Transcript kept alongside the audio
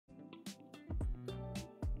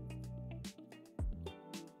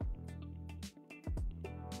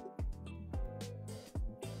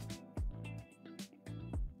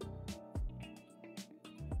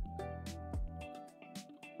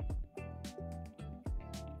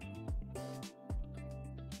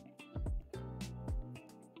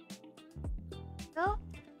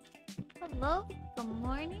Hello? Good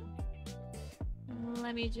morning?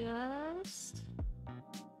 Let me just...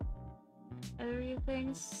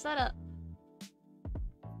 Everything's set up.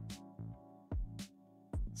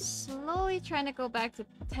 Slowly trying to go back to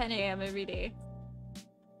 10 a.m. every day.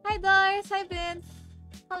 Hi Dars! Hi Vince!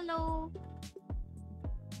 Hello!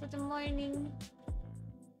 Good morning.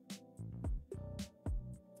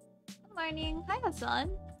 Good morning. Hi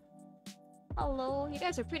Hassan! Hello. You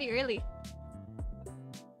guys are pretty early.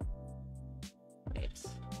 Wait.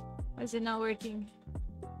 Why is it not working?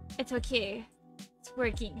 It's okay. It's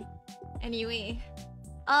working. Anyway.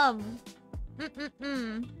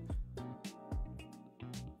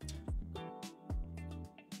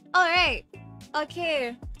 Alright.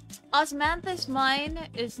 Okay. Osmanthus Mine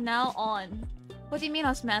is now on. What do you mean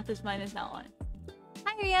Osmanthus Mine is now on?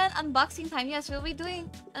 Hi Rian, unboxing time. Yes, we'll be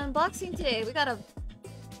doing an unboxing today. We got a...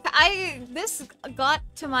 This got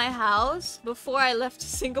to my house before I left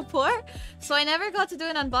Singapore, so I never got to do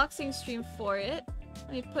an unboxing stream for it.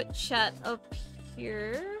 Let me put chat up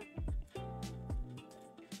here.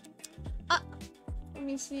 Let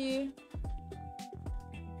me see.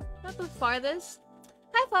 Not the farthest.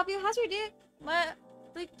 Hi Fabio, how's your day?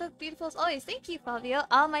 Like the beautiful as always. Thank you, Fabio.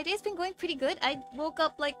 My day's been going pretty good. I woke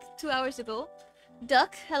up like 2 hours ago.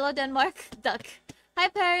 Duck, hello Denmark. Duck. Hi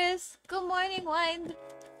Paris. Good morning, Wind.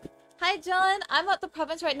 Hi John. I'm at the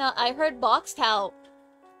province right now. I heard Box Towel.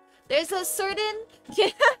 There's a certain...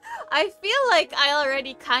 I feel like I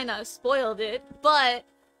already kinda spoiled it, but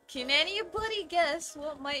can anybody guess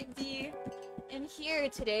what might be in here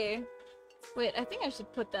today? Wait, I think I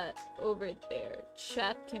should put that over there.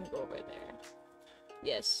 Chat can go over there.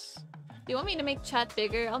 Yes. Do you want me to make chat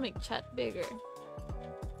bigger? I'll make chat bigger.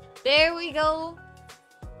 There we go.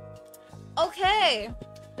 Okay.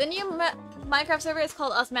 The new Minecraft server is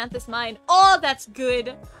called Osmanthus Mine. Oh, that's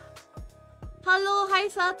good. Hello, hi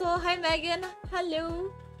Sato, hi Megan,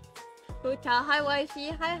 hello. Huta, hi Wifey,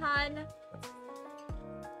 hi Han.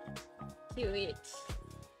 Cute.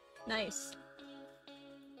 Nice.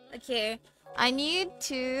 Okay. I need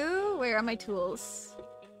to... Where are my tools?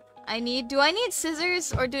 Do I need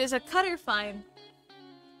scissors or is a cutter fine?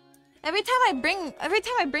 Every time I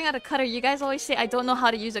bring out a cutter, you guys always say I don't know how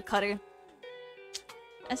to use a cutter.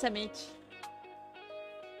 SMH.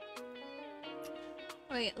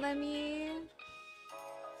 Wait, let me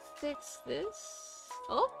fix this.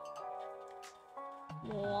 Oh.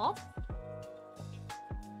 Whoa.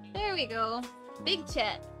 There we go. Big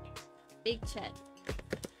chat. Big chat.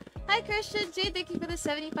 Hi Christian J, thank you for the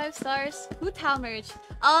 75 stars. Hutao merch.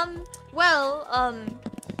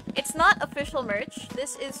 It's not official merch.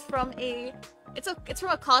 This is from it's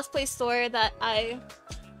from a cosplay store that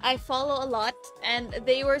I follow a lot, and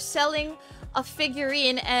they were selling a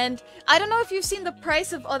figurine, and I don't know if you've seen the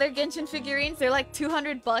price of other Genshin figurines. They're like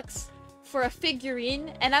 200 bucks for a figurine,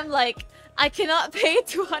 and I'm like, I cannot pay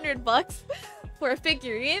 200 bucks for a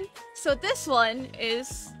figurine. So this one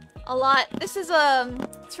is a lot. This is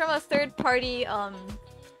it's from a third-party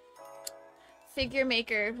figure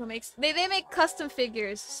maker who makes they make custom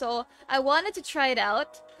figures. So I wanted to try it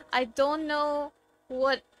out. I don't know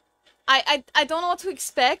what I don't know what to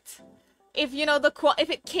expect if you know if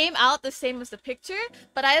it came out the same as the picture,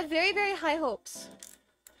 but I have very, very high hopes.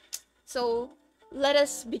 So let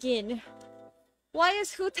us begin. Why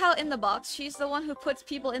is Hutao in the box? She's the one who puts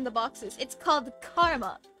people in the boxes. It's called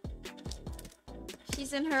karma.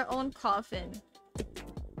 She's in her own coffin.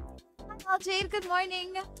 Hi Jade, good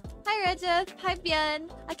morning. Hi Reja, hi Bian.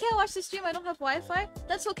 I can't watch the stream, I don't have Wi-Fi.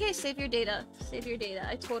 That's okay, save your data. Save your data,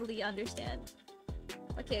 I totally understand.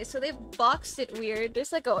 Okay, so they've boxed it weird.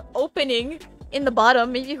 There's like an opening in the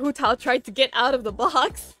bottom. Maybe Hutao tried to get out of the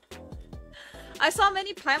box. I saw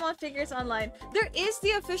many Paimon figures online. There is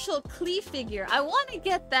the official Klee figure. I want to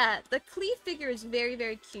get that. The Klee figure is very,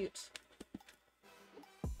 very cute.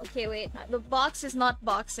 Okay, wait. The box is not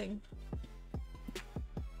boxing.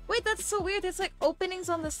 Wait, that's so weird. There's like openings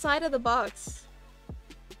on the side of the box.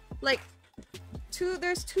 Like,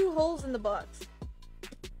 there's two holes in the box.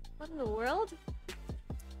 What in the world?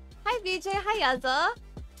 Hi VJ, hi Yaza.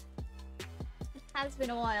 It has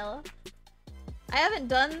been a while. I haven't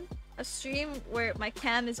done a stream where my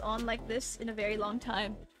cam is on like this in a very long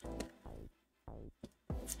time.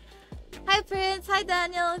 Hi Prince, hi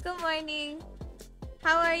Daniel, good morning.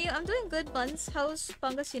 How are you? I'm doing good, Buns. How's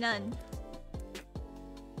Pangasinan?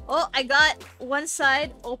 Oh, I got one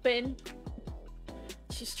side open.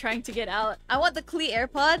 She's trying to get out. I want the Klee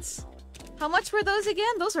AirPods. How much were those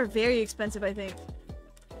again? Those are very expensive, I think.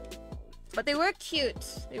 But they were cute.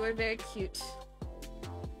 They were very cute.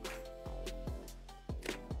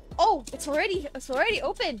 Oh, it's already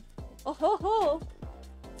open. Oh ho ho.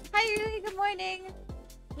 Hi, Yui, good morning.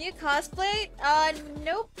 New cosplay?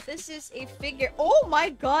 Nope. This is a figure. Oh my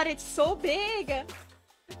god, it's so big!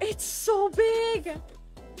 It's so big!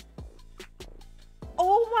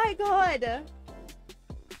 Oh my god!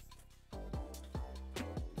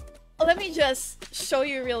 Let me just show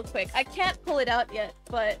you real quick. I can't pull it out yet,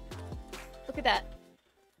 but look at that.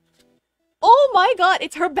 Oh my god,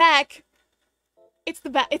 it's her back! It's the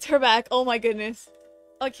back. It's her back. Oh my goodness.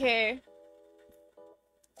 Okay.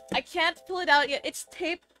 I can't pull it out yet. It's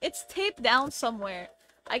taped. It's taped down somewhere.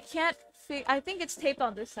 I can't I think it's taped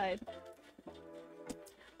on this side.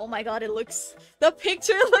 Oh my god, it looks... The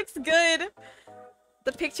picture looks good!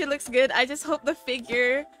 The picture looks good. I just hope the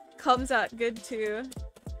figure comes out good too.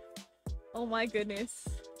 Oh my goodness.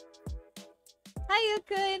 Hi,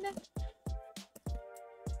 Yukun!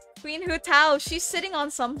 Queen Hu Tao, she's sitting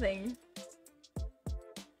on something.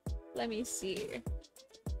 Let me see.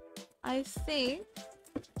 I think...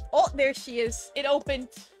 Oh, there she is. It opened.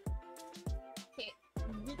 Okay.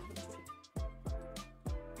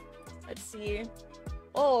 Let's see.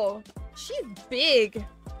 Oh, she's big.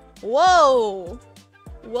 Whoa.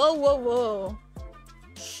 Whoa, whoa, whoa.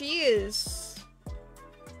 She is...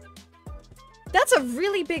 That's a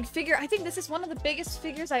really big figure. I think this is one of the biggest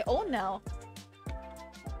figures I own now.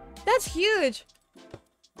 That's huge.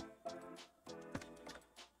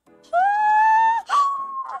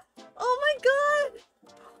 Oh my god.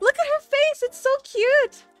 Look at her face. It's so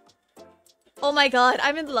cute. Oh my god.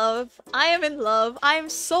 I'm in love. I am in love. I am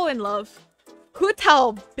so in love. Hu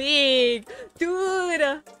Tao big.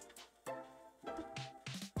 Dude.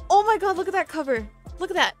 Oh my god. Look at that cover.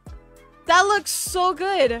 Look at that. That looks so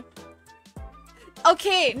good.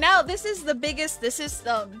 Okay. Now this is the biggest. This is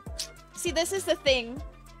see, this is the thing.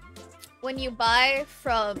 When you buy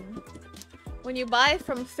from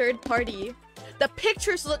third party, the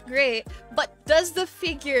pictures look great, but does the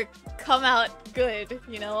figure come out good,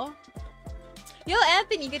 you know? Yo,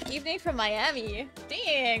 Anthony, good evening from Miami.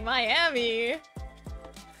 Dang, Miami.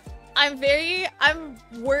 I'm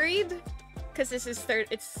worried because this is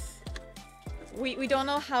we don't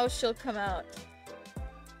know how she'll come out.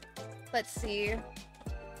 Let's see.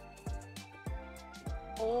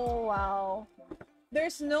 Oh, wow. You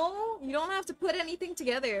don't have to put anything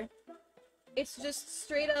together. It's just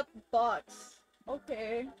straight up box.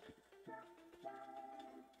 Okay.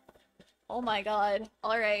 Oh my god.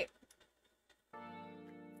 Alright.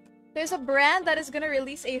 There's a brand that is gonna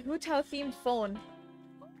release a Hu Tao themed phone.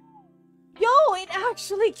 Yo, it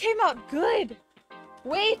actually came out good!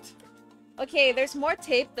 Wait! Okay, there's more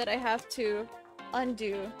tape that I have to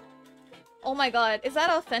undo. Oh my god, is that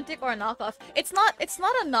authentic or a knockoff? It's not a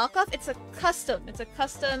knockoff, it's a custom. It's a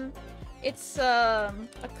custom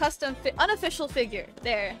unofficial figure.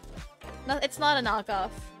 There. No, it's not a knockoff.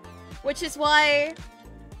 Which is why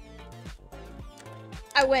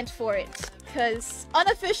I went for it. Because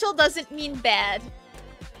unofficial doesn't mean bad.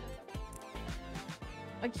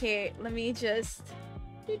 Okay, let me just...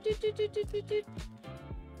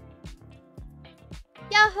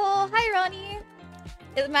 Yahoo! Hi, Ronnie!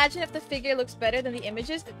 Imagine if the figure looks better than the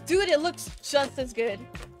images. Dude, it looks just as good.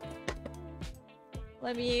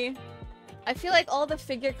 I feel like all the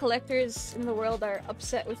figure collectors in the world are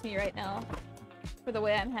upset with me right now for the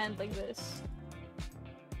way I'm handling this.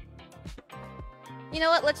 You know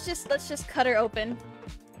what? Let's just cut her open.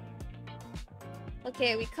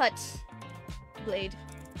 Okay, we cut blade.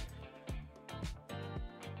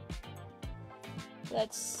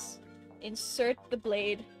 Let's insert the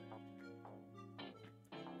blade.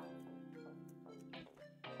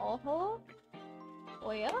 Oh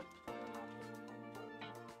yeah?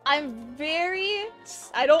 I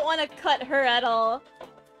don't want to cut her at all.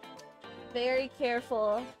 Very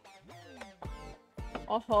careful.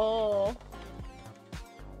 Oh.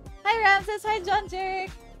 Hi Ramses, hi John Jerk.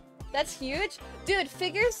 That's huge. Dude,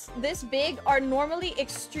 figures this big are normally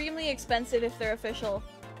extremely expensive if they're official.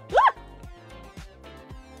 Ah!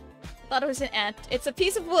 Thought it was an ant. It's a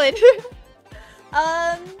piece of wood.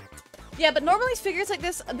 Yeah, but normally figures like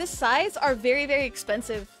this size are very, very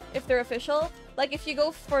expensive if they're official. Like, if you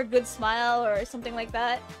go for a Good Smile or something like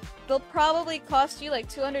that, they'll probably cost you like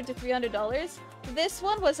 $200 to $300. This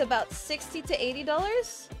one was about $60 to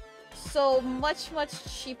 $80. So, much, much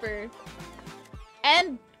cheaper.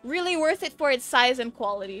 And really worth it for its size and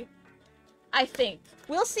quality. I think.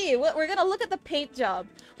 We'll see. We're gonna look at the paint job.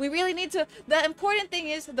 We really need to... The important thing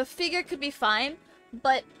is the figure could be fine,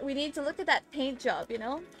 but we need to look at that paint job, you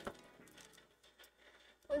know?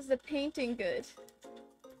 Was the painting good?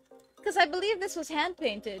 Because I believe this was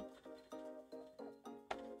hand-painted.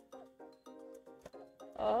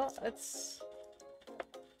 Oh, let's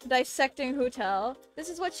dissecting Hu Tao. This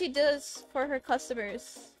is what she does for her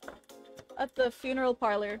customers at the funeral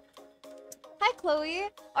parlor. Hi Chloe,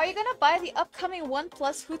 are you gonna buy the upcoming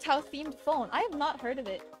OnePlus Hu Tao themed phone? I have not heard of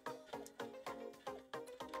it.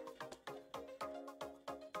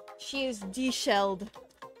 She is de-shelled.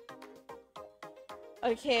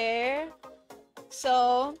 Okay.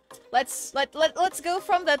 So let's go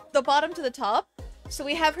from the bottom to the top. So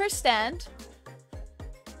we have her stand.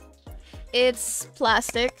 It's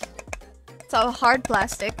plastic. It's a hard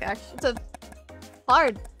plastic, actually. It's a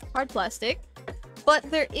hard plastic. But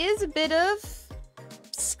there is a bit of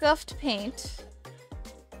scuffed paint.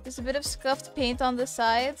 There's a bit of scuffed paint on the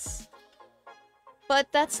sides. But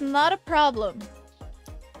that's not a problem.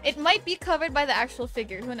 It might be covered by the actual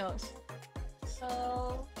figure, who knows?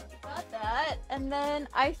 So, got that. And then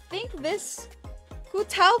I think this Hu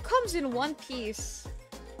Tao comes in one piece.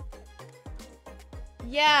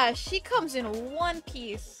 Yeah, she comes in one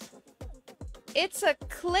piece. It's a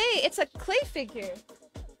clay figure.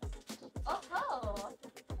 Oh.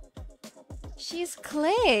 She's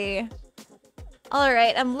clay.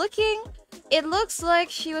 Alright, I'm looking. It looks like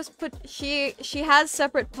she was she has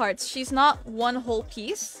separate parts. She's not one whole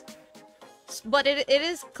piece. But it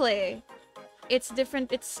is clay. It's different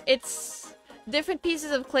different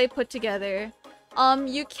pieces of clay put together.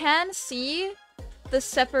 You can see the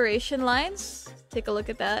separation lines. Take a look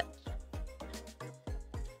at that.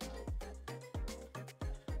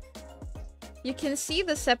 You can see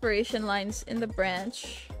the separation lines in the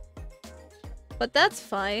branch. But that's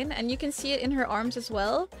fine, and you can see it in her arms as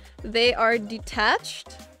well. They are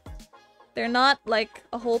detached. They're not like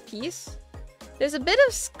a whole piece. There's a bit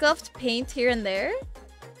of scuffed paint here and there,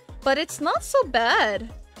 but it's not so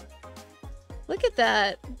bad. Look at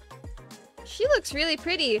that. She looks really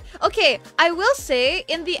pretty. Okay, I will say,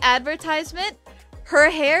 in the advertisement, her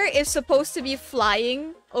hair is supposed to be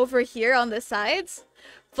flying over here on the sides,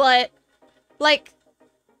 but like,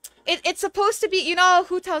 it's supposed to be, you know how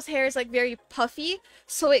Hu Tao's hair is like very puffy,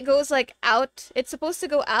 so it goes like out. It's supposed to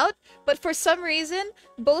go out, but for some reason,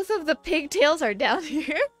 both of the pigtails are down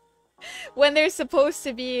here when they're supposed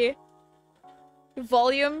to be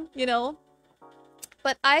volume, you know.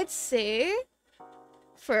 But I'd say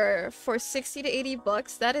for 60 to 80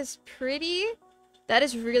 bucks, that is pretty. That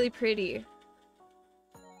is really pretty.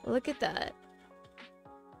 Look at that.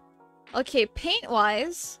 Okay,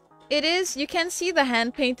 paint-wise, it is, you can see the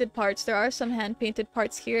hand-painted parts. There are some hand-painted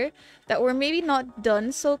parts here that were maybe not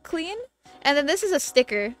done so clean. And then this is a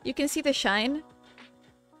sticker. You can see the shine.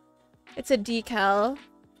 It's a decal.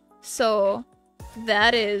 So,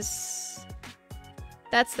 that's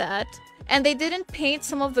that. And they didn't paint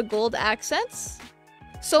some of the gold accents.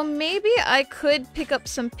 So maybe I could pick up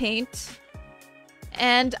some paint.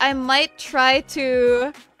 And I might try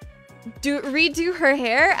to redo her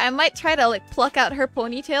hair. I might try to like pluck out her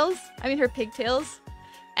ponytails. I mean her pigtails.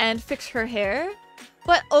 And fix her hair.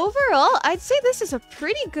 But overall, I'd say this is a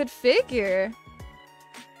pretty good figure.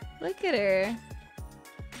 Look at her.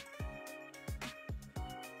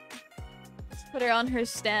 Let's put her on her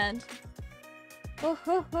stand. Oh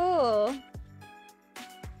ho ho.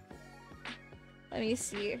 Let me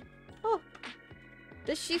see. Oh.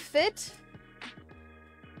 Does she fit?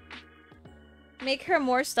 Make her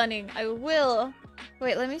more stunning. I will.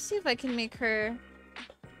 Wait, let me see if I can make her...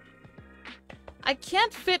 I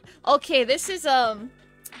can't fit... Okay, this is,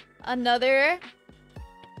 another...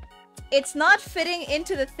 It's not fitting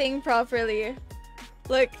into the thing properly.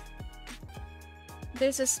 Look.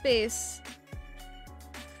 There's a space.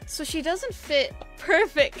 So she doesn't fit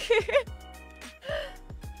perfect.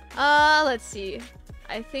 Let's see.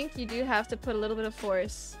 I think you do have to put a little bit of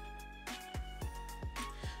force.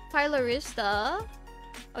 Pylarista.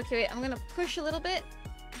 Okay, wait, I'm gonna push a little bit.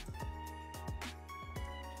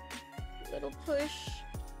 Little push.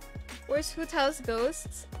 Where's Hu Tao's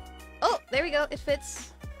ghost? Oh, there we go, it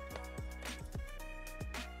fits.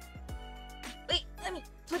 Wait, let me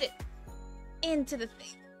put it into the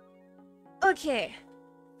thing. Okay.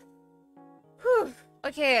 Whew.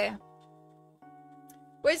 Okay.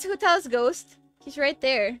 Where's Hu Tao's ghost? He's right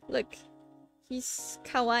there. Look. He's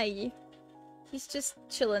kawaii. He's just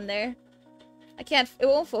chilling there. I can't. It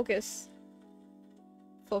won't focus.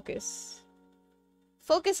 Focus.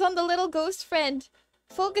 Focus on the little ghost friend.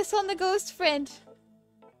 Focus on the ghost friend.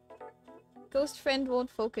 Ghost friend won't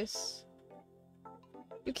focus.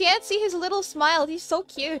 You can't see his little smile. He's so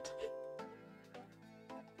cute.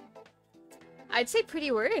 I'd say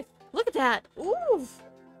pretty worth. Look at that. Ooh.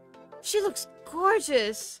 She looks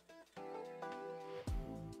gorgeous.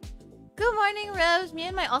 Good morning, Revs. Me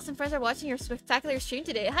and my awesome friends are watching your spectacular stream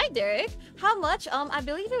today. Hi, Derek. How much? I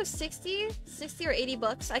believe it was 60 or 80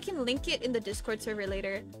 bucks. I can link it in the Discord server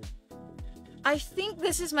later. I think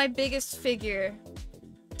this is my biggest figure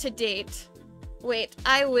to date. Wait,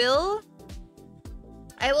 I will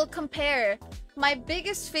compare my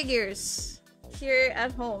biggest figures here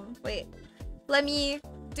at home. Wait, let me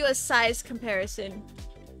do a size comparison.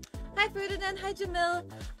 Hi, Ferdinand. Hi, Jamil.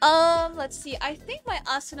 Let's see. I think my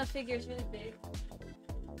Asuna figure is really big.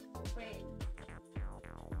 Wait.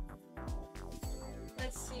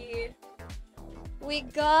 Let's see. We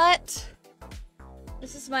got...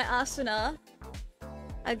 This is my Asuna.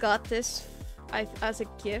 I got this as a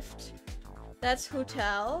gift. That's Hu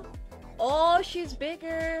Tao. Oh, she's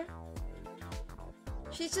bigger.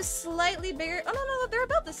 She's just slightly bigger. Oh, no, they're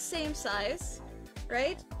about the same size.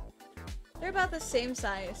 Right? They're about the same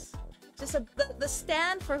size. Just the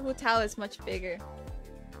stand for Hu Tao is much bigger.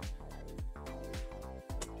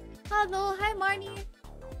 Hello, hi Marnie.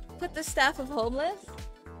 Put the staff of homeless.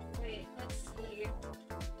 Wait, let's see.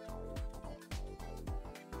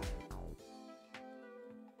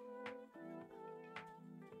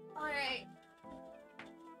 Alright.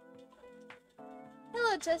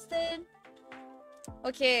 Hello, Justin.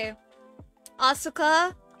 Okay.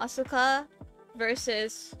 Asuka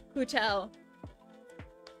versus Hu Tao.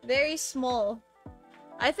 Very small.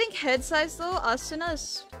 I think head size though,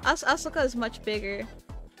 Asuka is much bigger.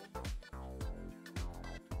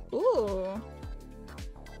 Ooh.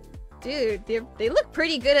 Dude, they look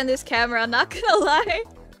pretty good in this camera, I'm not gonna lie.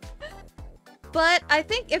 But I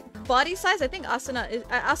think if body size, I think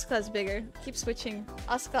Asuka is bigger. Keep switching.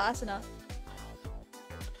 Asuka, Asuna.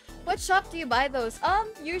 What shop do you buy those?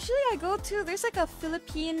 Usually I go to, there's like a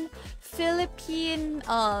Philippine,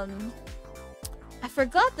 I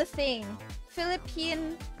forgot the thing.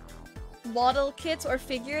 Philippine model kits or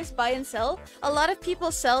figures, buy and sell. A lot of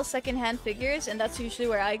people sell secondhand figures and that's usually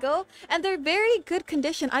where I go. And they're very good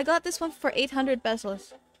condition. I got this one for 800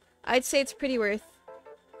 pesos. I'd say it's pretty worth.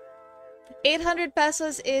 800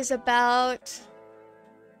 pesos is about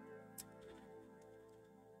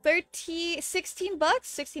 16 bucks?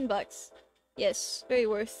 16 bucks. Yes, very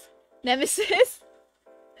worth. Nemesis.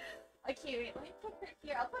 Okay, wait, let me put her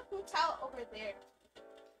here. I'll put Hu Tao over there.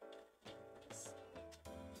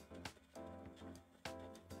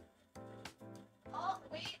 Oh,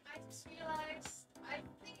 wait, I just realized. I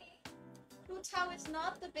think Hu Tao is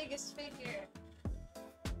not the biggest figure.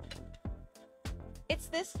 It's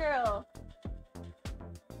this girl.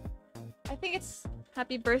 I think it's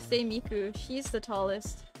Happy Birthday Miku. She's the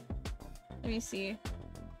tallest. Let me see.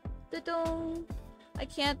 Da-dong. I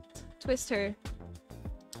can't twist her.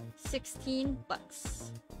 16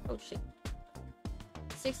 bucks. Oh shit.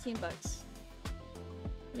 16 bucks.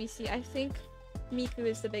 Let me see. I think Miku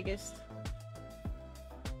is the biggest.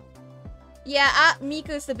 Yeah, Miku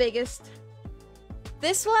is the biggest.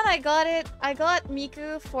 This one I got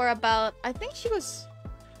Miku for about, I think she was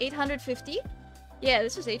 850. Yeah,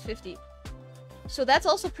 this was 850. So that's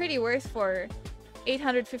also pretty worth for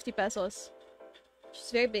 850 pesos. She's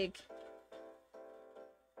very big.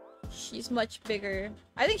 She's much bigger.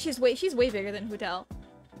 I think she's way bigger than Hu Tao.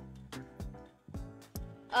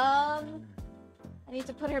 I need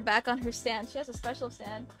to put her back on her stand. She has a special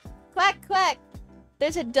stand. Quack quack.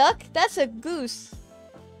 There's a duck. That's a goose.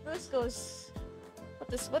 Goose goes.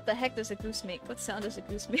 What the heck does a goose make? What sound does a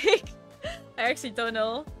goose make? I actually don't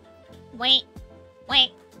know. Wait.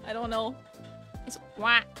 I don't know. It's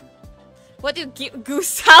whack. What do goose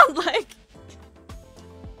sound like?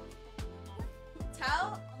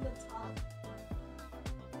 Tao on the top.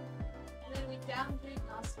 And then we downgrade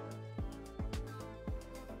Asuka.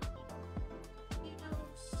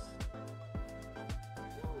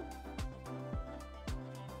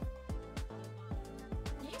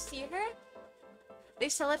 Can you see her? They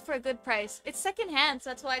sell it for a good price. It's secondhand, so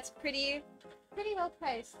that's why it's pretty well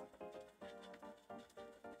priced.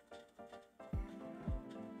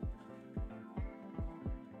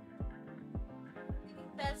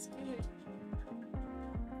 That's good.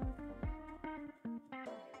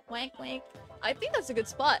 Wank wank. I think that's a good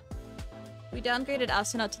spot. We downgraded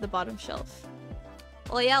Asuna to the bottom shelf.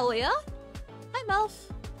 Oh yeah, oh yeah? Hi,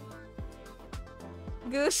 Melf.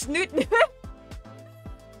 Goose Newt.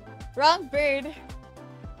 Wrong bird.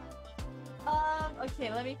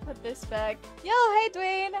 Okay, let me put this back. Yo, hey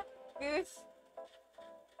Dwayne! Goose.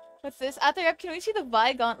 What's this? Atharep, can we see the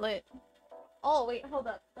Vi gauntlet? Oh, wait, hold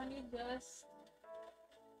up. Let me just...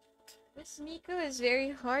 This Miku is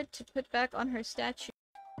very hard to put back on her statue.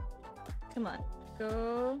 Come on.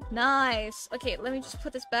 Go. Nice! Okay, let me just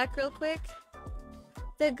put this back real quick.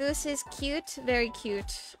 The goose is cute, very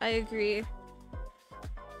cute. I agree.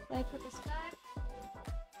 Can I put this back?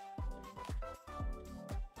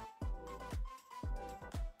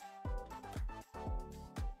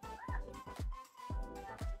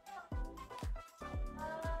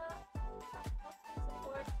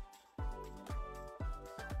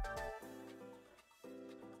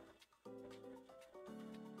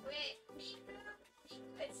 Wait, Miku?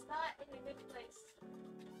 Miku is not in a good place.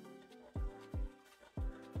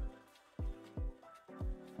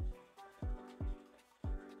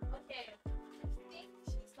 Okay, I think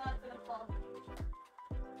she's not gonna fall.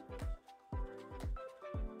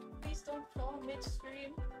 Please don't fall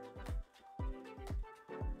mid-stream.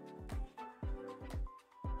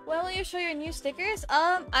 When will you show your new stickers?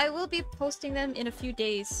 I will be posting them in a few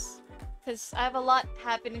days. Because I have a lot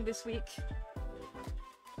happening this week.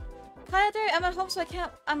 Hi there, I'm at home so I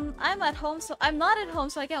can't- I'm at home so- I'm not at home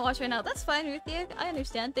so I can't watch right now. That's fine, Ruthie. I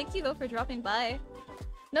understand. Thank you though for dropping by.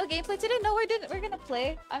 No gameplay today? No, we're gonna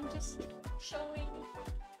play. I'm just showing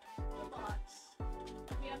the box.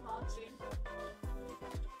 The unboxing.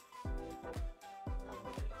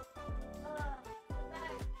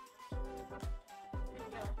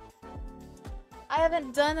 I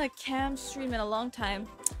haven't done a cam stream in a long time.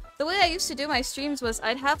 The way I used to do my streams was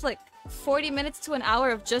I'd have like 40 minutes to an hour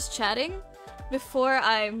of just chatting before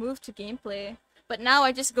I moved to gameplay. But now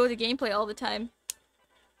I just go to gameplay all the time.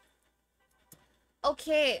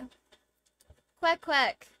 Okay. Quack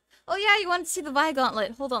quack. Oh yeah, you wanted to see the Vi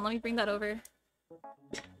Gauntlet. Hold on, let me bring that over.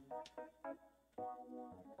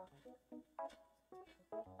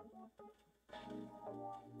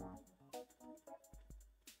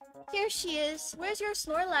 Here she is. Where's your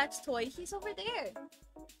Snorlax toy? He's over there.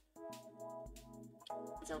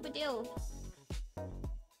 He's over there.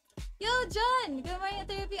 Yo, John! Good morning,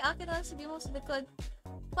 therapy. Akin lang sabi mo sa likod.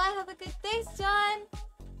 Bye, have a good day, John!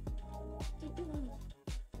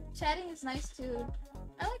 Chatting is nice too.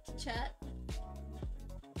 I like to chat.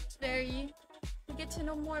 It's very... We get to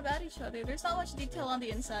know more about each other. There's not much detail on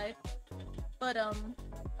the inside. But,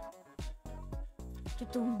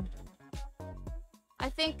 I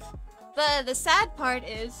think the sad part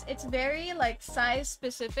is it's very, like, size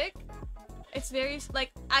specific. It's very,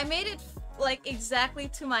 like, I made it, like, exactly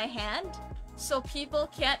to my hand, so people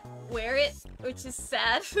can't wear it, which is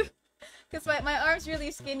sad. Because my arm's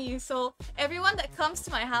really skinny, so everyone that comes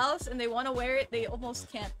to my house and they want to wear it, they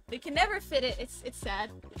almost can't. They can never fit it. It's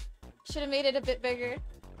sad. Should have made it a bit bigger.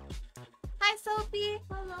 Hi, Sophie!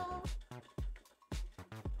 Hello!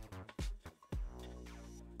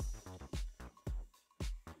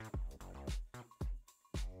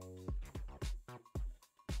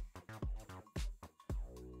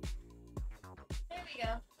 There we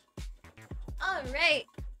go. Alright.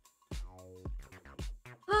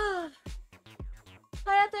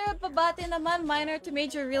 Kaya tayo babati naman minor to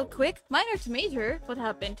major real quick. Minor to major? What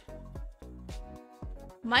happened?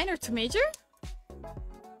 Minor to major?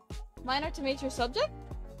 Minor to major subject?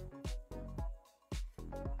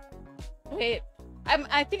 Wait.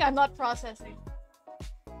 I think I'm not processing.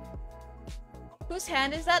 Whose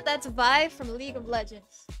hand is that? That's Vi from League of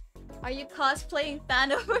Legends. Are you cosplaying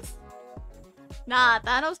Thanos? Nah,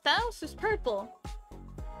 Thanos is purple.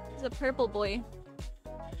 He's a purple boy.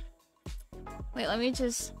 Wait, let me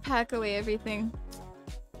just pack away everything.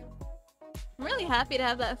 I'm really happy to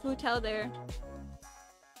have that Futao there.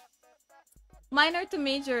 Minor to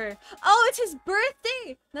major. Oh, it's his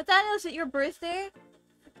birthday! Nathaniel, is it your birthday?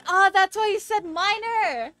 Oh, that's why you said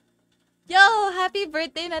minor! Yo, happy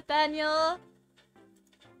birthday, Nathaniel!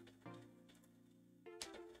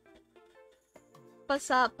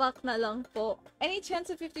 Pasapak na lang po. Any chance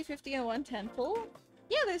of 50-50 and 110 pull?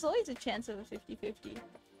 Yeah, there's always a chance of a 50-50.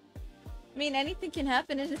 I mean, anything can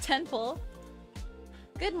happen in a 10 pull.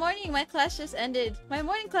 Good morning, my class just ended. My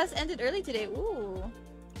morning class ended early today. Ooh.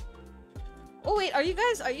 Oh wait,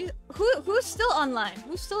 who's still online?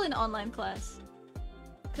 Who's still in online class?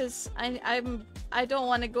 Cause I don't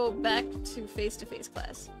want to go back to face-to-face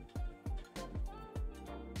class.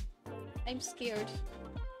 I'm scared.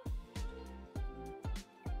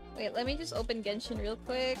 Wait, let me just open Genshin real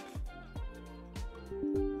quick.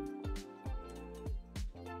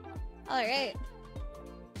 Alright.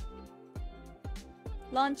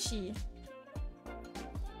 Launchy.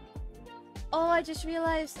 Oh, I just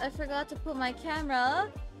realized I forgot to put my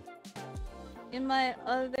camera in my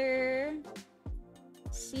other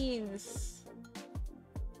scenes.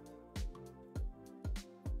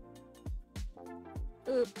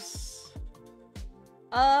 Oops.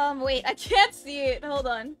 Wait, I can't see it. Hold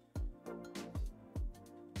on.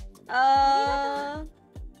 Oh!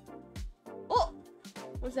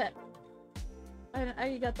 What's that?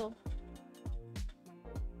 Arigato.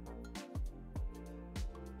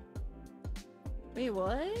 Wait,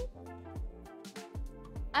 what?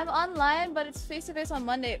 I'm online, but it's face-to-face on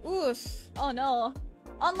Monday. Oof. Oh no.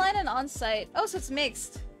 Online and on-site. Oh, so it's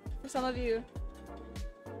mixed. For some of you.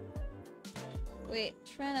 Wait,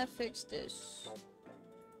 trying to fix this.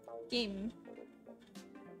 Game.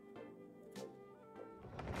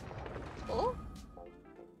 Oh?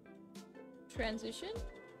 Transition?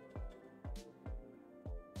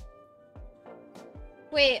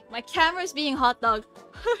 Wait, my camera's being hot dog.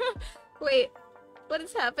 Wait, what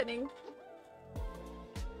is happening?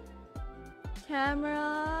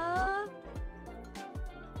 Camera.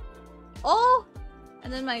 Oh!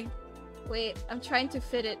 And then my... Wait, I'm trying to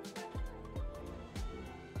fit it.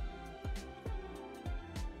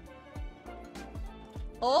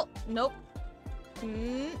 Oh, nope.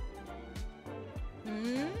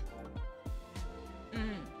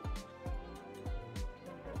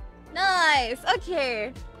 Nice!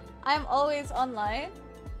 Okay. I'm always online.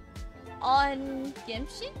 On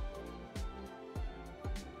Gimshi?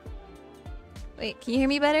 Wait, can you hear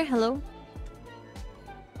me better? Hello?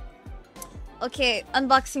 Okay,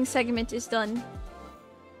 unboxing segment is done.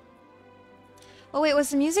 Oh wait,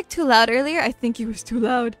 was the music too loud earlier? I think it was too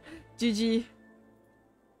loud. GG.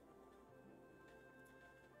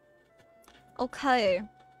 Okay.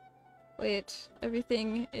 Wait,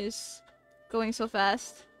 everything is going so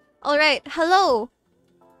fast. Alright, hello!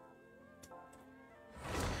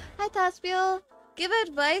 Hi, Taspiel! Give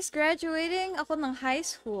advice graduating ako ng high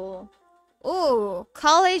school. Oh,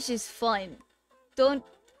 college is fun. Don't...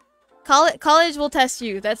 College will test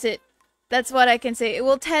you, that's it. That's what I can say. It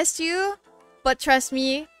will test you, but trust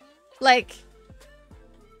me, like...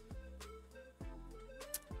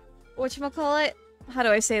 Whatchamacallit? How do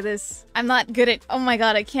I say this? I'm not good at... Oh my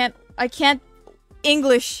god, I can't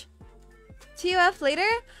English. TUF later?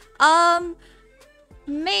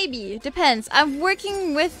 Maybe. Depends. I'm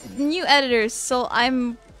working with new editors, so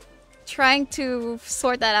I'm trying to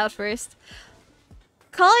sort that out first.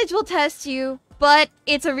 College will test you, but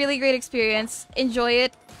it's a really great experience. Enjoy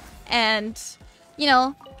it. And, you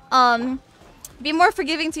know, be more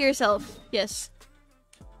forgiving to yourself. Yes.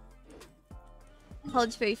 College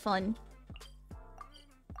is very fun.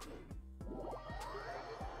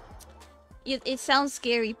 It sounds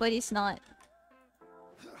scary, but it's not.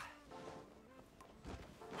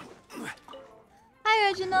 Hi,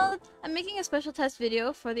 Reginald. I'm making a special test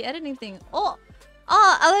video for the editing thing. Oh,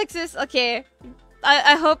 Alexis. Okay,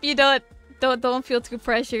 I hope you don't feel too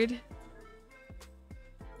pressured.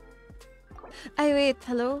 Wait.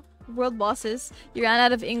 Hello, world bosses. You ran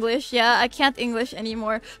out of English. Yeah, I can't English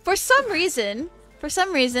anymore. For some reason,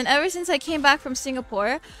 ever since I came back from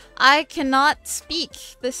Singapore, I cannot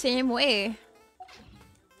speak the same way.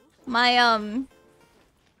 I'm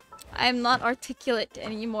not articulate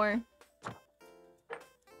anymore.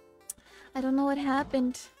 I don't know what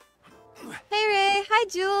happened. Hey Ray, hi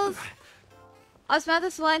Jules.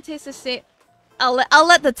 Osmanthus wine tastes the same. I'll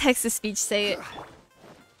let the text-to-speech say it.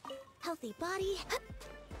 Healthy body.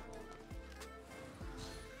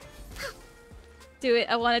 Do it.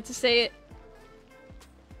 I wanted to say it.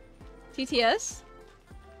 TTS?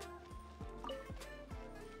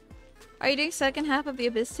 Are you doing second half of the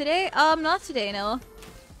Abyss today? Not today, no.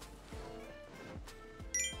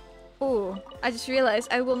 Oh, I just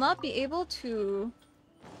realized I will not be able to...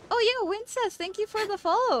 Oh yeah, Wincess, thank you for the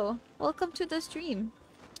follow. Welcome to the stream.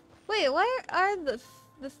 Wait, why are the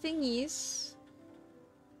thingies...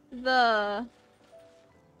 Why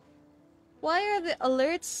are the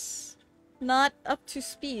alerts not up to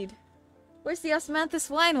speed? Where's the Osmanthus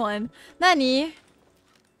wine one? Nani?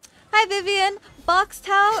 Hi Vivian! Box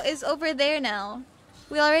Tao is over there now.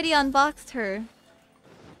 We already unboxed her.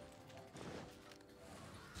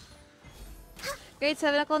 Grade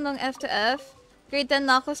 7 ako nung F to F. Grade 10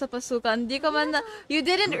 na ako sa pasukan. Di ko man na... You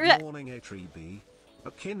didn't Good morning A3B.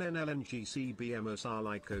 Akin NLNGCBMSR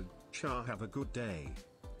like a cha have a good day.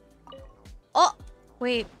 Oh!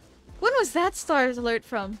 Wait. When was that stars alert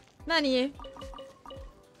from? Nani?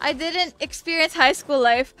 I didn't experience high school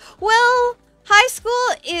life. Well, high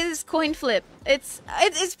school is coin flip. It's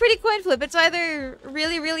pretty coin flip. It's either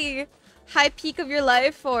really, really high peak of your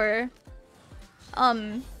life or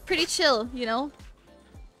pretty chill, you know?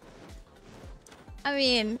 I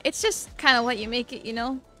mean, it's just kind of what you make it, you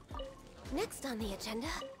know? Next on the agenda.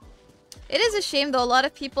 It is a shame though, a lot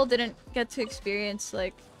of people didn't get to experience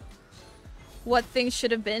like what things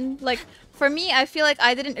should have been. Like for me, I feel like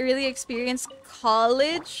I didn't really experience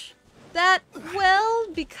college that well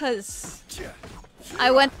because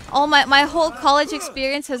I went my whole college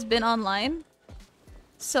experience has been online.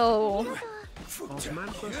 So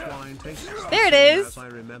Osmanthus wine tastes There it the same is. as I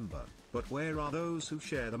remember, but where are those who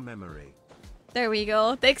share the memory? There we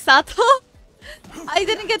go. Thanks, Sato. I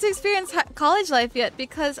didn't get to experience college life yet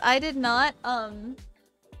because I did not.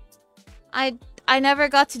 I never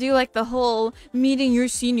got to do like the whole meeting your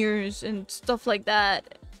seniors and stuff like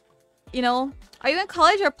that. You know? Are you in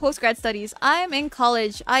college or post-grad studies? I'm in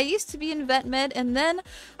college. I used to be in vet med and then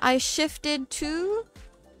I shifted to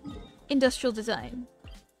industrial design,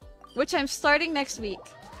 which I'm starting next week.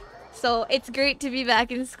 So it's great to be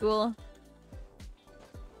back in school.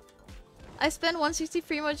 I spent 160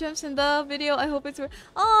 Primo gems in the video. I hope it's worth.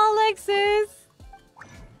 Oh, Lexus!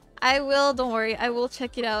 I will, don't worry. I will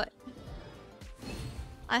check it out.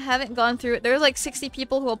 I haven't gone through it. There were like 60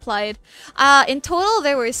 people who applied. In total,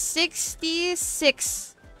 there were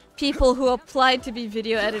 66 people who applied to be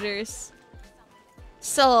video editors.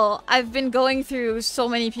 So, I've been going through so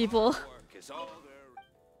many people.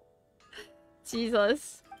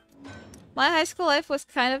 Jesus. My high school life was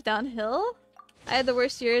kind of downhill. I had the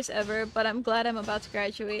worst years ever, but I'm glad I'm about to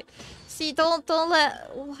graduate. See, don't let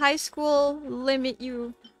high school limit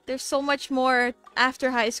you. There's so much more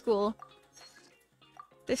after high school.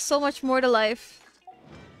 There's so much more to life.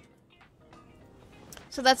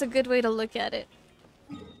 So that's a good way to look at it.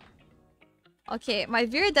 Okay, my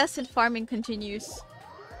viridescent farming continues.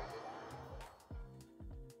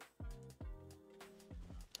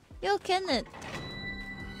 Yo, Kenneth.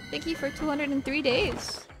 Thank you for 203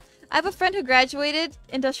 days. I have a friend who graduated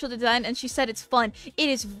industrial design and she said it's fun. It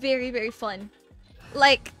is very, very fun.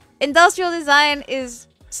 Like, industrial design is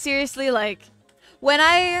seriously like...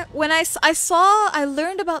 I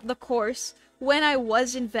learned about the course when I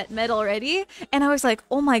was in vet med already, and I was like,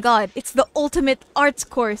 oh my god, it's the ultimate arts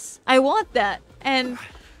course. I want that. And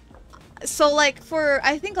so like for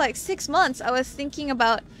I think like 6 months I was thinking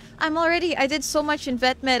about I did so much in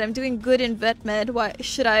vet med, I'm doing good in vet med, why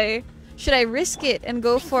should I risk it and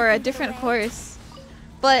go for a different course?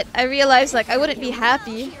 But I realized like I wouldn't be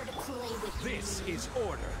happy. This is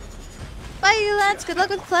order. Bye Lance, good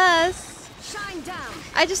luck with class.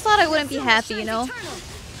 I just thought I wouldn't be happy, you know?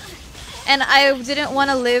 And I didn't want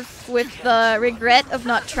to live with the regret of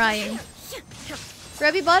not trying.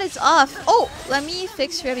 Rebibot is off. Oh, let me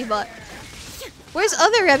fix Rebibot. Where's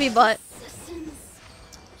other Rebibot?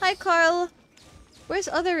 Hi, Carl. Where's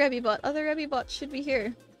other Rebibot? Other Rebibot should be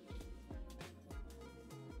here.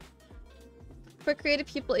 For creative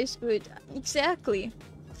people is good. Exactly.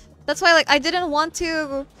 That's why, like, I didn't want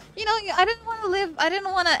to... You know, I didn't want to live... I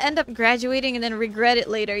didn't want to end up graduating and then regret it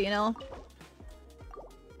later, you know?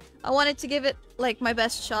 I wanted to give it, like, my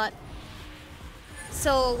best shot.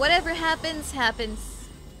 So, whatever happens, happens.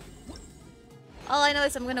 All I know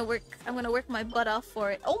is I'm gonna work my butt off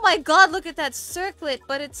for it. Oh my god, look at that circlet!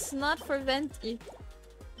 But it's not for Venti.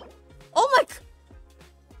 Oh my...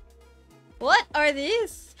 What are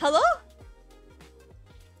these? Hello?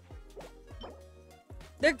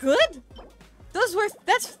 They're good?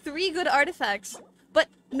 That's 3 good artifacts, but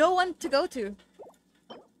no one to go to.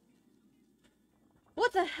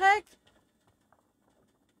 What the heck?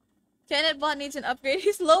 Kenneth bot needs an upgrade.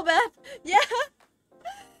 He's low bad. Yeah.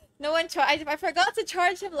 No one charged. I forgot to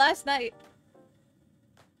charge him last night.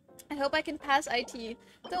 I hope I can pass IT.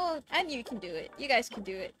 Don't, and you can do it. You guys can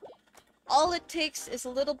do it. All it takes is a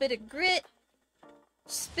little bit of grit,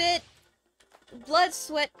 spit, blood,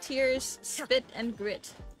 sweat, tears, spit, and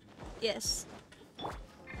grit. Yes.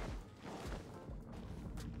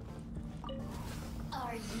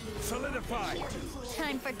 Are you Solidified.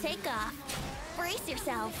 time for takeoff? Brace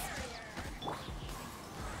yourselves.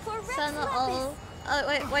 For Sana all.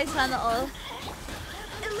 Wait, Sana all.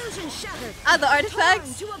 illusion shattered. Ah, the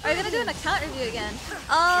artifacts? Are you gonna do an account review again?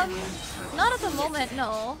 Not at the moment,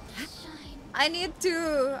 no. I need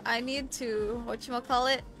to,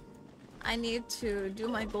 whatchamacallit? I need to do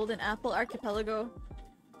my Golden Apple Archipelago.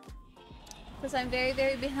 Because I'm very,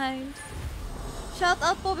 very behind. Shout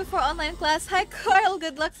out po before online class. Hi Carl,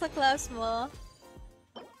 good luck sa class mo.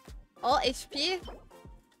 All HP?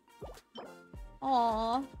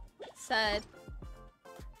 Aww, sad.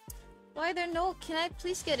 Why are there no... Can I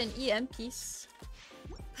please get an EM piece?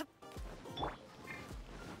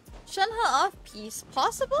 Shunha off piece.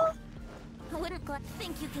 Possible? I wouldn't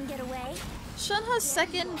think you can get away. Shunha's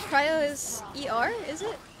second cryo is ER, is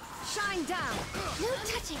it? Shine down. No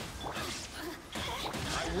touching.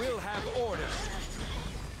 I will have order.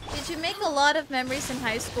 Did you make a lot of memories in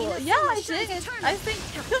high school? Yeah, I did. I think...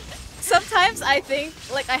 Sometimes I think,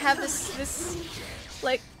 like, I have this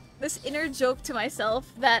inner joke to myself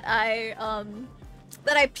that I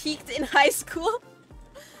peaked in high school.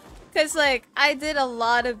 Cause like I did a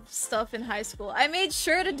lot of stuff in high school. I made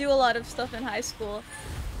sure to do a lot of stuff in high school.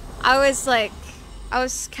 I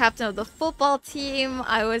was captain of the football team.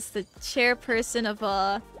 I was the chairperson of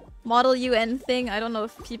a Model UN thing. I don't know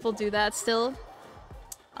if people do that still.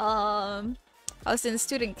 I was in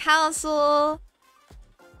student council.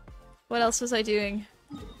 What else was I doing?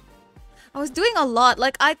 I was doing a lot.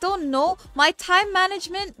 Like, I don't know. My time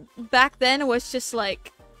management back then was just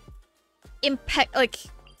like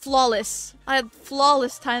flawless. I had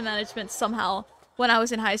flawless time management somehow when I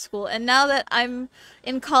was in high school. And now that I'm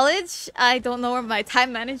in college, I don't know where my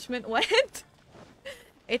time management went.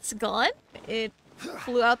 It's gone. It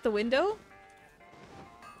flew out the window.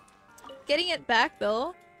 Getting it back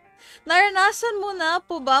though. Naranasan mo na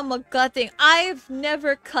po ba mag-cutting? I've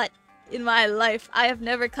never cut in my life. I have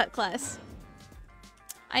never cut class.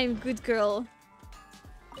 I am good girl.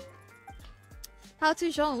 How to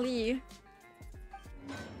Zhongli?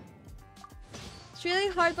 It's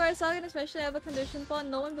really hard para sa akin, especially I have a condition po.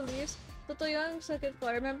 No one believes. Totoo yung sakit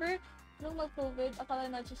ko. Remember? Nung mag-COVID, akala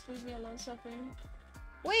na just leave me alone suffering.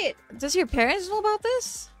 Wait, does your parents know about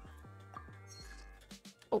this?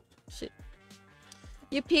 Oh, shit.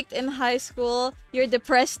 You peaked in high school. You're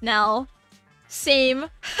depressed now.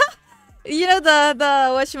 Same. You know the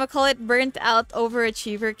whatchamacallit burnt out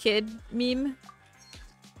overachiever kid meme?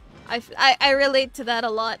 I relate to that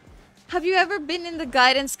a lot. Have you ever been in the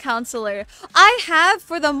guidance counselor? I have,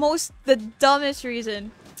 for the dumbest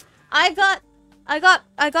reason. I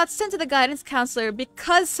got sent to the guidance counselor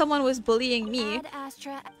because someone was bullying me.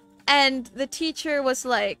 And the teacher was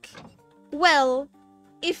like, well,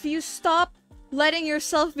 if you stop letting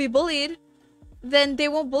yourself be bullied, then they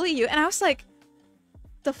won't bully you. And I was like,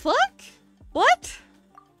 the fuck? What?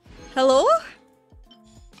 Hello?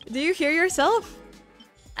 Do you hear yourself?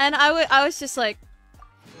 And I was just like,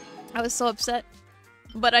 I was so upset,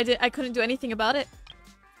 but I couldn't do anything about it.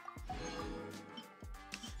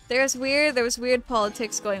 There was weird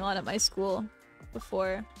politics going on at my school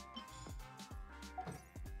before.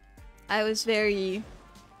 I was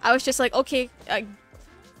just like, okay, I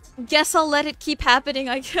guess I'll let it keep happening,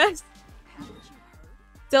 I guess.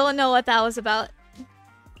 Don't know what that was about.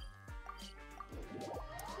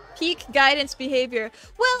 Peak guidance behavior.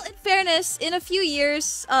 Well, in fairness, in a few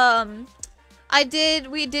years,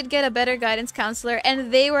 we did get a better guidance counselor,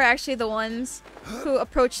 and they were actually the ones who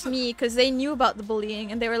approached me because they knew about the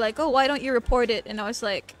bullying, and they were like, oh, why don't you report it? And I was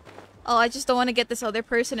like, oh, I just don't want to get this other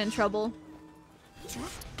person in trouble.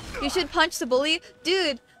 You should punch the bully.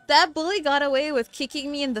 Dude, that bully got away with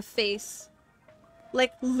kicking me in the face.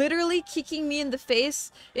 Like, literally kicking me in the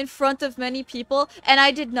face in front of many people, and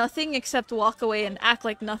I did nothing except walk away and act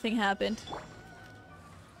like nothing happened.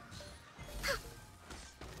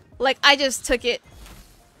 Like, I just took it.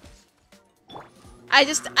 I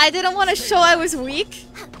didn't want to show I was weak.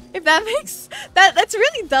 If that makes... That's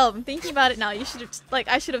really dumb. Thinking about it now, you should have... Like,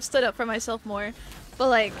 I should have stood up for myself more. But,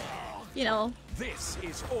 like, you know... This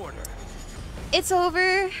is order. It's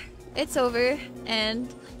over. It's over. And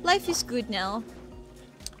life is good now.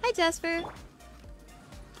 Hi, Jasper.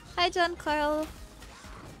 Hi, John Carl.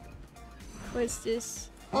 What's this?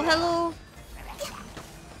 Oh, hello.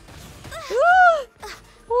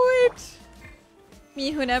 Wait.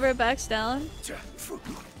 Me who never backs down.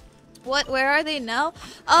 What? Where are they now?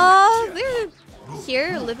 They're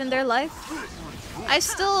here, living their life. I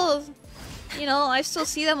still, you know, I still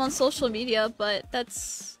see them on social media, but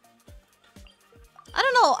that's... I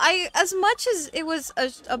don't know, as much as it was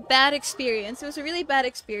a bad experience, it was a really bad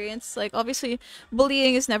experience. Like, obviously,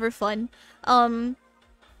 bullying is never fun. And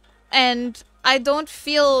I don't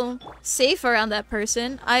feel safe around that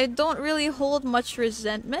person. I don't really hold much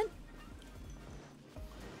resentment.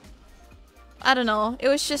 I don't know, it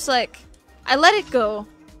was just like, I let it go.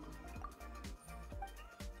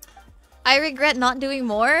 I regret not doing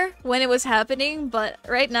more when it was happening, but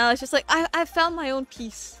right now it's just like, I found my own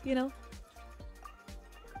peace, you know?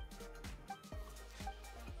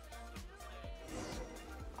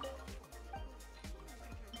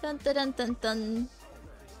 Dun dun dun dun dun.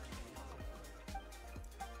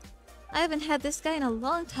 I haven't had this guy in a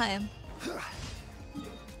long time.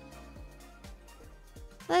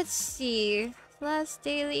 Let's see. Last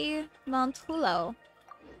daily, Mount Hulao.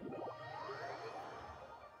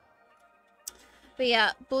 But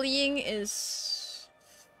yeah, bullying is...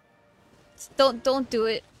 Don't do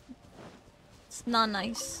it. It's not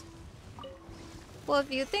nice. Both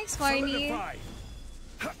of you, thanks, Marnie.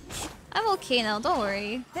 I'm okay now, don't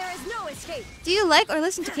worry. There is no escape. Do you like or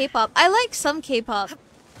listen to K-pop? I like some K-pop.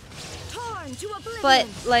 Torn to oblivion. But,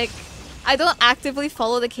 like, I don't actively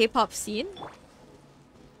follow the K-pop scene.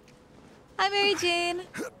 Hi, Mary Jane.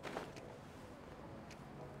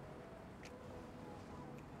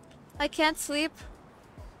 I can't sleep.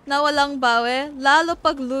 Na walang bawi. Lalo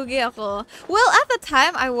pag lugi ako. Well, at the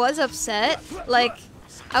time, I was upset. Like,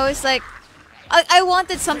 I was like, I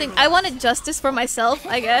wanted something. I wanted justice for myself,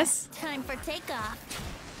 I guess. Time for takeoff.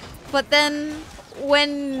 But then,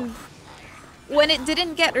 when it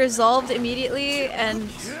didn't get resolved immediately, and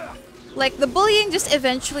like the bullying just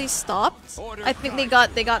eventually stopped. I think they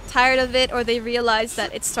got tired of it, or they realized that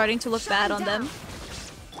it's starting to look bad on them.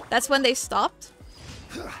 That's when they stopped.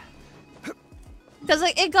 Because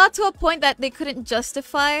like it got to a point that they couldn't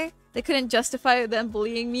justify them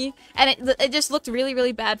bullying me, and it just looked really,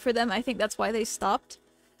 really bad for them. I think that's why they stopped.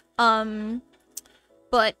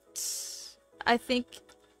 But I think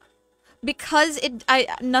because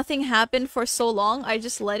nothing happened for so long, I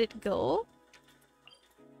just let it go.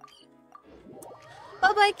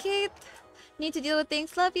 Bye bye, Kate. Need to deal with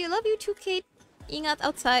things. Love you too, Kate. Ingat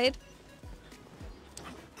outside.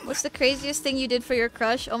 What's the craziest thing you did for your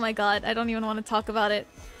crush? Oh my god, I don't even want to talk about it.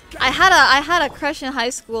 I had a crush in high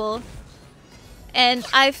school, and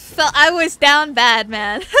I felt I was down bad,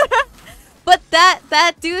 man. But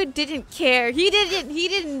that dude didn't care. He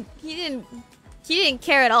didn't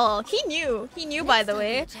care at all. He knew, by the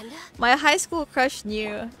way. My high school crush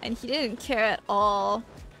knew, and he didn't care at all.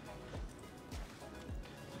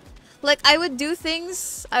 Like I would do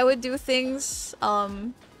things,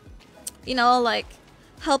 you know, like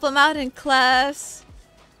help them out in class,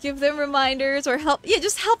 give them reminders, or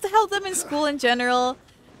just help them in school in general.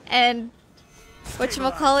 And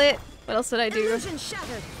whatchamacallit? What else would I do? Illusion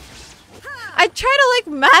shattered. I try to like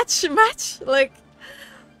match like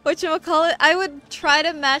whatchamacallit? I would try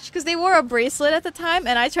to match, because they wore a bracelet at the time,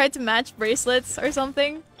 and I tried to match bracelets or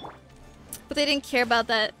something. But they didn't care about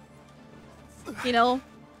that. You know?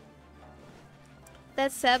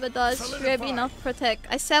 That's sabotage. Rebi, not protect.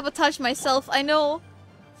 I sabotage myself, I know.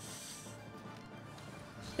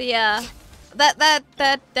 But yeah,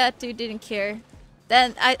 that dude didn't care.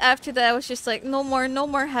 Then after that I was just like, no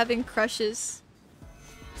more having crushes.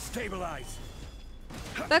 Stabilize.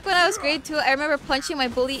 Back when I was grade 2, I remember punching my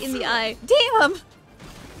bully in the eye. Damn!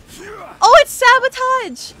 Oh, it's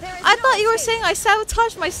sabotage! I thought you were saying I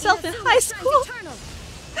sabotaged myself in high school.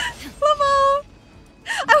 Mama!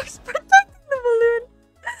 I was protecting the balloon.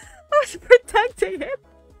 I was protecting it.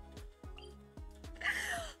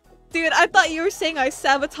 Dude, I thought you were saying I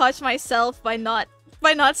sabotaged myself by not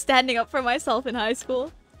standing up for myself in high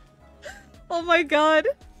school. Oh my god.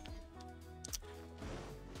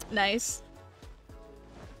 Nice.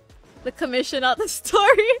 The commission, not the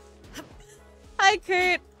story. Hi,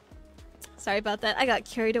 Kurt. Sorry about that. I got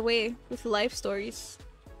carried away with life stories.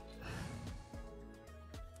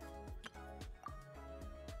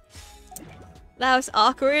 That was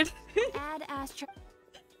awkward. Add Astra.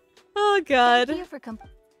 Oh god. Thank you for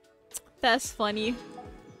That's funny.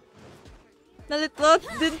 Nalitlot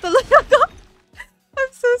din talaga ako.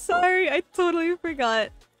 I'm so sorry. I totally forgot.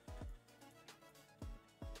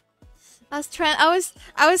 I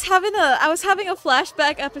was having a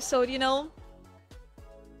flashback episode, you know.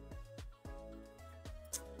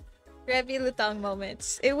 Rebi Lutang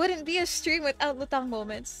moments. It wouldn't be a stream without Lutang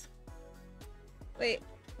moments. Wait,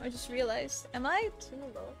 I just realized. Am I too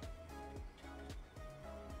low?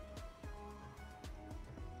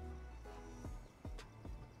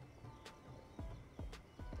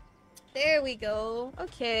 There we go.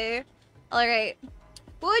 Okay. Alright.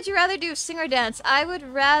 What would you rather do, sing or dance? I would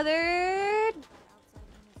rather...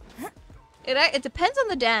 It depends on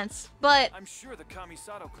the dance, but... I'm sure the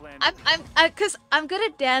Kamisato clan... Cause I'm good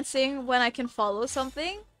at dancing when I can follow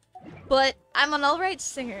something, but I'm an alright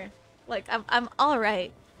singer. Like, I'm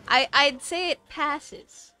alright. I'd say it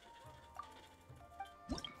passes.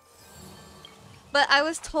 But I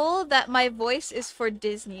was told that my voice is for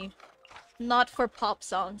Disney, not for pop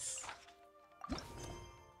songs.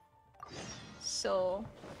 So...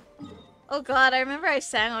 Oh god, I remember I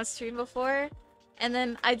sang on stream before, and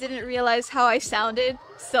then I didn't realize how I sounded,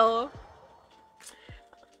 so...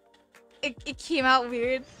 It came out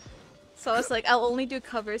weird. So I was like, I'll only do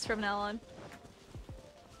covers from now on.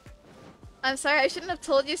 I'm sorry, I shouldn't have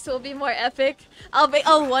told you, so it'll be more epic.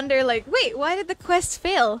 I'll wonder like, wait, why did the quest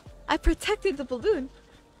fail? I protected the balloon.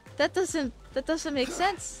 That doesn't make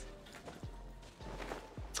sense.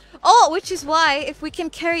 Oh, which is why, if we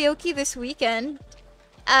can karaoke this weekend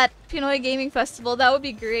at Pinoy Gaming Festival, that would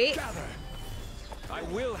be great. Gather. I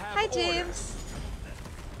will have Hi, order. James.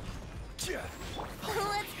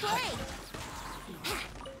 Let's play.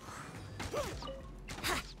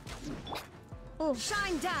 Oh,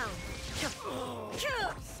 Shine down.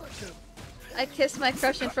 I kissed my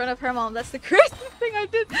crush in front of her mom. That's the craziest thing I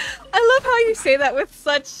did. I love how you say that with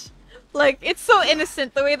such Like, it's so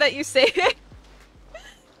innocent the way that you say it.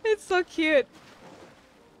 It's so cute.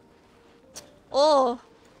 Oh.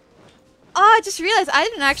 Oh, I just realized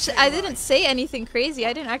I didn't say anything crazy.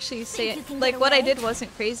 I didn't actually say it. Like, what I did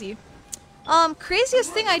wasn't crazy.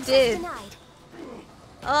 Craziest thing I did.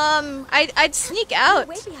 I'd sneak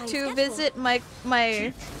out to visit my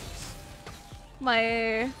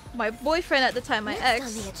boyfriend at the time, my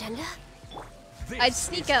ex. I'd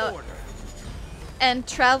sneak out and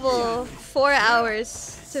travel 4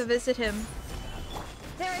 hours to visit him.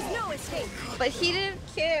 There is no escape. But he didn't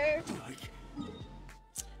care.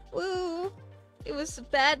 Ooh. It was a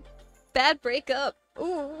bad breakup.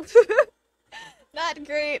 Ooh. Not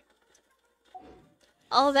great.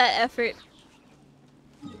 All that effort.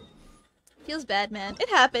 Feels bad, man. It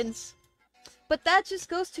happens. But that just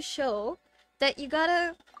goes to show that you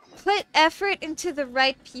gotta put effort into the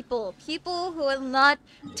right people. People who will not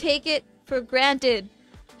take it for granted.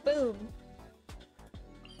 Boom.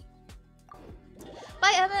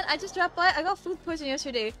 Bye, Evan. I just dropped by. I got food poisoning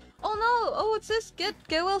yesterday. Oh no! Oh, what's this? Get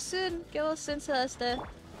well soon. Get well soon, Celeste.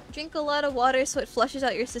 Drink a lot of water so it flushes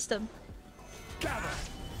out your system.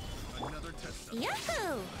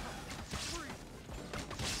 Yahoo!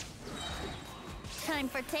 Time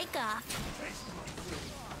for takeoff.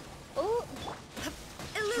 Oh,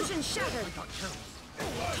 Illusion shattered.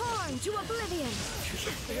 Torn to oblivion.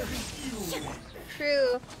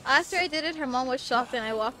 true. After I did it, her mom was shocked and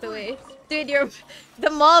I walked away. Dude, the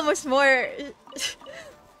mom was more.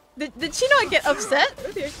 Did she not get upset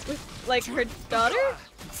with like her daughter?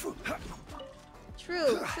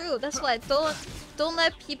 True. That's why don't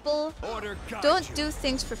let people don't do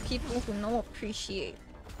things for people who don't appreciate.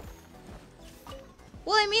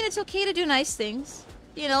 Well, I mean, it's okay to do nice things.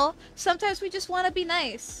 You know, sometimes we just want to be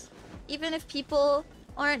nice, even if people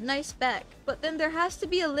aren't nice back. But then there has to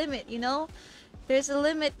be a limit, you know? There's a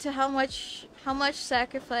limit to how much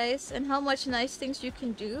sacrifice and how much nice things you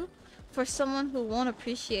can do for someone who won't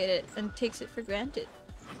appreciate it and takes it for granted.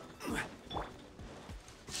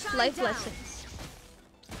 Life lessons.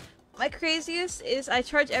 My craziest is I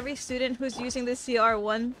charge every student who's using the CR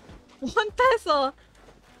one peso.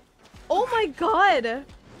 Oh my god!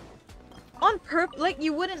 On like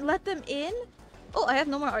you wouldn't let them in? Oh, I have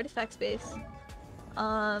no more artifact space.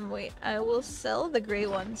 Wait, I will sell the gray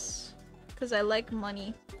ones. Cause I like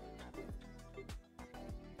money.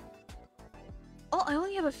 Oh, I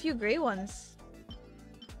only have a few gray ones.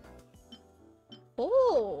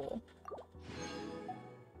 Oh!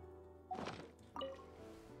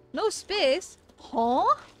 No space?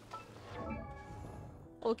 Huh?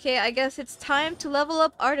 Okay, I guess it's time to level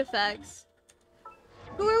up artifacts.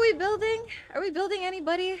 Who are we building? Are we building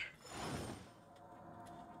anybody?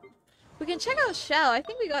 We can check out Xiao. I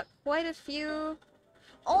think we got quite a few.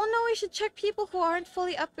 Oh no, we should check people who aren't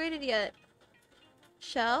fully upgraded yet.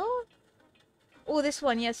 Xiao? Oh, this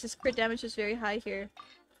one, yes, his crit damage is very high here.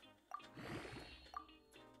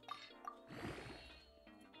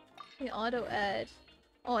 We auto add.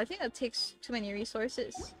 Oh, I think that takes too many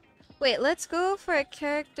resources. Wait, let's go for a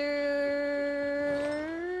character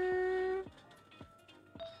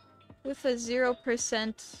with a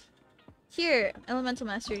 0%. Here, Elemental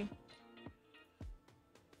Mastery.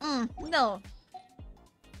 No.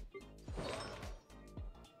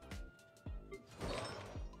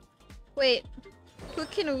 Wait, who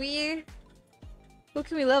can we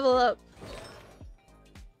level up?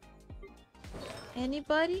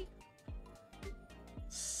 Anybody?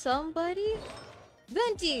 Somebody?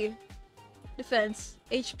 Venti! Defense.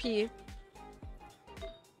 HP.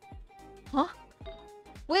 Huh?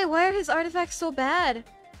 Wait, why are his artifacts so bad?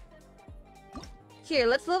 Here,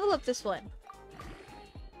 let's level up this one.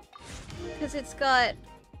 Because it's got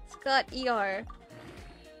ER.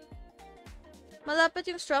 Malapit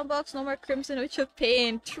yung strongbox, no more Crimson Witch of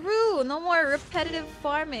Pain. True! No more repetitive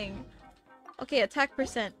farming. Okay, attack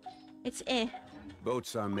percent. It's eh.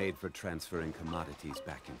 Boats are made for transferring commodities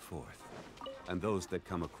back and forth. And those that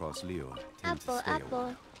come across Liyue tend to stay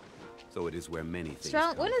away. So it is where many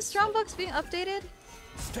things When is Strongbox being updated?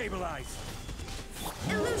 Stabilize.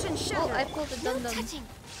 Illusion shattered. Oh, I pulled the No dum-dum. touching.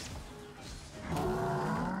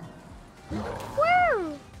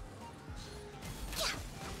 Woo!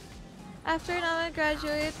 After naman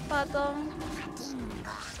graduate, Patong.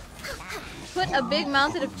 Put a big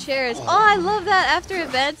mountain of chairs. Oh, I love that! After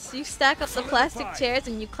events, you stack up the plastic chairs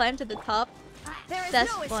and you climb to the top. There is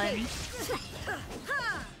That's no fun. escape.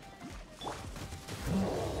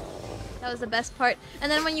 That was the best part.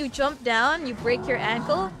 And then when you jump down, you break your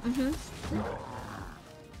ankle.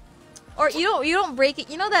 Or you don't break it.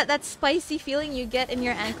 You know that spicy feeling you get in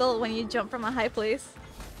your ankle when you jump from a high place?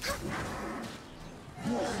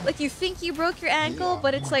 Like you think you broke your ankle,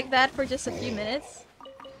 but it's like that for just a few minutes.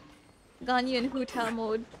 Ganyu in Hu Tao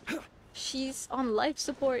mode. She's on life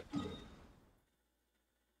support.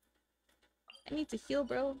 I need to heal,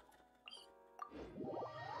 bro.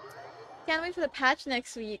 Can't wait for the patch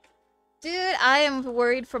next week. Dude, I am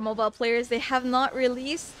worried for mobile players. They have not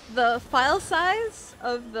released the file size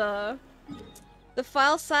of the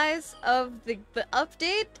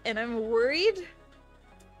update, and I'm worried.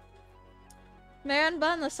 Meron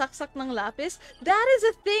ba nasaksak ng lapis? That is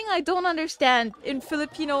a thing I don't understand in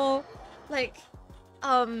Filipino, like,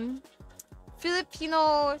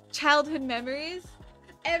 Filipino childhood memories.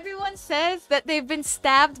 Everyone says that they've been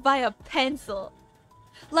stabbed by a pencil.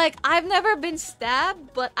 Like, I've never been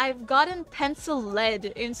stabbed, but I've gotten pencil lead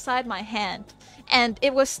inside my hand. And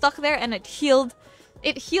it was stuck there and it healed.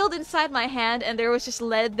 It healed inside my hand and there was just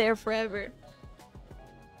lead there forever.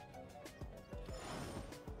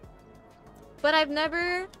 But I've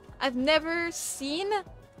never seen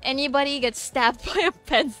anybody get stabbed by a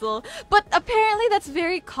pencil. But apparently that's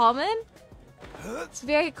very common. It's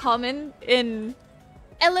very common in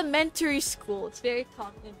elementary school. It's very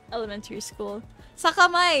common in elementary school.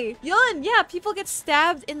 Sakamai! Yun! Yeah, people get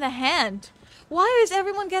stabbed in the hand. Why is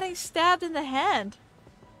everyone getting stabbed in the hand?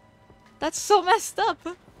 That's so messed up.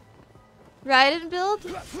 Raiden build?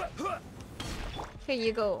 Here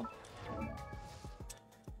you go.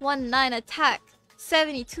 1-9 attack.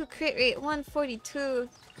 72 crit rate. 142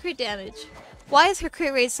 crit damage. Why is her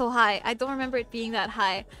crit rate so high? I don't remember it being that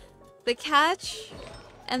high. The catch.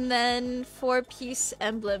 And then 4-piece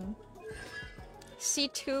emblem.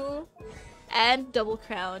 C2. And double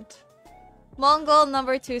crowned. Mongol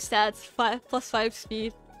number 2 stats, +5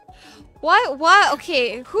 speed. Why?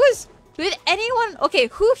 Okay, did anyone? Okay,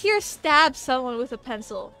 who here stabbed someone with a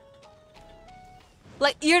pencil?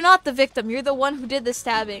 Like, you're not the victim. You're the one who did the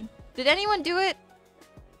stabbing. Did anyone do it?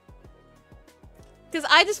 Because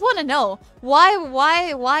I just want to know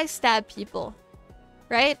why stab people,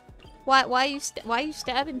 right? Why you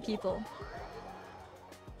stabbing people?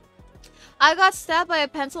 I got stabbed by a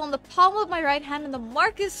pencil on the palm of my right hand and the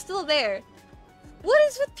mark is still there. What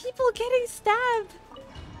is with people getting stabbed?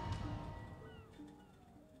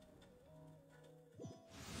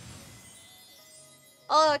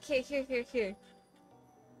 Oh, okay, here.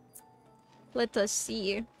 Let us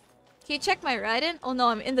see. Can you check my Raiden? Oh no,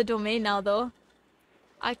 I'm in the domain now though.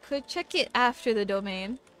 I could check it after the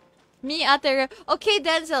domain. Me out there. Okay,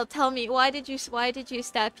 Denzel, tell me, why did you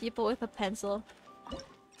stab people with a pencil?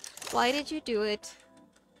 Why did you do it?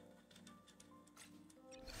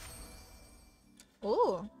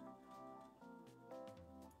 Oh.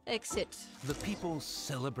 Exit. The people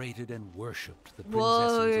celebrated and worshipped the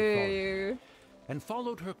Princess of Thor, and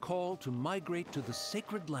followed her call to migrate to the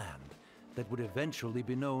sacred land that would eventually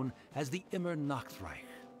be known as the Immer Nachtreich.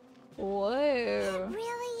 Whoa. It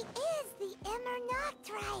really is the Immer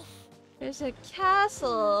Nachtreich. There's a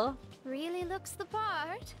castle. Really looks the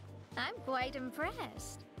part. I'm quite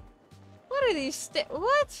impressed. What are these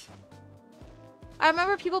what? I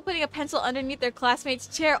remember people putting a pencil underneath their classmate's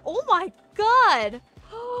chair. Oh my god!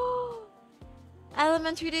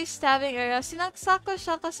 Elementary day stabbing area. Sinaksak ko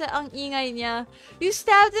siya kasi ang ingay niya. You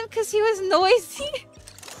stabbed him because he was noisy?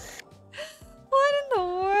 What in the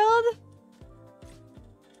world?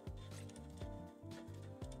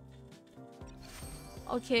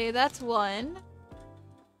 Okay, that's one.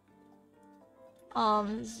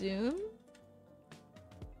 Zoom.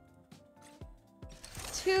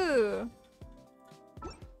 2.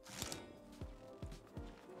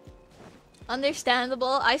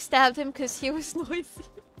 Understandable. I stabbed him because he was noisy.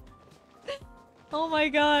 Oh my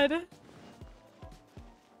god.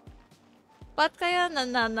 Ba't kaya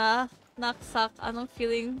naksak? Anong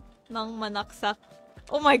feeling ng manaksak?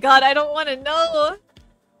 Oh my god, I don't want to know.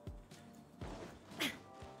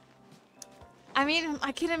 I mean,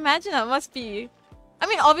 I can imagine that must be... I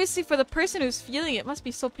mean, obviously for the person who's feeling it, must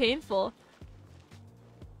be so painful.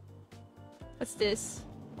 What's this?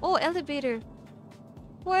 Oh, elevator.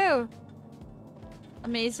 Whoa.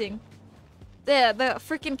 Amazing. The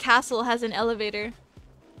freaking castle has an elevator.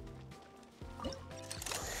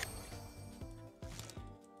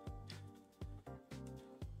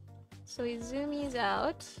 So we zoomies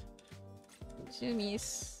out.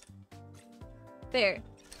 Zoomies. There.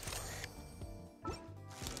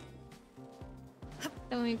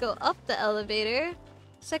 Then we go up the elevator.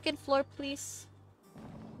 Second floor, please.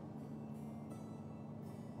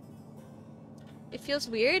 It feels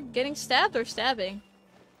weird getting stabbed or stabbing.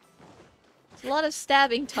 There's a lot of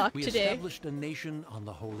stabbing talk We today. established a nation on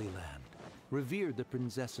the Holy Land, revered the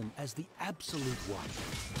Prinzessin as the absolute one,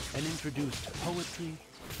 and introduced poetry,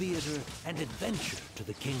 theater, and adventure to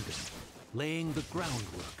the kingdom, laying the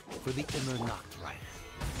groundwork for the Immer Nachtreich.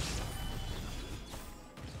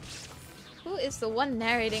 Who is the one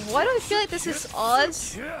narrating? Why do I feel like this is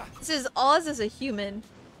Oz? This is Oz as a human.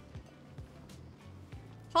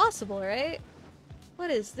 Possible, right? What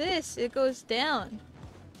is this? It goes down.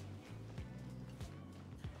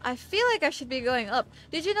 I feel like I should be going up.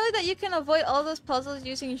 Did you know that you can avoid all those puzzles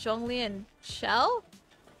using Zhongli and Xiao?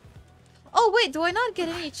 Oh wait, do I not get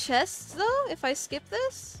any chests though if I skip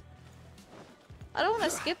this? I don't want to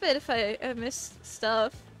skip it if I miss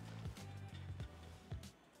stuff.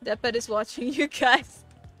 Deppet is watching you guys.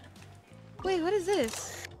 Wait, what is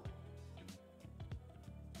this?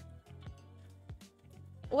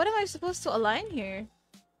 What am I supposed to align here?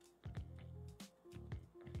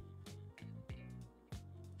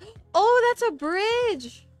 Oh, that's a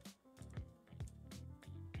bridge!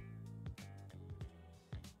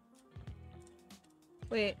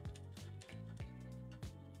 Wait.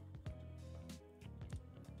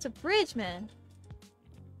 It's a bridge, man.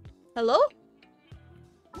 Hello?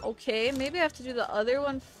 Okay, maybe I have to do the other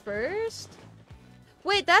one first?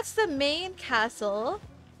 Wait, that's the main castle.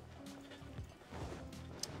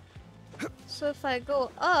 So if I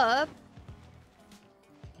go up...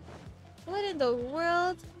 What in the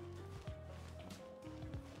world?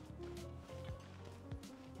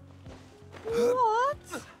 What?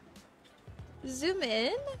 Zoom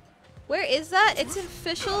in? Where is that? It's in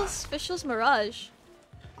Fischl's Mirage.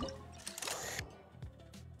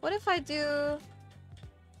 What if I do...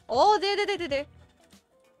 Oh, there.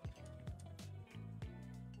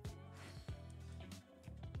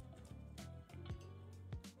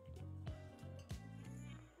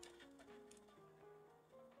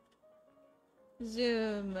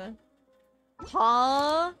 Zoom.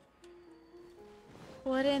 Huh?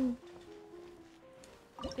 What in...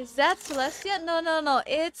 Is that Celestia? No.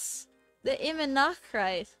 It's the Immer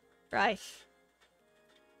Nachtreich. Right.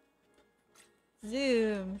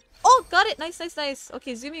 Zoom. Oh, got it! Nice.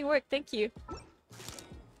 Okay, zooming worked. Thank you.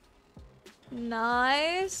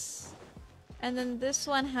 Nice. And then this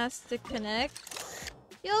one has to connect.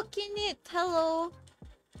 Yo, Kinit! Hello!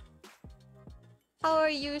 How are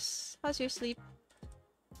you? How's your sleep?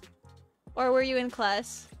 Or were you in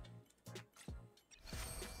class?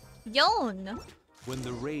 Yon! When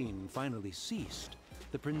the rain finally ceased,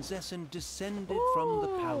 the Prinzessin descended from the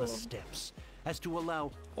palace steps as to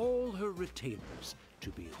allow all her retainers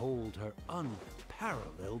to behold her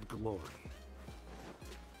unparalleled glory.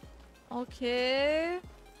 Okay.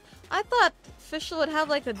 I thought Fischl would have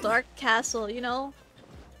like a dark castle, you know?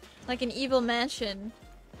 Like an evil mansion.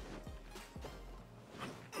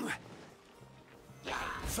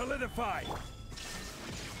 Solidify!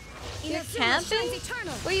 You're camping?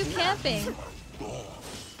 Where are you camping?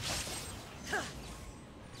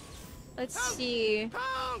 Let's see.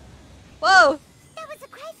 Whoa! That was a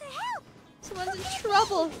cry for help. Someone's in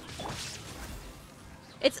trouble.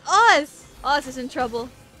 It's Oz! Oz is in trouble.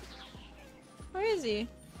 Where is he?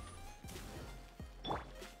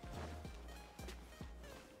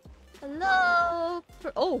 Hello?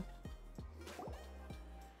 Oh!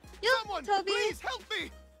 Yo, Someone, Toby! please help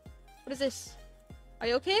me! What is this? Are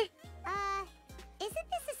you okay? Isn't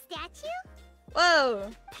this a statue?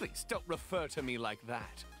 Whoa! Please don't refer to me like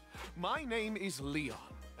that. My name is Leon,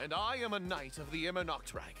 and I am a knight of the Immer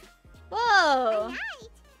Nachtreich. Whoa! Knight?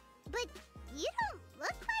 But you don't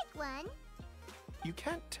look like one. You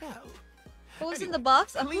can't tell. What was in the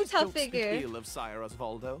box? A Please Huta don't speak figure. ill of Sire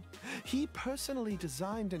Osvaldo. He personally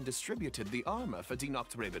designed and distributed the armor for Die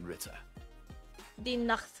Nachtrebenritter. Die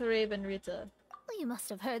Nachtrebenritter. Well, you must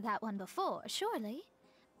have heard that one before, surely.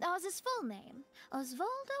 Oz's full name,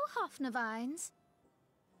 Osvaldo Hofnevines.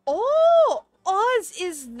 Oh! Oz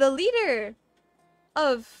is the leader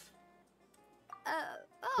of...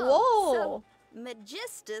 Whoa! So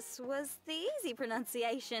Magistus was the easy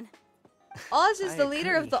pronunciation. Oz is I the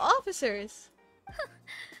leader of agree. the officers.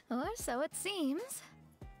 Or so it seems.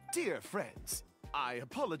 Dear friends, I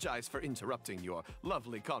apologize for interrupting your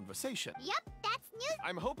lovely conversation. Yep, that's news.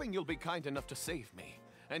 I'm hoping you'll be kind enough to save me,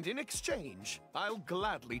 and in exchange, I'll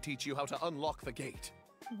gladly teach you how to unlock the gate.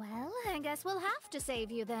 Well, I guess we'll have to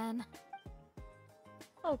save you then.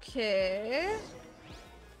 Okay.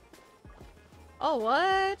 Oh,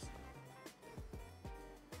 what?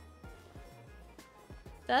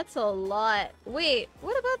 That's a lot. Wait,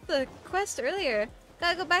 what about the quest earlier?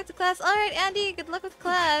 Gotta go back to class. Alright, Andy, good luck with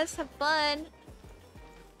class. Have fun.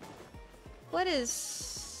 What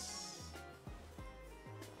is...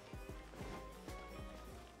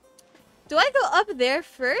 Do I go up there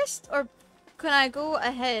first? Or can I go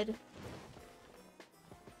ahead?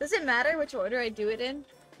 Does it matter which order I do it in?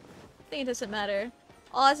 I think it doesn't matter.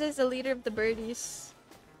 Oz is the leader of the birdies.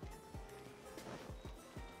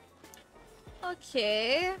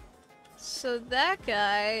 Okay. So that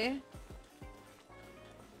guy...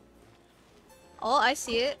 Oh, I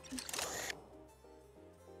see it.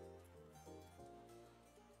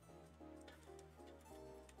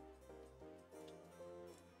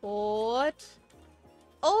 What?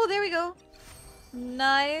 Oh, there we go.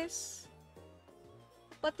 Nice.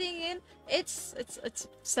 Putting in. It's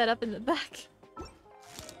set up in the back.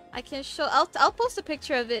 I can show. I'll post a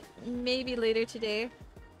picture of it maybe later today.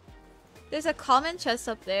 There's a common chest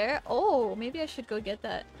up there. Oh, maybe I should go get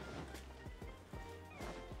that.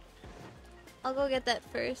 I'll go get that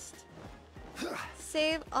first.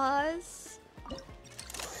 Save Oz.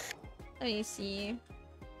 Let me see.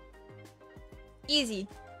 Easy.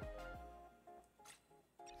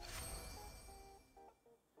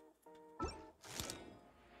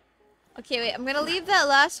 Okay, wait. I'm gonna leave that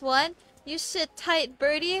last one. You sit tight,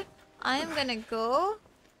 birdie. I am gonna go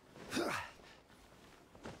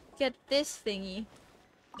get this thingy.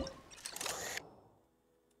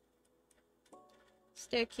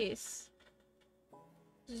 Staircase.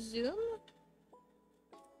 Zoom?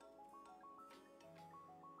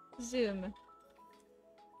 Zoom.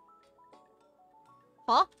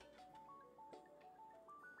 Huh?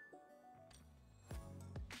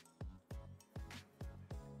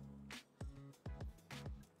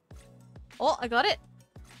 Oh, I got it.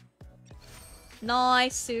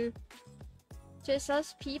 Nice, Sue. Just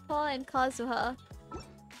us, Peepaw and Kazuha.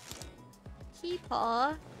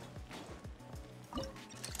 Peepaw.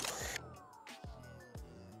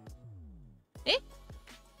 Eh?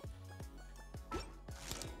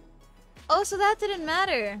 Oh, so that didn't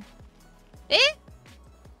matter. Eh?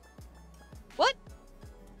 What?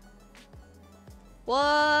 What?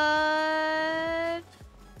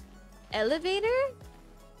 Elevator?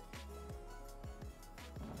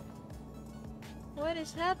 What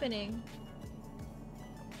is happening?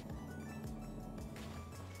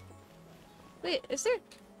 Wait, is there...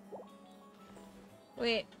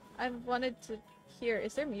 Wait, I wanted to hear.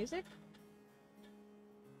 Is there music?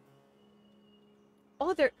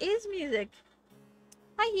 Oh, there is music!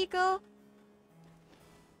 Hi, Hiko!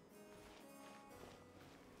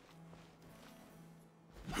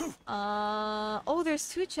 Oh, there's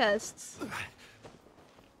 2 chests.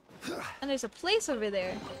 And there's a place over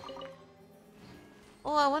there.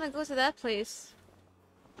 Oh, I want to go to that place.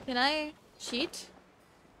 Can I cheat?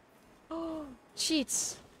 Oh,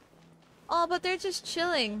 cheats. Oh, but they're just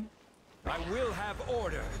chilling. I will have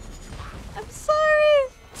order. I'm sorry.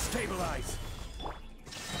 Stabilize.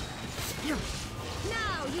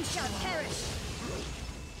 Now you shall perish.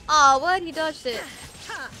 Oh, what? He dodged it.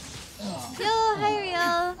 Yo, hi,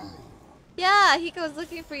 Riel. Yeah, Hiko was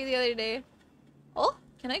looking for you the other day. Oh,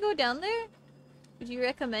 can I go down there? Would you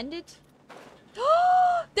recommend it?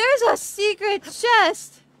 There's a secret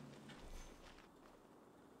chest!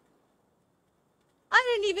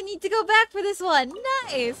 I didn't even need to go back for this one.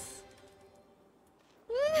 Nice!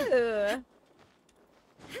 Woo!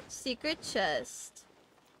 Secret chest.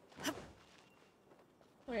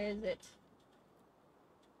 Where is it?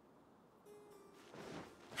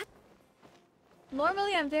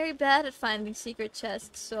 Normally I'm very bad at finding secret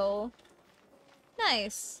chests, so...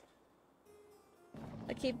 Nice.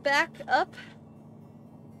 Okay, back up.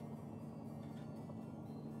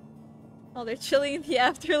 Oh, they're chilling in the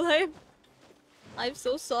afterlife. I'm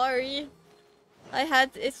so sorry.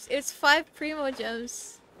 It's 5 Primo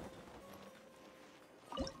Gems.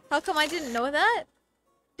 How come I didn't know that?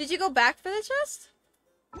 Did you go back for the chest?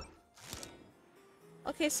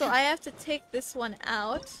 Okay, so I have to take this one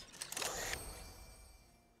out.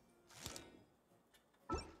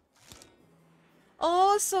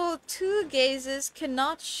 Oh, so 2 gazes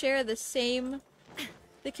cannot share the same...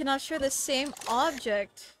 They cannot share the same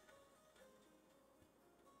object.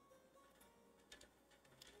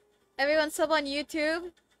 Everyone sub on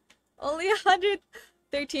YouTube. Only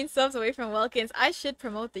 113 subs away from Welkins. I should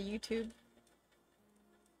promote the YouTube.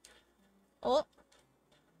 Oh.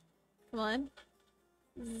 Come on.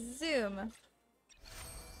 Zoom.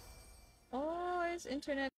 Oh, where's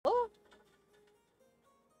internet? Oh.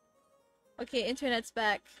 Okay, internet's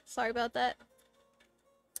back. Sorry about that.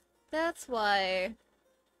 That's why.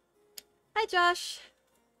 Hi, Josh.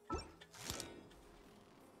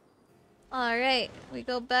 Alright, we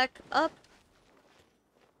go back up.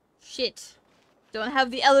 Shit. Don't have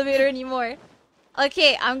the elevator anymore.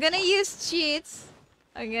 Okay, I'm gonna use cheats.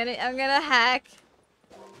 I'm gonna hack.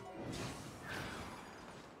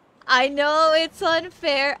 I know it's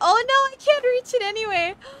unfair. Oh no, I can't reach it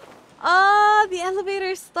anyway. Ah, the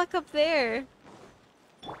elevator's stuck up there.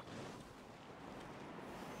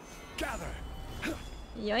 Gather.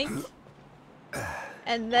 Yoink.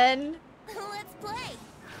 And then... Let's play.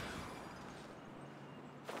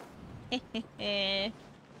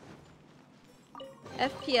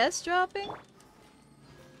 FPS dropping?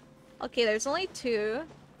 Okay, there's only 2.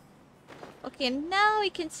 Okay, now we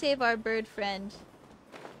can save our bird friend.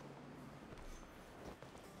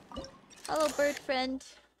 Hello, bird friend.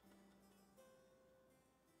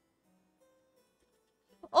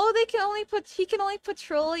 Oh, he can only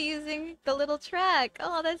patrol using the little track.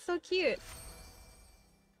 Oh, that's so cute.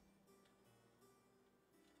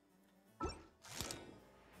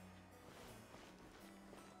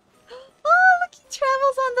 Oh, look, he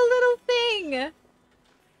travels on the little thing.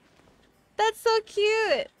 That's so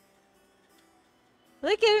cute.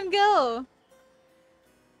 Look at him go.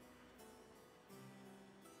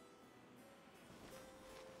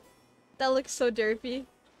 That looks so derpy.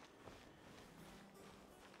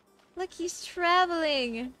 Look, he's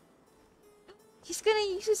traveling. He's gonna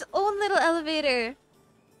use his own little elevator.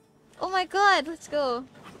 Oh my god, let's go.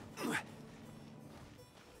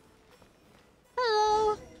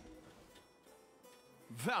 Hello.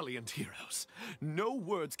 Valiant heroes. No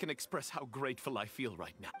words can express how grateful I feel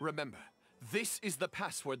right now. Remember, this is the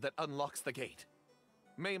password that unlocks the gate.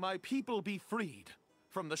 May my people be freed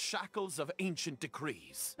from the shackles of ancient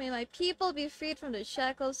decrees. May my people be freed from the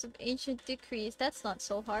shackles of ancient decrees. That's not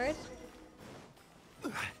so hard.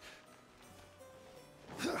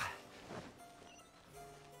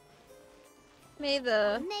 May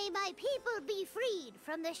my people be freed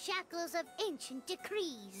from the shackles of ancient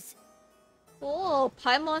decrees. Oh,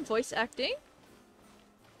 Paimon voice acting?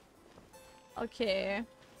 Okay.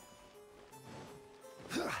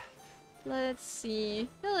 Let's see.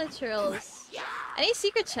 Villagers. Any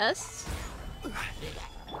secret chests?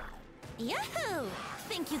 Yahoo!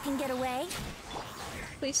 Think you can get away?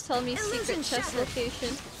 Please tell me secret chest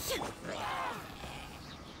location.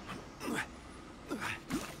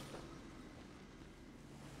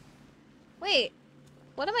 Wait,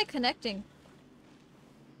 what am I connecting?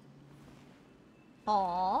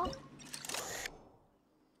 Aww.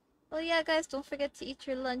 Well, yeah, guys, don't forget to eat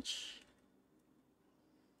your lunch.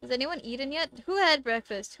 Has anyone eaten yet? Who had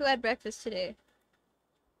breakfast? Who had breakfast today?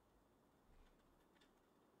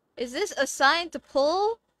 Is this a sign to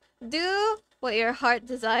pull? Do what your heart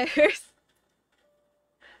desires.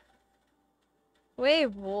 Wait,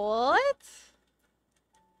 what?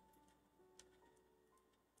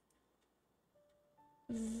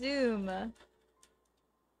 Zoom.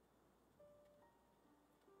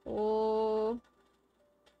 Oh.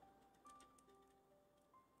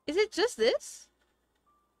 Is it just this?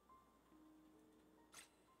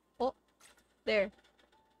 Oh, there.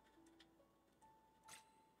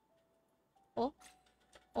 Oh.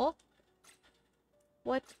 Oh.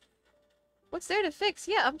 What? What's there to fix?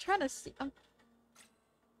 Yeah, I'm trying to see.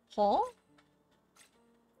 Huh?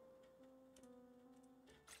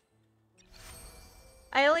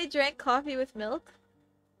 I only drank coffee with milk.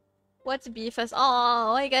 What's BFS?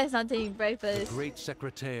 Oh, why you guys not taking breakfast? The great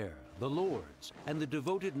secretaire, the lords, and the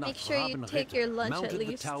devoted Make sure you take your lunch mounted at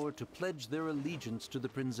least. the tower to pledge their allegiance to the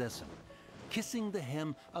Prinzessin, kissing the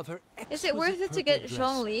hem of her exquisite Is it worth it to purple get dress,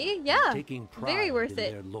 Zhongli? Yeah, taking pride very worth in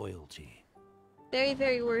it. their loyalty. Very,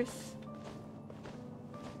 very worth.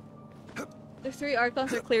 The 3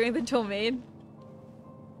 Archons are clearing the domain.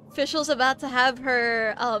 Official's about to have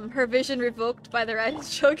her her vision revoked by the Raiden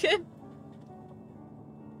Shogun.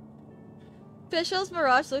 Official's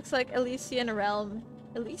Mirage looks like Elysian Realm.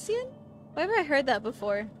 Elysian? Why have I heard that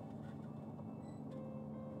before?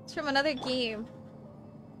 It's from another game.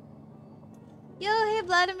 Yo, hey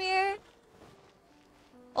Vladimir!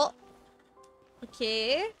 Oh!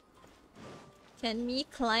 Okay. Can me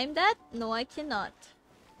climb that? No, I cannot.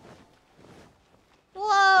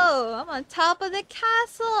 Whoa! I'm on top of the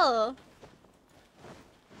castle!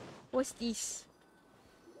 What's this?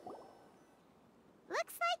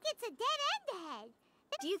 Looks like it's a dead end ahead.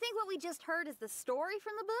 Do you think what we just heard is the story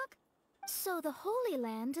from the book? So the Holy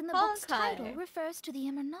Land in the book's Honkai. title refers to the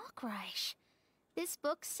Immernachtreich. This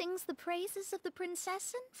book sings the praises of the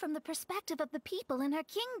Prinzessin from the perspective of the people in her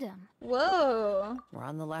kingdom. Whoa! We're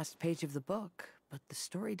on the last page of the book, but the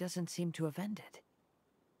story doesn't seem to have ended.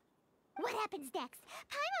 What happens next?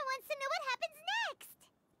 Paimon wants to know what happens next!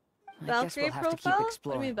 I guess Valkyrie we'll have to keep profile? What do you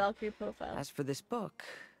exploring. mean Valkyrie profile? As for this book...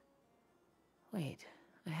 Wait,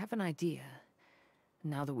 I have an idea.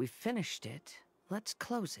 Now that we've finished it, let's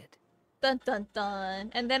close it. Dun dun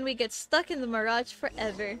dun. And then we get stuck in the Mirage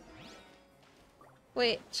forever.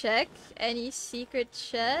 Wait, check. Any secret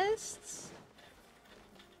chests?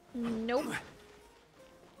 Nope.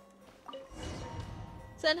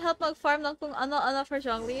 Send help mag-farm lang kung ano-ano for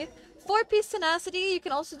Zhongli. 4-piece Tenacity, you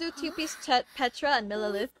can also do 2-piece Petra and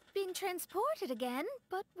Millilith. Been transported again,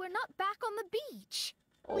 but we're not back on the beach.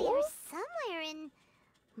 We're somewhere in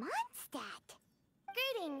Mondstadt.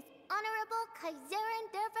 Greetings, Honorable Kaiserin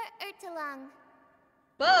Derver Ertelang.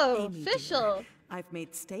 Whoa, Amy, official. dear, I've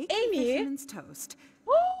made steak Amy? and fisherman's toast.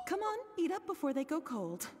 Come on, eat up before they go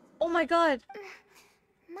cold. Oh my god.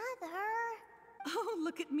 Mother. Oh,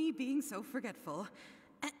 look at me being so forgetful.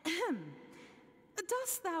 Ahem.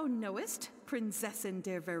 Dost thou knowest, Prinzessin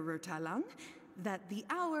der Verurteilung, that the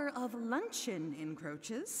hour of luncheon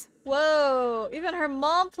encroaches? Whoa, even her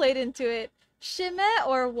mom played into it. Shime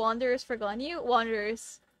or Wanderers Forgone You?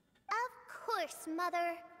 Wanderers. Of course,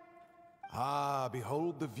 Mother. Ah,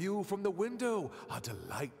 behold the view from the window, a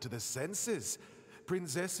delight to the senses.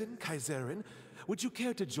 Prinzessin, Kaiserin, would you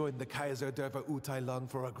care to join the Kaiser der Verurteilung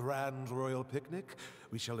for a grand royal picnic?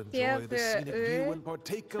 We shall enjoy the scenic view and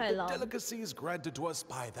partake of the delicacies granted to us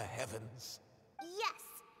by the heavens. Yes,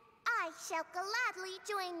 I shall gladly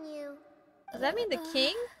join you. Does that mean the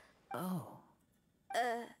king? Oh.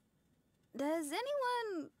 Does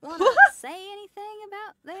anyone want to say anything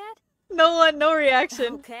about that? No one, no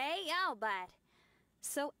reaction. Okay, I'll bite.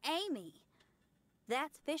 So, Amy,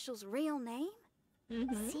 that's Fischl's real name?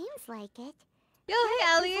 Seems like it. Yo, hey,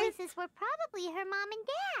 Allie. The voices were probably her mom and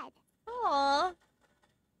dad. Aww.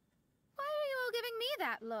 Why are you all giving me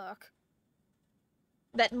that look?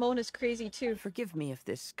 That Mona's crazy too. Forgive me if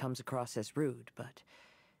this comes across as rude, but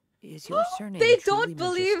is your surname They truly don't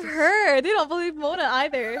believe Magistus? her. They don't believe Mona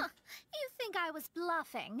either. You think I was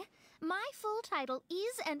bluffing? My full title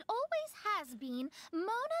is and always has been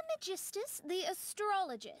Mona Magistus the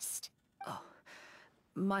Astrologist. Oh,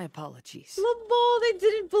 my apologies. Labo, they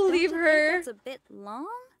didn't believe Don't you think her. that's a bit long?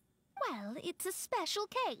 Well, it's a special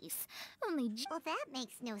case. Only Well, that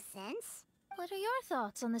makes no sense. What are your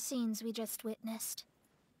thoughts on the scenes we just witnessed?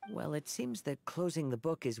 Well, it seems that closing the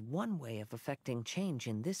book is one way of affecting change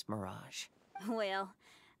in this mirage. Well,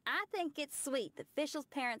 I think it's sweet that Fischl's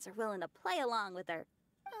parents are willing to play along with her.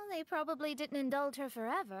 Well, they probably didn't indulge her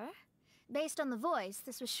forever. Based on the voice,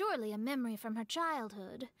 this was surely a memory from her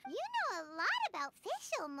childhood. You know a lot about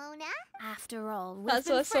Fischl, Mona. After all, we've That's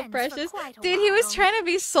been what's so friends precious. for quite a Dude, he was while. trying to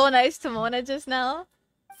be so nice to Mona just now.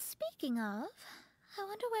 Speaking of, I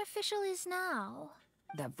wonder where Fischl is now.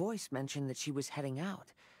 That voice mentioned that she was heading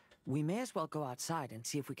out. We may as well go outside and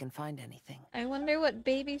see if we can find anything. I wonder what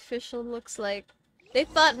baby Fischl looks like. They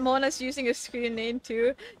thought Mona's using a screen name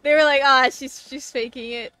too. They were like, ah, she's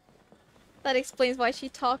faking it. That explains why she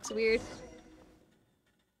talks weird.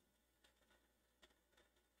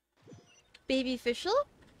 Baby Fischl?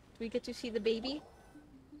 We get to see the baby.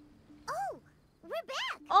 Oh, we're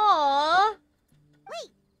back. Aww.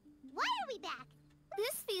 Wait, why are we back?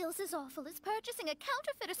 This feels as awful as purchasing a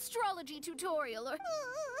counterfeit astrology tutorial or...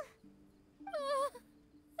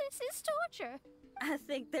 this is torture. I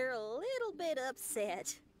think they're a little bit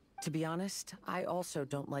upset. To be honest, I also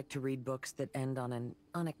don't like to read books that end on an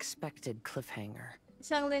unexpected cliffhanger.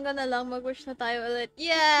 Isang linggo na lang mag-wish na tayo ulit.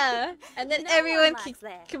 Yeah! And then No everyone one likes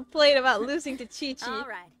that. complained about losing to Chi-Chi. All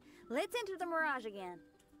right, let's enter the Mirage again.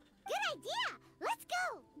 Good idea. Let's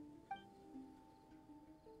go.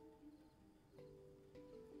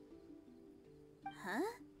 Huh?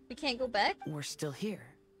 We can't go back? We're still here.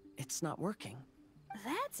 It's not working.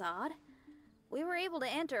 That's odd. We were able to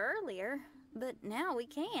enter earlier, but now we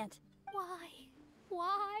can't. Why?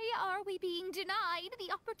 Why are we being denied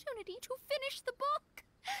the opportunity to finish the book?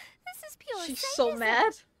 This is pure She's sadism. so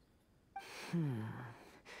mad.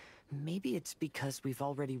 Maybe it's because we've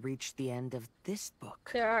already reached the end of this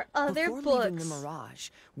book. There are other Before leaving books. the Mirage,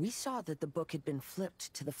 we saw that the book had been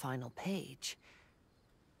flipped to the final page.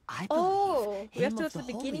 I believe we have Hymn to go of to the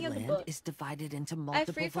the Holy beginning of the Land book. is divided into I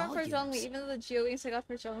multiple freeform for volumes. Zhongli, even though the Geo-Wings I got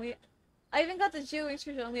for Zhongli. I even got the Geo-Wings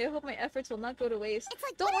for Zhongli. I hope my efforts will not go to waste. It's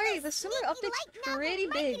like Don't one of worry, those the summer sneaky update's light novel pretty big.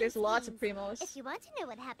 marketing There's lots of schemes. primos. If you want to know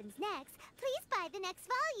what happens next, please buy the next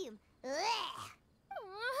volume. Ugh.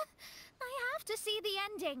 I have to see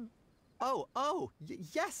the ending.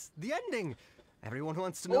 Yes, the ending. Everyone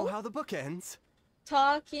wants to know Oh. how the book ends.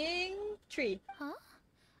 Talking tree. Huh?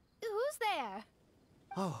 Who's there?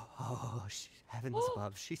 Heavens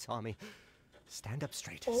above, she saw me. Stand up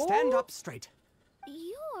straight. Stand up straight.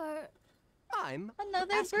 You're... I'm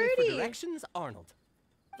Another Ask Me birdie. for Directions, Arnold.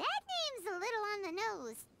 That name's a little on the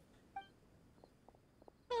nose.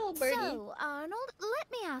 Hello, birdie. So, Arnold,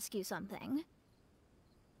 let me ask you something.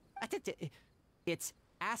 It's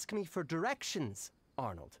Ask Me for Directions,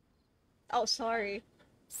 Arnold. Oh, sorry.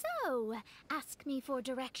 So, ask me for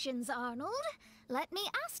directions, Arnold. let me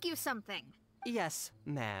ask you something. Yes,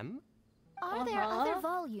 ma'am. Are there other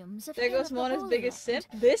volumes of There Hymn goes of the Mona's Holy biggest Land?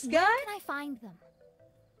 simp. This guy? Where can I find them?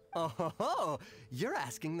 Oh, you're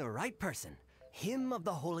asking the right person. Hymn of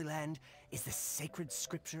the Holy Land is the sacred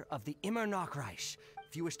scripture of the Immer Nachreich.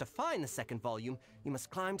 If you wish to find the second volume, you must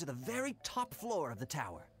climb to the very top floor of the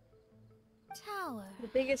tower. Tower? The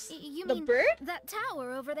biggest... You the mean bird? that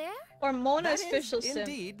tower over there? Or Mona's That official is sim?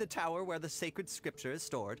 indeed the tower where the sacred scripture is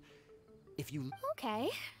stored. If you... Okay.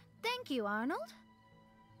 Thank you, Arnold.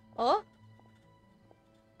 Oh?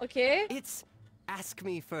 Okay. It's ask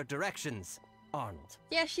me for directions, Arnold.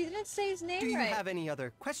 Yeah, she didn't say his name Do you right. have any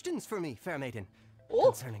other questions for me, fair maiden? Oh.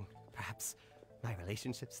 Concerning, perhaps, my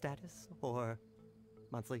relationship status or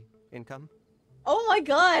monthly income? Oh my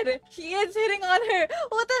god! He is hitting on her!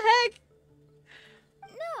 What the heck?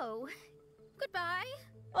 No. Goodbye.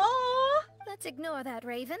 Oh. Let's ignore that,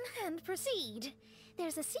 Raven, and proceed.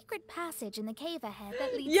 There's a secret passage in the cave ahead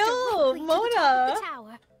that leads Yo, directly Mona. to the top of the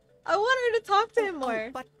tower. I want her to talk to him more.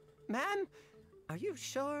 But, ma'am, are you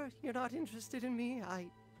sure you're not interested in me? I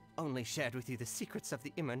only shared with you the secrets of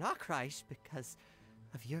the Immer Nachreich because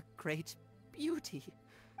of your great beauty.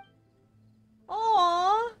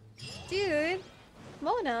 Aww. Dude.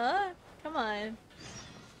 Mona. Come on.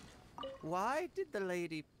 Why did the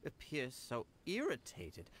lady appear so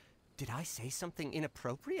irritated? Did I say something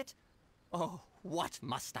inappropriate? Oh, what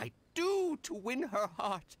must I do to win her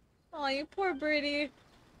heart? Aw, you poor birdie.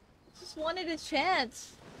 Just wanted a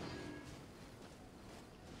chance.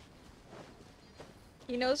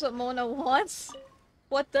 He knows what Mona wants.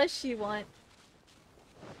 What does she want?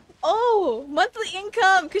 Oh! Monthly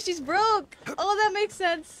income! Because she's broke! Oh, that makes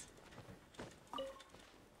sense.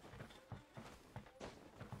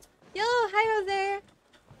 Yo, hi there!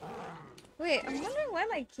 Wait, I'm wondering why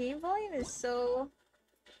my game volume is so...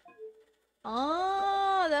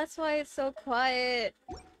 Oh, that's why it's so quiet.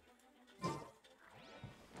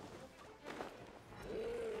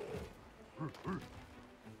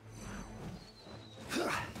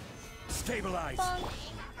 Stabilize. Bonk.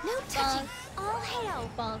 No touching. All hail.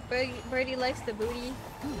 Bonk. Birdie likes the booty.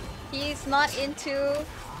 He's not into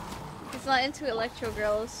Electro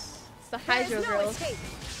girls. It's the Hydro girls.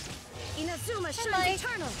 Inazuma Hi, shines Mike.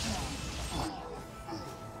 eternal.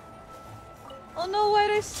 Oh no,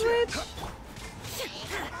 why'd I switch?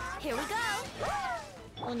 Here we go.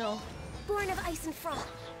 Oh no. Born of ice and frost.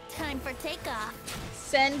 Time for takeoff.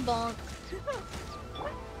 Send bonk.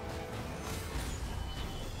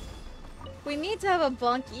 We need to have a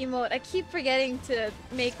bonk emote. I keep forgetting to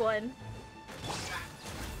make one.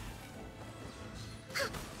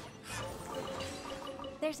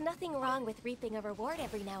 There's nothing wrong with reaping a reward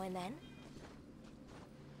every now and then.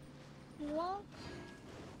 What?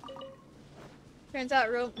 Turns out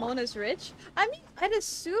Mona's rich. I mean, I'd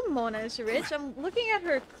assume Mona's rich. I'm looking at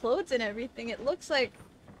her clothes and everything. It looks like,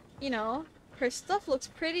 you know, her stuff looks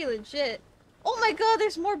pretty legit. Oh my god,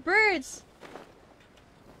 there's more birds!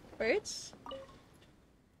 Birds?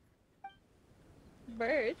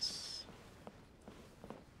 Birds?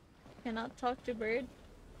 Cannot talk to bird.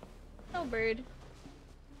 No bird.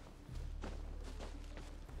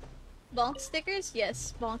 Bonk stickers?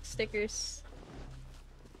 Yes, bonk stickers.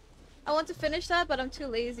 I want to finish that, but I'm too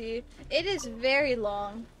lazy. It is very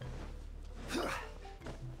long.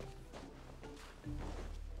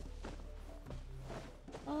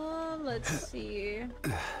 Let's see.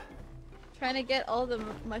 Trying to get all the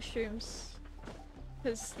mushrooms.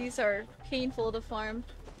 Because these are painful to farm.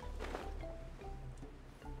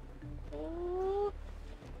 Oh.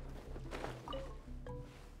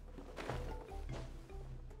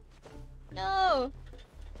 No!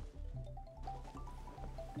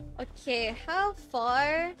 Okay, how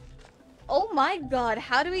far? Oh my god,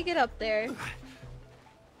 how do we get up there?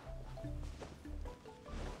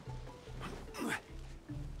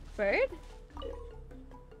 Bird?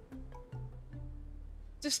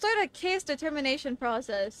 To start a case determination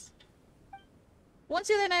process. Once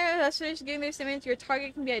the other knight has finished giving their statement, your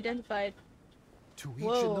target can be identified. To each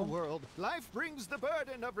in the world, life brings the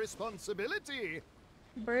burden of responsibility.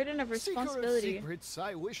 Burden of responsibility. Seeker of secrets,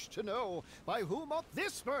 I wish to know, by whom ought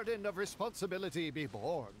this burden of responsibility be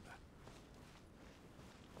borne?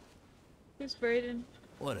 Who's burden?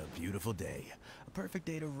 What a beautiful day. A perfect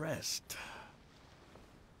day to rest.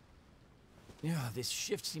 Yeah, this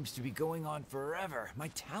shift seems to be going on forever. My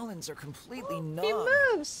talons are completely numb. He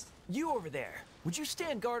moves! You over there, would you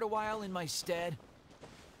stand guard a while in my stead?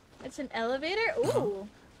 It's an elevator? Ooh!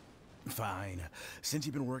 Fine. Since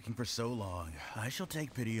you've been working for so long, I shall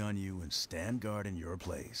take pity on you and stand guard in your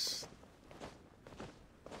place.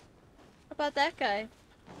 How about that guy?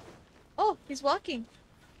 Oh, he's walking.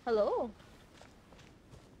 Hello.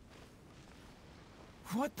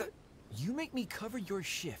 What the? You make me cover your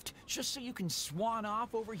shift just so you can swan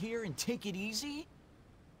off over here and take it easy?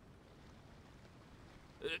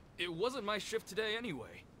 It wasn't my shift today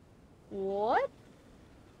anyway. What?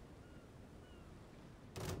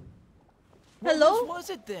 Well, Hello? whose was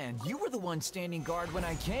it then? You were the one standing guard when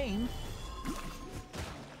I came.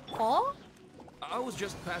 Huh? I was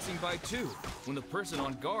just passing by too, when the person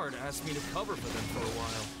on guard asked me to cover for them for a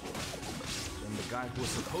while. Then the guy who was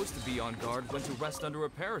supposed to be on guard went to rest under a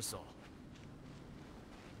parasol.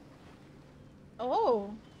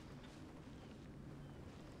 Oh.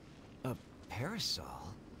 A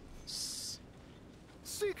parasol?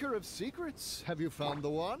 Seeker of secrets, have you found the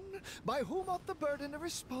one? By whom ought the burden of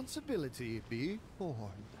responsibility be borne?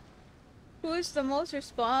 Who is the most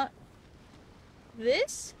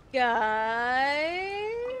This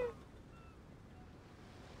guy?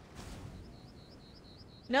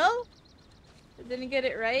 No? I didn't get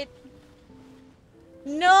it right.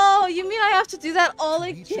 No, you mean I have to do that all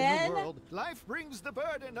Each again? in the world, life brings the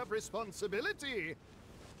burden of responsibility.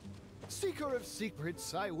 Seeker of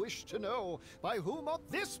secrets, I wish to know, by whom ought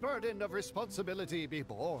this burden of responsibility be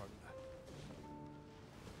borne?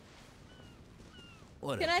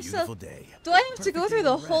 What Can a I beautiful day. Do I have to go Perfect through day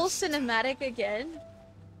the to whole rest. cinematic again?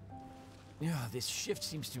 Yeah, this shift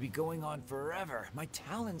seems to be going on forever. My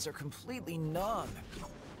talons are completely numb.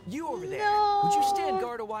 You over there, would you stand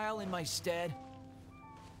guard a while in my stead?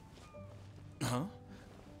 Huh?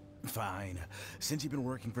 Fine. Since you've been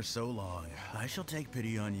working for so long, I shall take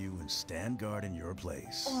pity on you and stand guard in your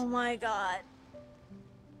place. Oh my god.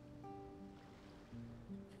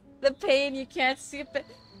 The pain you can't see it.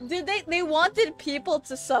 Dude, they wanted people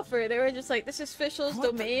to suffer. They were just like, this is Fischl's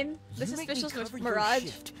domain. This You is make me Fischl's cover your Mirage.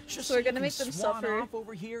 shift just So we're you gonna can make them swan suffer. off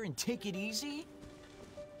over here and take it easy?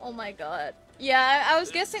 Oh my god. Yeah, I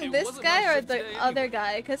was guessing It this wasn't my guy or shift the today other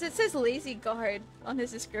guy, because it says lazy guard on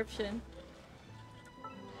his description.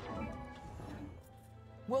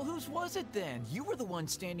 Well, whose was it then? You were the one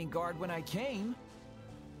standing guard when I came.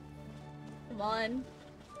 Come on.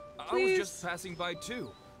 I was just passing by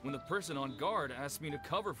too, when the person on guard asked me to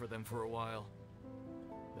cover for them for a while.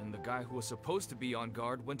 Then the guy who was supposed to be on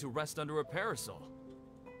guard went to rest under a parasol.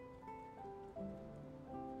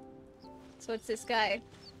 So it's this guy.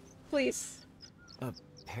 Please. A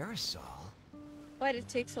parasol? Why did it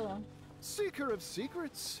take so long? Seeker of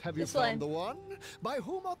secrets, have you This found one. the one? By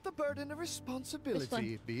whom ought the burden of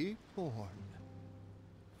responsibility be borne?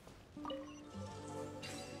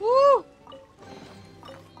 Woo!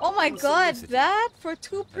 Oh my god, Simplicity. that for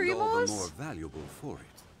 2 And all the primos? more valuable for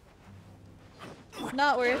it.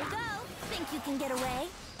 Not worth. Think you can get away?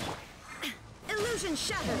 Illusion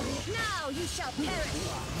shattered. Now you shall perish.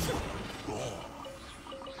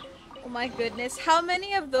 Oh my goodness, how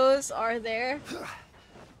many of those are there?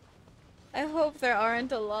 I hope there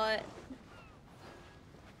aren't a lot.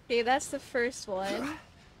 Okay, that's the first one.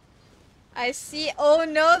 I see. Oh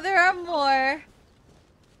no, there are more.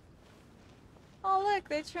 Oh look,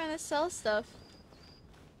 they're trying to sell stuff.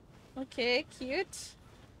 Okay, cute.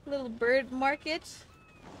 Little bird market.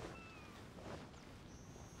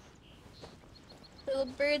 Little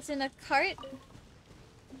birds in a cart.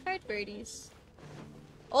 Cart birdies.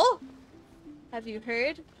 Oh! Have you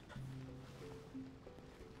heard?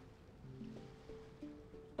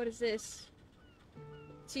 What is this?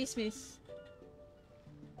 Chismis.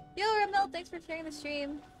 Yo, Ramel, thanks for sharing the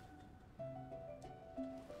stream.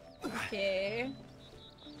 Okay.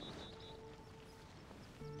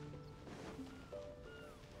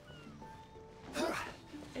 What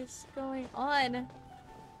is going on?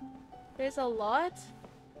 There's a lot?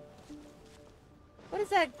 What is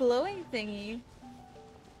that glowing thingy?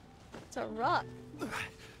 It's a rock.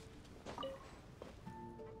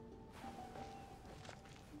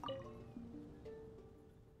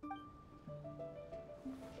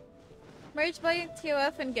 Merge by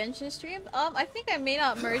TOF and Genshin stream? I think I may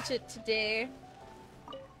not merge it today.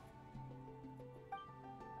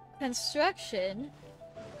 Construction?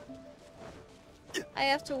 I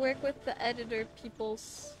have to work with the editor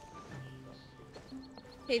peoples.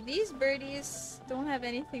 Okay, these birdies don't have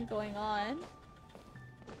anything going on.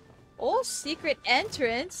 Oh, secret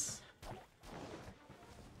entrance!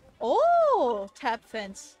 Oh, tap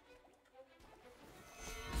fence.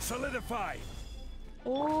 Solidify!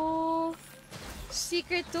 Oh,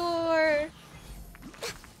 secret door.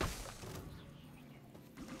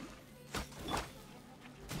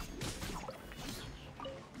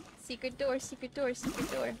 Secret door, secret door,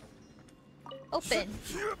 secret door. Open.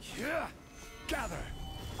 Gather.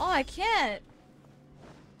 Oh, I can't.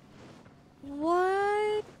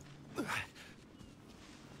 What?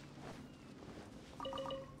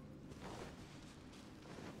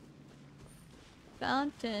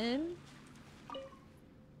 Fountain.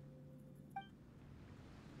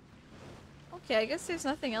 Okay, I guess there's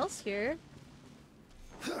nothing else here.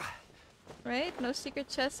 Right? No secret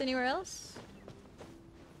chests anywhere else?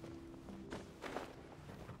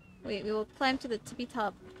 Wait, we will climb to the tippy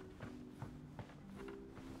top.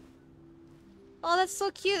 Oh, that's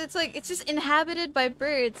so cute. It's like, it's just inhabited by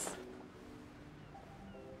birds.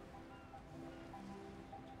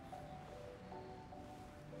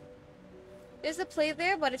 There's a play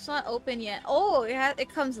there, but it's not open yet. Oh,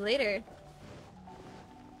 it comes later.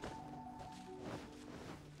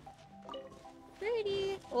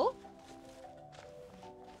 Pretty. Oh.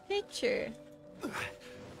 Picture.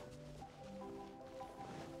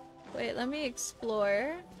 Wait, let me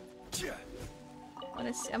explore.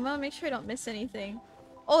 I'm gonna make sure I don't miss anything.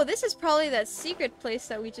 Oh, this is probably that secret place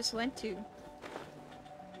that we just went to.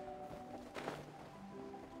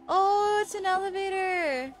 Oh, it's an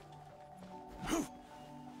elevator!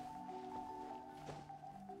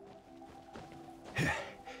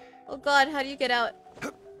 Oh god, how do you get out?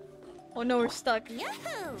 Oh no, we're stuck.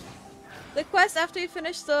 Yahoo! The quest after you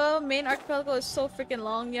finish the main archipelago is so freaking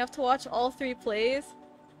long. You have to watch all 3 plays.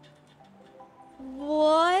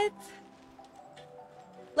 What?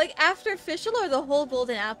 Like after Fischl or the whole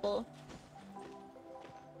Golden Apple?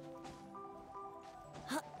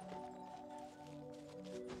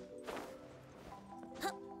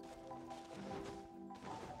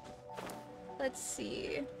 Let's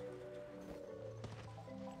see.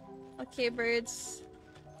 Okay, birds.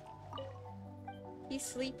 He's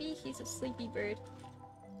sleepy? He's a sleepy bird.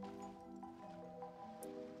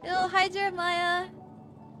 Oh, hi Jeremiah!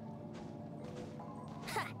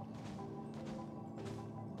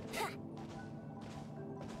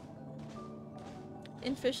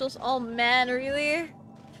 In Fischl's, oh man, really?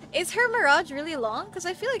 Is her Mirage really long? Because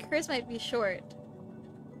I feel like hers might be short.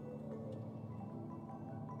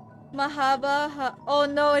 Mahaba, oh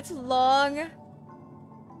no, it's long.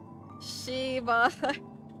 Shiba.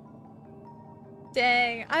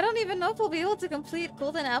 Dang, I don't even know if we'll be able to complete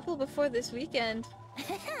Golden Apple before this weekend.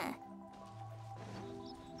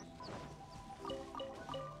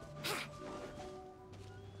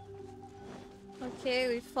 Okay,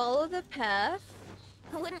 we follow the path.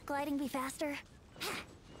 Wouldn't gliding be faster?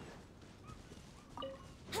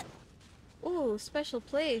 Ooh, special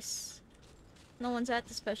place. No one's at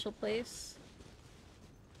the special place.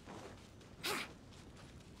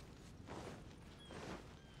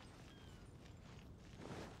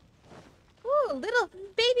 Ooh, little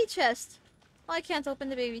baby chest. Oh, I can't open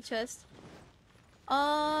the baby chest.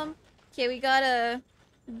 Okay, we got a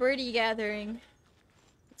birdie gathering.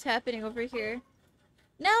 What's happening over here?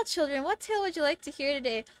 Now, children, what tale would you like to hear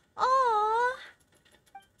today? Aww!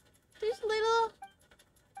 There's little...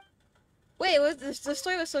 Wait, the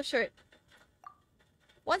story was so short.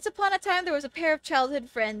 Once upon a time, there was a pair of childhood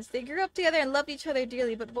friends. They grew up together and loved each other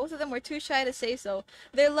dearly, but both of them were too shy to say so.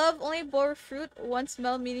 Their love only bore fruit once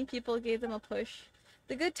well-meaning people gave them a push.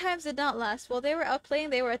 The good times did not last. While they were out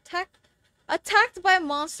playing, they were attacked by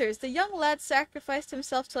monsters. The young lad sacrificed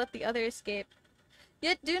himself to let the other escape.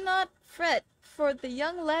 Yet do not fret, for the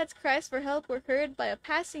young lad's cries for help were heard by a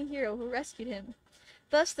passing hero who rescued him.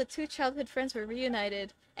 Thus, the 2 childhood friends were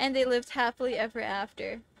reunited, and they lived happily ever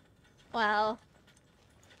after. Wow.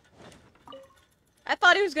 I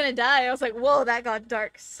thought he was gonna die. I was like, whoa, that got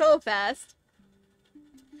dark so fast.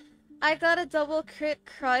 I got a double crit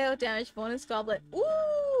cryo damage bonus goblet.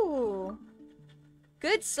 Ooh!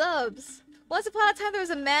 Good subs. Once upon a time, there was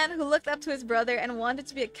a man who looked up to his brother and wanted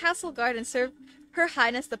to be a castle guard and serve Her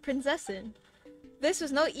Highness the Prinzessin. This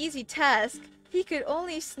was no easy task. He could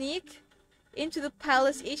only sneak into the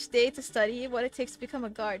palace each day to study what it takes to become a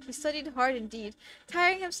guard. He studied hard indeed.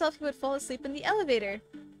 Tiring himself, he would fall asleep in the elevator.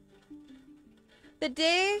 The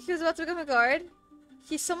day he was about to become a guard,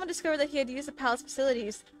 someone discovered that he had used the palace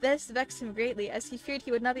facilities. This vexed him greatly, as he feared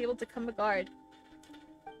he would not be able to become a guard.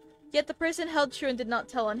 Yet the person held true and did not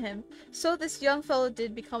tell on him. So this young fellow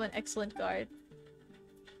did become an excellent guard.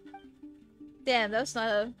 Damn, that was not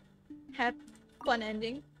a fun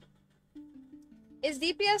ending. Is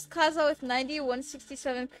DPS Kazuha with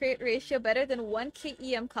 90-167 crit ratio better than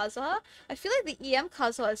 1k EM Kazuha? I feel like the EM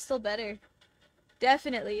Kazuha is still better.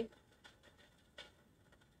 Definitely.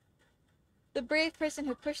 The brave person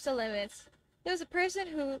who pushed the limits. There was a person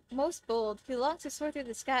who most bold. He longed to soar through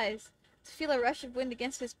the skies, to feel a rush of wind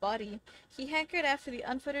against his body. He hankered after the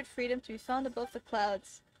unfettered freedom to be found above the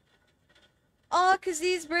clouds. Aw, 'cause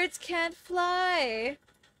these birds can't fly!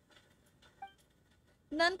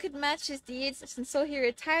 None could match his deeds, and so he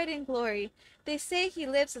retired in glory. They say he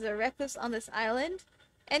lives as a recluse on this island,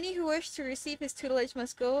 Any who wish to receive his tutelage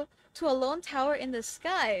must go to a lone tower in the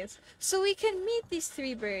skies. So we can meet these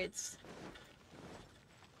 3 birds.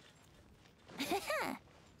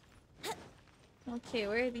 Okay,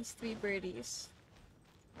 where are these 3 birdies?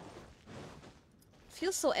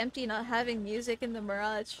 Feels so empty not having music in the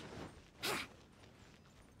Mirage.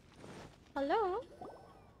 Hello?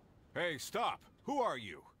 Hey, stop! Who are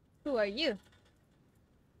you? Who are you?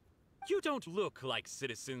 You don't look like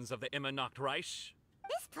citizens of the Immer Nachtreich.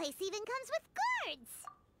 This place even comes with guards!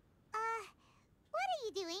 What are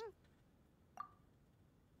you doing?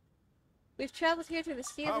 We've traveled here through the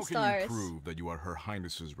Sea of How the Stars. can you prove that you are Her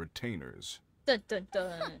Highness's retainers? Dun dun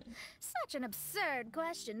dun. Such an absurd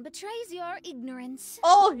question betrays your ignorance.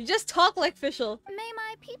 Oh, you just talk like Fischl. May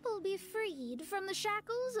my people be freed from the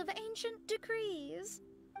shackles of ancient decrees.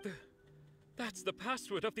 That's the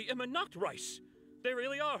password of the Immer Nachtreich. They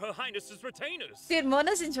really are Her Highness's retainers. Dude,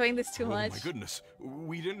 Mona's enjoying this too much. Oh my goodness,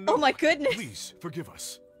 we didn't know. Oh my goodness. Please, forgive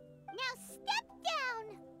us. Now step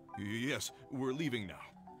down! Yes, we're leaving now.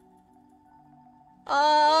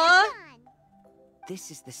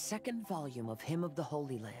 This is the 2nd volume of Hymn of the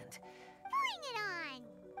Holy Land. Bring it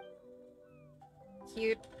on!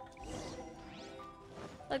 Cute.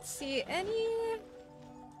 Let's see, any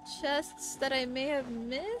chests that I may have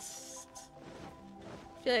missed?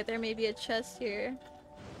 I feel like there may be a chest here.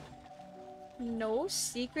 No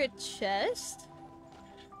secret chest?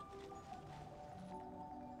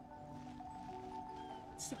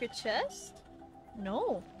 Secret chest?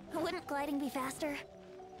 No. Wouldn't gliding be faster?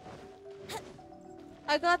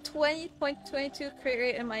 I got 20.22 crit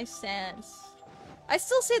rate in my sands. I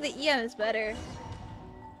still say the EM is better.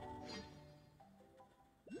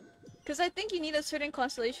 Because I think you need a certain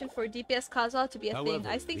constellation for DPS Kaza to be a However, thing.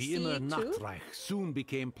 I think the Immer C2? Nachtreich soon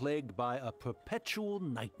became plagued by a perpetual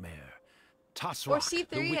nightmare. Or Tasrak, C3,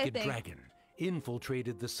 the I wicked think. dragon,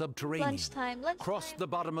 infiltrated the subterranean, Lunchtime, crossed the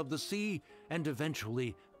bottom of the sea, and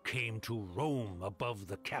eventually came to Rome above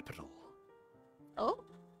the capital. Oh?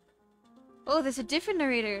 Oh, there's a different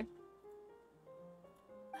narrator.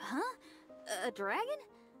 Huh? A dragon?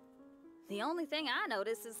 The only thing I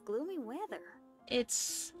notice is gloomy weather.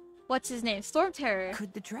 It's... what's his name? Storm Terror.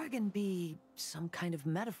 Could the dragon be some kind of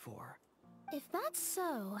metaphor? If that's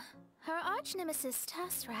so, her arch-nemesis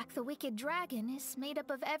Tasrak, the wicked dragon, is made up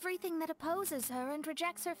of everything that opposes her and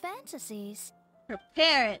rejects her fantasies. Her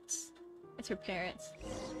parents. It's her parents.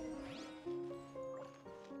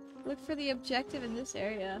 Look for the objective in this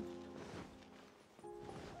area.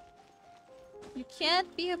 You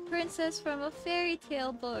can't be a princess from a fairy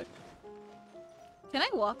tale book. Can I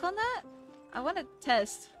walk on that? I want to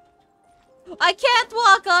test. I can't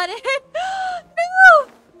walk on it! No!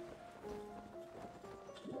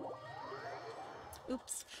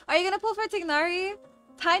 Oops. Are you gonna pull for Tignari,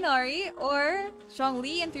 Tainari, or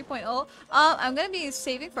Zhongli in 3.0? I'm gonna be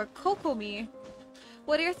saving for Kokomi.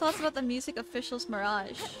 What are your thoughts about the music of Fischl's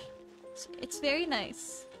Mirage? It's very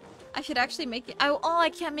nice. I should actually make it. I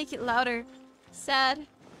can't make it louder. Sad.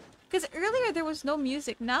 Because earlier there was no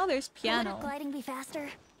music. Now there's piano. Wouldn't gliding be faster?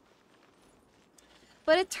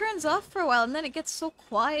 But it turns off for a while and then it gets so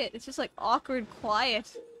quiet. It's just like awkward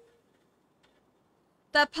quiet.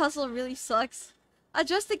 That puzzle really sucks.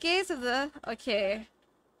 Adjust the gaze of the... Okay.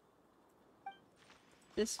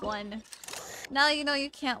 This one. Now you know you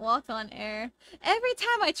can't walk on air. Every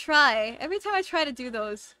time I try to do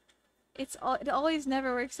those, it always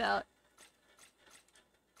never works out.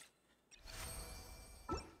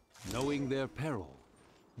 Knowing their peril,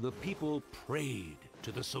 the people prayed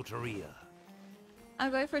to the Soteria.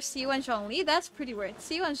 I'm going for C1 Zhongli. That's pretty worth.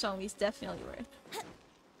 C1 Zhongli is definitely worth.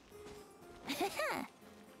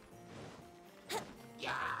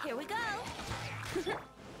 Here we go!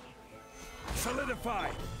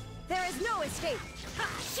 Solidify! There is no escape!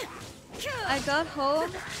 I got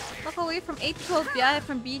home, walk away from 8-12 Biaya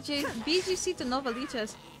from BGC to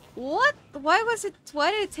Novaliches. What? Why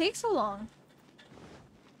did it take so long?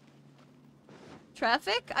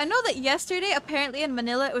 Traffic? I know that yesterday, apparently in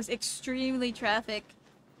Manila, it was extremely traffic.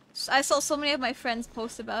 I saw so many of my friends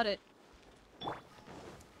post about it.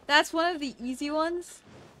 That's one of the easy ones.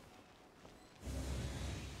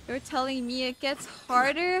 You're telling me it gets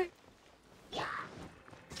harder?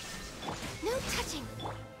 No touching!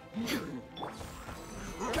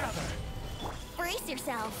 Gather! Brace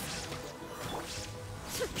yourself!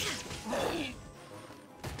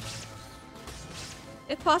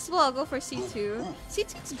 If possible, I'll go for C2.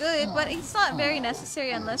 C2's good, but it's not very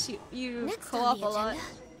necessary unless you co-op a lot.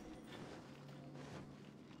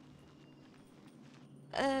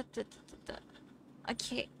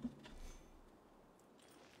 Okay.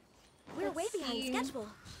 We're way behind schedule.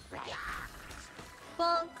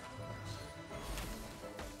 bonk.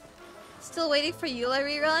 Still waiting for Eula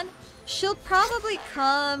rerun? She'll probably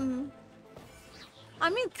come... I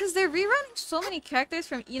mean, because they're rerunning so many characters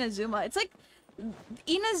from Inazuma. It's like...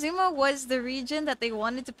 Inazuma was the region that they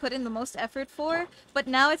wanted to put in the most effort for, but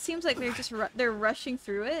now it seems like they're just they're rushing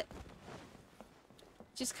through it.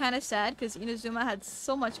 Which is kind of sad, because Inazuma had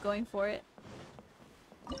so much going for it.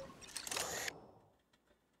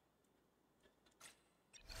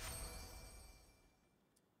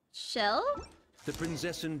 Shell? The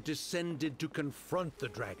Prinzessin descended to confront the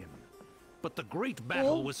dragon, but the great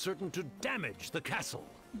battle was certain to damage the castle.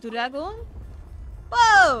 Dragon?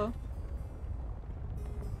 Whoa!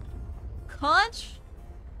 Conch?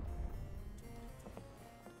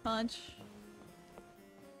 Conch?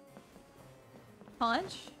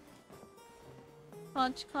 Conch?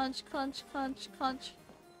 Conch, conch, conch, conch, conch.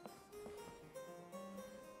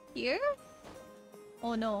 Here?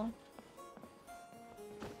 Oh no.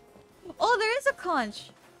 Oh, there is a conch!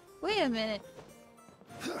 Wait a minute.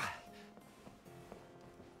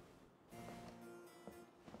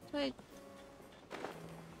 Wait.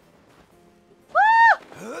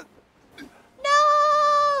 Ah!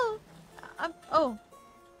 No! Oh.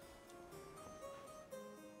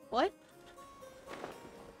 What?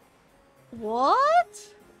 What?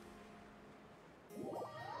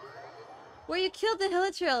 Where you killed the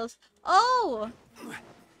Hilichurls. Oh!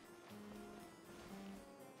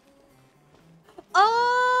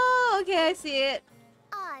 Oh! Okay, I see it.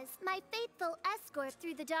 Oz, my faithful escort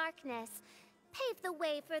through the darkness, pave the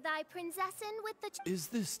way for thy Prinzessin with the... Is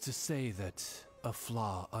this to say that a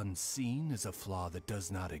flaw unseen is a flaw that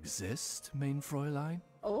does not exist, main Fräulein?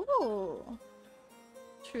 Oh.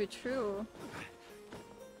 True, true.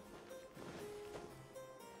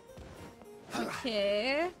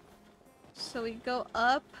 Okay. So we go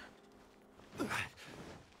up.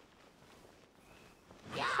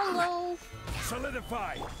 Hello.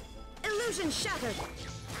 Solidify. Illusion shattered.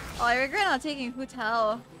 Oh, I regret not taking Hu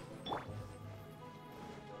Tao.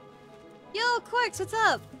 Yo, Quarks, what's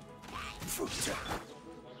up?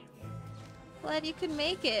 Glad you could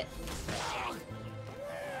make it.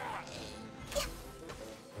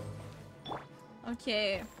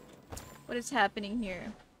 Okay. What is happening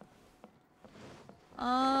here?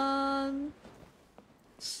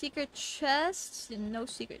 Secret chest? No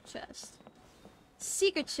secret chest.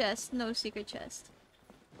 Secret chest? No secret chest.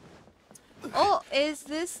 Oh, is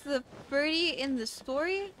this the birdie in the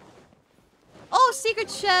story? Oh, secret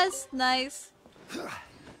chest! Nice.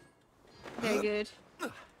 Very good.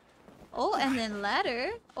 Oh, and then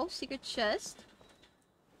ladder. Oh, secret chest.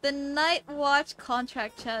 The Night Watch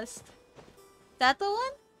contract chest. That the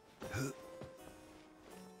one?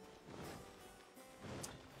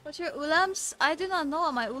 What's your ulams? I do not know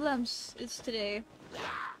what my ulams is today.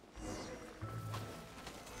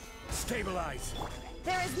 Stabilize.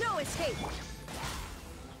 There is no escape.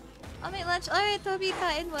 I'll make lunch. Alright, Toby,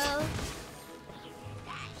 kain well.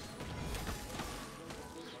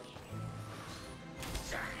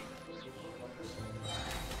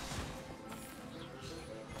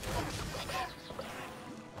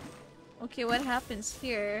 Okay, what happens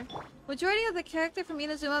here? Majority of the character from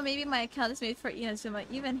Inazuma, maybe my account is made for Inazuma.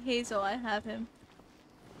 Even Hazel, I have him.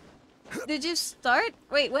 Did you start?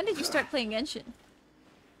 Wait, when did you start playing Genshin?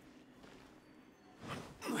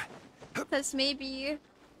 Because maybe...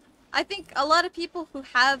 I think a lot of people who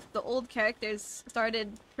have the old characters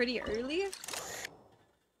started pretty early.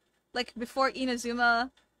 Like, before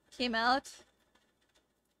Inazuma came out.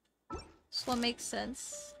 So it makes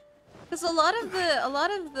sense. Because a lot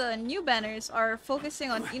of the new banners are focusing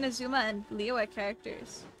on Inazuma and Liyue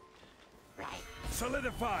characters. Right.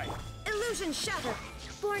 Solidify. Illusion shattered.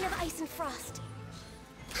 Born of ice and frost.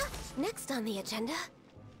 Next on the agenda.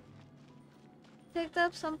 Picked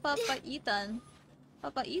up some papaitan.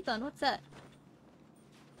 Papaitan, what's that?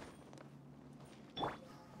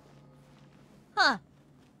 Huh.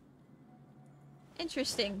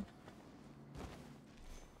 Interesting.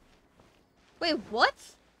 Wait, what?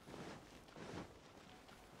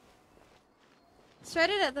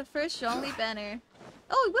 Started at the first Zhongli banner.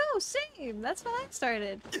 Oh, wow, same! That's when I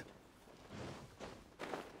started.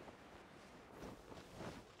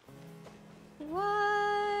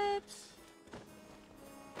 What?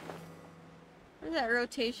 Where's that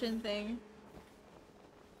rotation thing?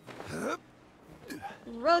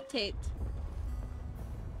 Rotate.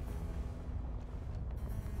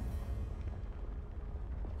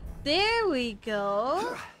 There we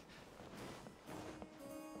go.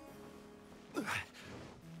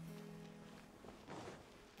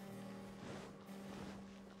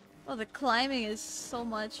 Oh, the climbing is so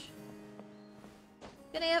much.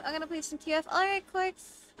 I'm gonna play some TOF. Alright,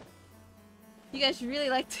 Quarks. You guys really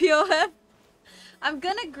like TOF? I'm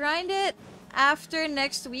gonna grind it after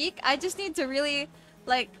next week. I just need to really,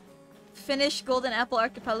 like, finish Golden Apple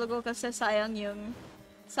Archipelago kasi sayang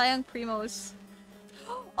Primos.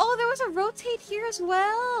 Oh, there was a rotate here as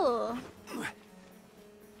well!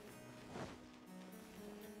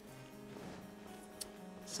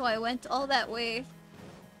 So I went all that way.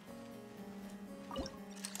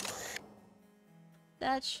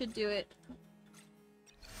 That should do it.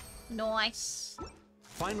 Nice.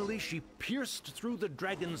 Finally, she pierced through the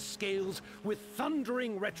dragon's scales with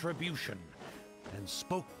thundering retribution and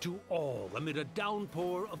spoke to all amid a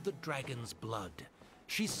downpour of the dragon's blood.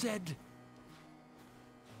 She said...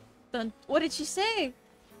 What did she say?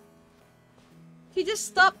 He just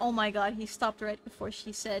stopped. Oh my god, he stopped right before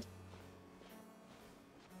she said.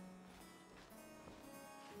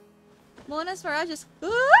 Mona's Mirage is...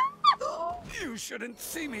 You shouldn't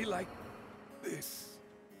see me like this.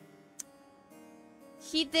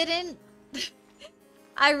 He didn't...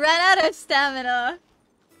 I ran out of stamina.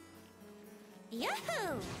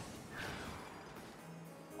 Yahoo!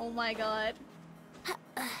 Oh my god.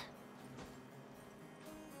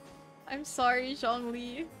 I'm sorry,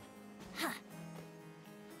 Zhongli.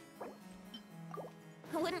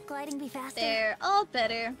 Wouldn't gliding be faster? There, all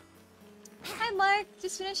better. Hi Mark,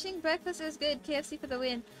 just finishing breakfast. It was good. KFC for the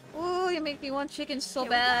win. Ooh, you make me want chicken so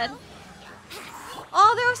bad.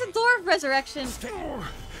 Oh, there was a door of resurrection.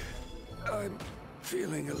 I'm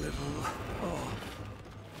feeling a little off.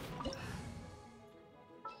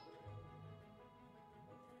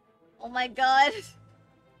 Oh my god.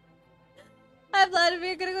 Hi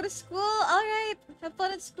Vladimir, gonna go to school? Alright, have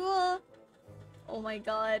fun at school. Oh my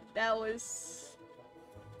god, that was...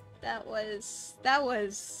 That.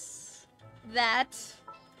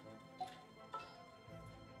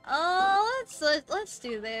 Oh, let's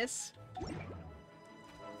do this.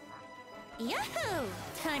 Yahoo!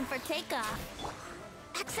 Time for takeoff.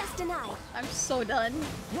 Access denied. I'm so done.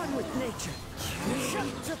 One with nature.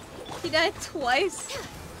 He died twice.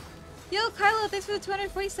 Yo, Carlo, thanks for the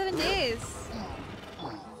 247 days.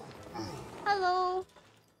 Hello.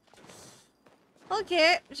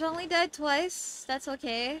 Okay, Zhongli died twice. That's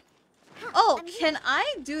okay. Oh, can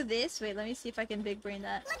I do this? Wait, let me see if I can big brain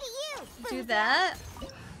that. Look at you! Do that.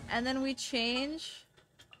 And then we change.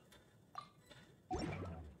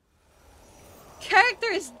 Character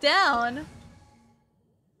is down.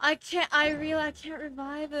 I can't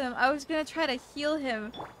revive him. I was gonna try to heal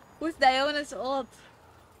him with Diona's ult.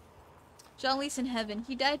 Zhongli's in heaven.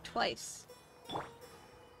 He died twice.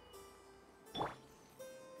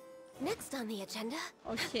 Next on the agenda.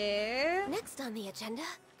 Okay. Next on the agenda.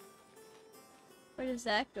 Where does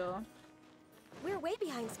that go? We're way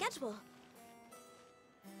behind schedule.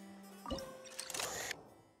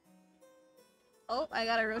 Oh, I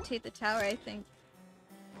gotta rotate the tower, I think.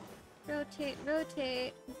 Rotate,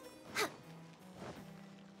 rotate.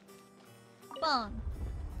 Bong.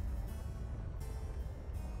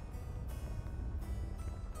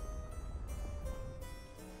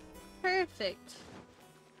 Perfect.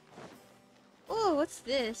 Oh, what's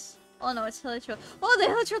this? Oh no, it's Helitrol. Oh, the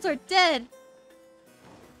Helitrols are dead!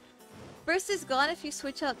 Burst is gone if you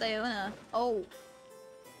switch out Diona. Oh.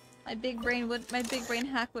 My big brain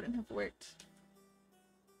hack wouldn't have worked.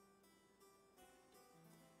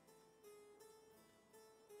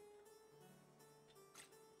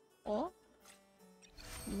 Oh.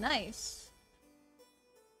 Nice.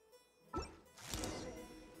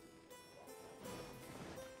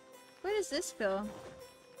 Where does this go?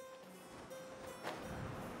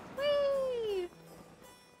 Whee!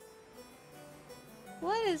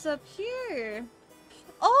 What is up here?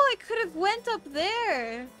 Oh, I could have went up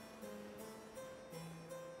there.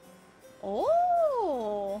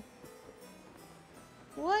 Oh.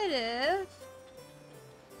 What if?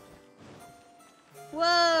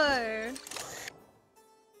 Whoa.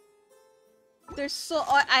 There's so...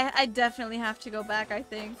 Oh, I definitely have to go back, I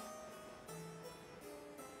think.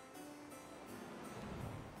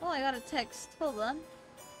 Oh, I got a text. Hold on.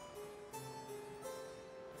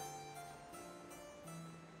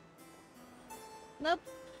 Nope.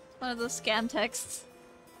 One of those scam texts.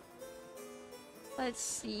 Let's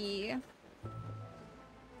see.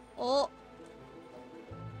 Oh.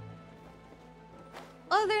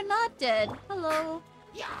 Oh, they're not dead. Hello.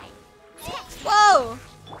 Whoa!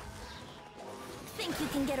 Think you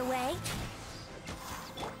can get away?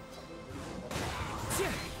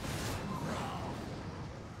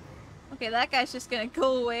 Okay, that guy's just gonna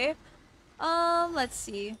go away. Let's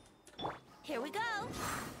see. Here we go.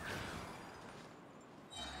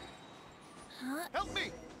 Help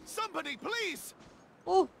me! Somebody, please!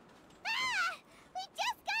 Oh. Ah! We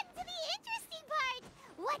just got to the interesting part!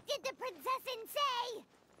 What did the princessin say?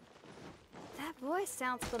 That voice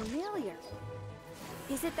sounds familiar.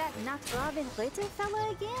 Is it that Nachtraben Ritter fella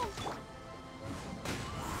again?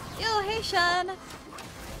 Yo, hey, Sean.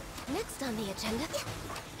 Next on the agenda.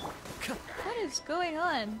 What is going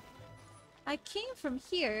on? I came from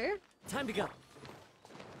here. Time to go.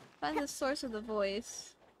 Find the source of the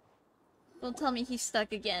voice. Don't tell me he's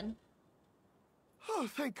stuck again. Oh,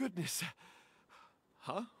 thank goodness.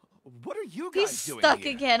 Huh? What are you guys He's doing stuck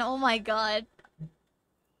here? again. Oh my god. We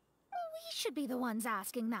should be the ones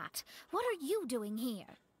asking that. What are you doing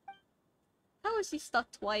here? How is he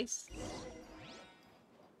stuck twice?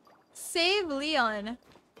 Save Leon.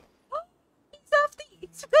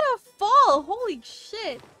 He's gonna fall. Holy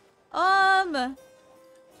shit. Oh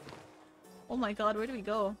my god, where do we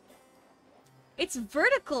go? It's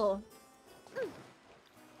vertical.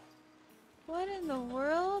 What in the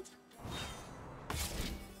world?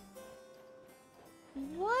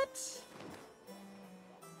 What?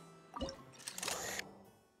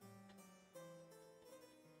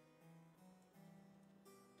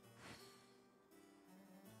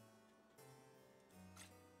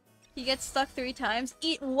 He gets stuck 3 times.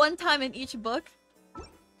 Eat 1 time in each book.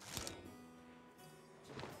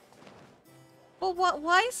 But what?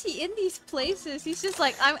 Why is he in these places? He's just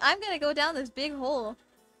like, I'm gonna go down this big hole.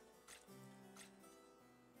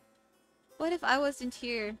 What if I wasn't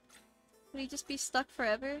here? Would he just be stuck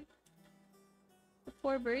forever? The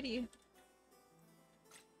poor birdie.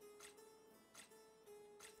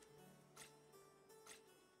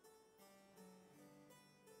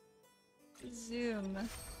 Zoom.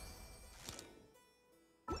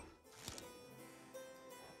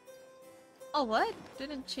 Oh, what?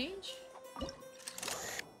 Didn't change?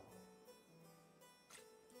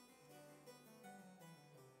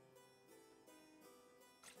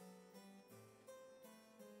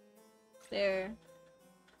 There.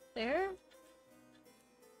 There?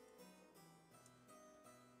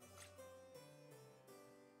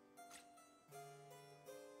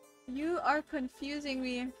 You are confusing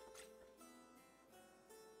me.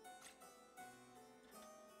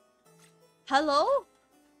 Hello?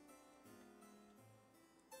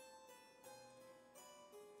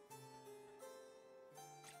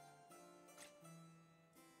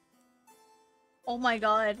 Oh my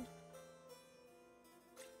god.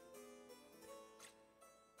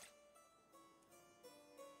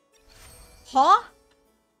 Huh?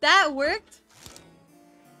 That worked?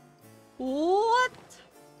 What?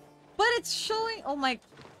 But it's showing. Oh my.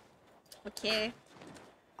 Okay.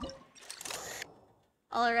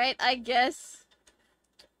 Alright, I guess.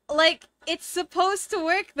 Like, it's supposed to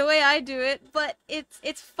work the way I do it, but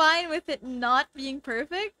it's fine with it not being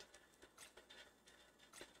perfect.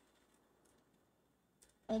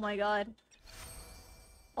 Oh my god.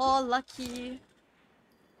 Oh, lucky.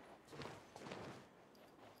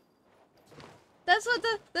 That's what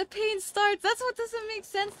the pain starts. That's what doesn't make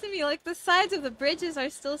sense to me. Like, the sides of the bridges are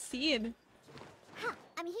still seen. Huh,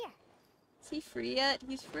 I'm here. Is he free yet?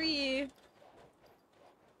 He's free.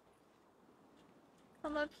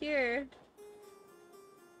 Come up here.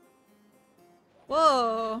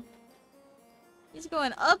 Whoa. He's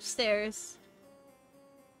going upstairs.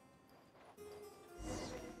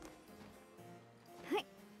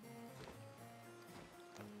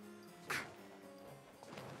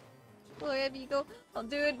 Wherever you go. Oh,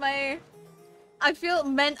 dude, I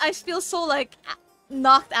feel so, like,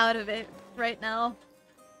 knocked out of it right now.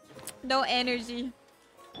 No energy.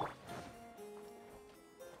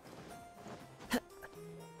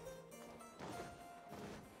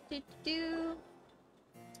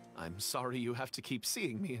 I'm sorry you have to keep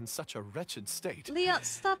seeing me in such a wretched state. Leon,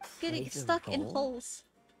 stop getting stuck in holes.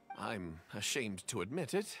 I'm ashamed to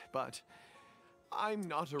admit it, but I'm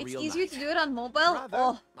not a real It's easier knight. to do it on mobile? Rather,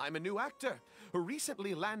 Oh. I'm a new actor who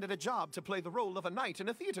recently landed a job to play the role of a knight in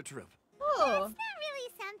a theater troupe. Oh. That's not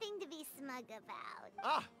really something to be smug about.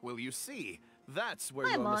 Ah, well, you see, that's where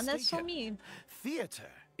Hi, you're Mon, mistaken. that's so mean.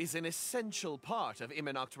 Theater is an essential part of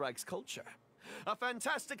Immernachtreich's culture. A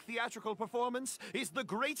fantastic theatrical performance is the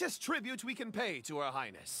greatest tribute we can pay to Her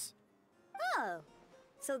Highness. Oh,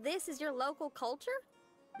 so this is your local culture?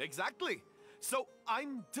 Exactly. So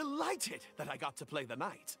I'm delighted that I got to play the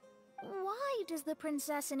knight. Why does the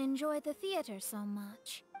princessin enjoy the theater so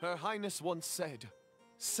much? Her Highness once said,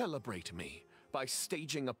 "Celebrate me by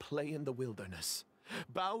staging a play in the wilderness.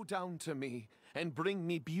 Bow down to me and bring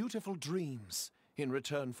me beautiful dreams in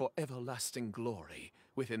return for everlasting glory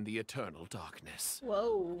within the eternal darkness."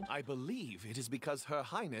 Whoa. I believe it is because Her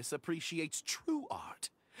Highness appreciates true art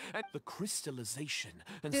and the crystallization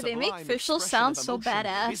and Dude, they make sublime Fischl expression sound of so emotion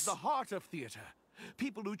badass. is the heart of theater.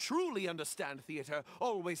 People who truly understand theater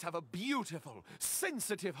always have a beautiful,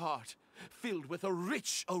 sensitive heart, filled with a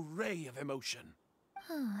rich array of emotion.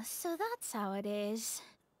 So that's how it is.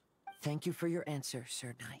 Thank you for your answer,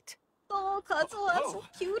 Sir Knight. Oh, Katsuo, that's so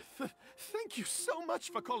cute. Thank you so much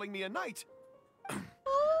for calling me a knight.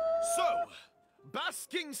 So,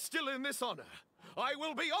 basking still in this honor, I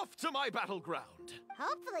will be off to my battleground.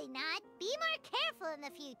 Hopefully not. Be more careful in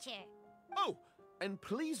the future. Oh, and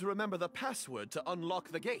please remember the password to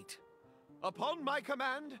unlock the gate. Upon my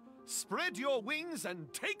command, spread your wings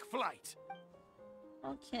and take flight.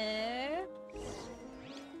 Okay.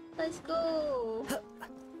 Let's go.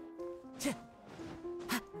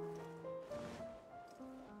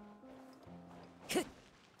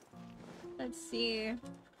 Let's see.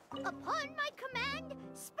 Upon my command,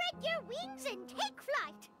 spread your wings and take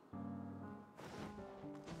flight.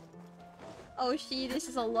 Oh, this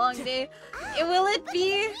is a long day. Will it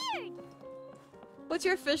be? What's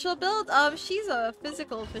your official build? She's a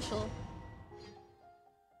physical official.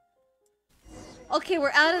 Okay,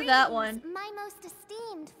 we're out of that one. My most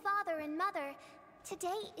esteemed father and mother.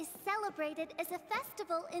 Today is celebrated as a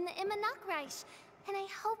festival in the Immer Nachreich, and I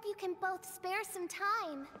hope you can both spare some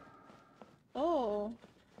time. Oh.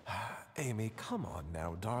 Amy, come on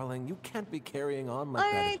now, darling. You can't be carrying on like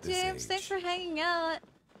that Alright, at this James, age. thanks for hanging out.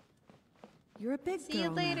 You're a big See girl you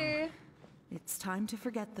later. now. It's time to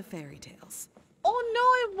forget the fairy tales. Oh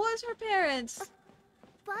no, it was her parents.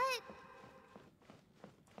 But...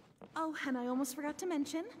 Oh, and I almost forgot to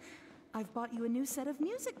mention, I've bought you a new set of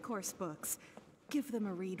music course books. Give them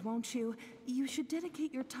a read, won't you? You should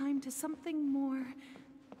dedicate your time to something more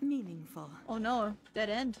meaningful. Oh no, dead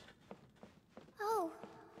end. Oh.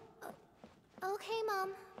 Okay,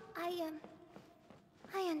 Mom.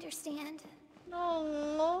 I understand.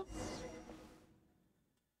 No.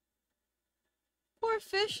 Poor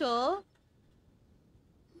Fischl.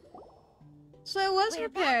 So it was her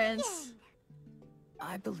parents.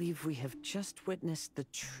 I believe we have just witnessed the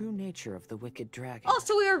true nature of the wicked dragon. Oh,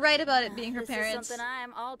 so we were right about it being her This parents. is something I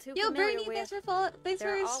am all too Yo, familiar Bernie, with. thanks for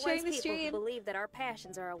There are always sharing the people stream. who believe that our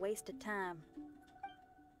passions are a waste of time.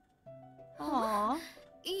 Aww.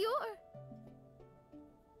 You're...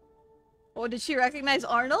 Oh, did she recognize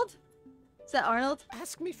Arnold? Is that Arnold?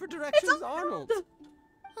 Ask me for directions, Arnold.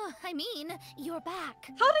 I mean, you're back.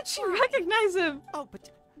 How did she recognize him? Oh, but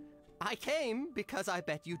I came because I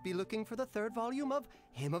bet you'd be looking for the third volume of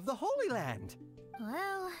Hymn of the Holy Land.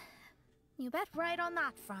 Well, you bet right on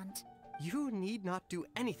that front. You need not do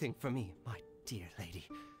anything for me, my dear lady.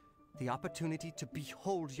 The opportunity to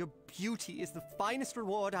behold your beauty is the finest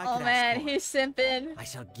reward I Oh can man, ask for. he's simping. I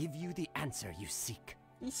shall give you the answer you seek.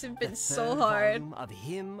 He's The simping so third hard. volume of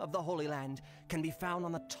Hymn of the Holy Land can be found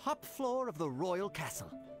on the top floor of the royal castle.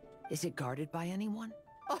 Is it guarded by anyone?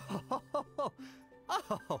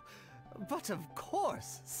 Oh, but of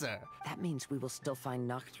course, sir. That means we will still find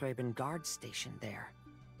Nachthreben guard stationed there.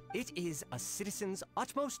 It is a citizen's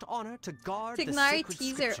utmost honor to guard the Tignari sacred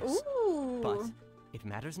teaser. scriptures. Ooh. But it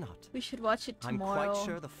matters not. We should watch it I'm tomorrow. quite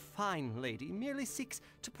sure the fine lady merely seeks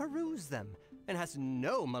to peruse them and has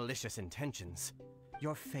no malicious intentions.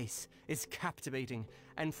 Your face is captivating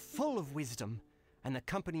and full of wisdom, and the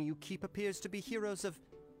company you keep appears to be heroes of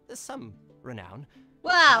some renown.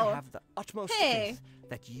 Wow. I have the utmost Hey. faith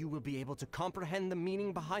that you will be able to comprehend the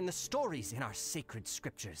meaning behind the stories in our sacred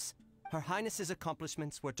scriptures. Her Highness's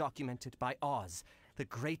accomplishments were documented by Oz, the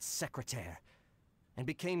great secretaire, and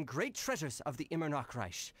became great treasures of the Immer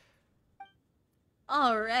Nachreich.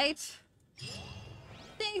 Alright.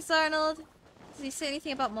 Thanks, Arnold. Does he say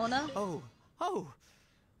anything about Mona? Oh,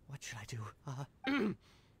 what should I do?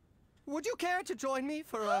 Would you care to join me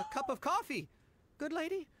for a cup of coffee, good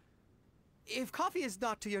lady? If coffee is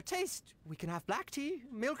not to your taste, we can have black tea,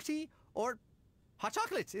 milk tea, or hot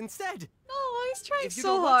chocolate instead. Oh, he's trying If you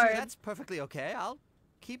so don't want hard. to, that's perfectly okay. I'll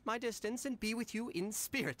keep my distance and be with you in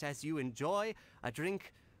spirit as you enjoy a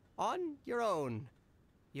drink on your own.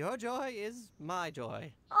 Your joy is my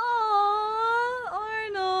joy. Aww,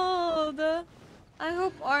 Arnold. I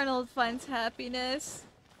hope Arnold finds happiness.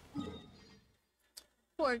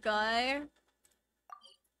 Poor guy.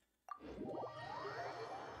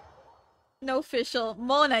 No official.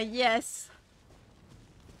 Mona, yes.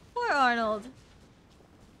 Poor Arnold.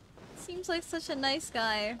 Seems like such a nice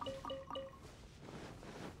guy.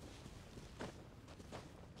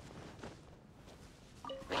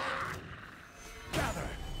 Gather.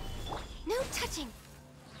 No touching.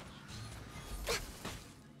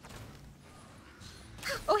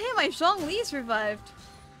 Oh hey, my Zhongli's revived.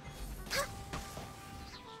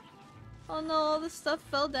 Oh no, all this stuff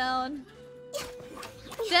fell down.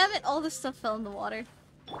 Damn it, all this stuff fell in the water.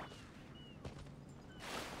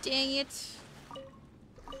 Dang it.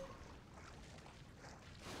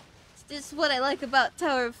 This is what I like about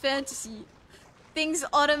Tower of Fantasy. Things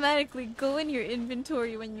automatically go in your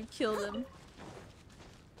inventory when you kill them.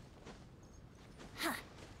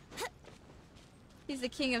 He's the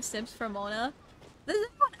king of Sims for Mona. Does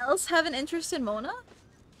anyone else have an interest in Mona?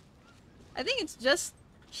 I think it's just...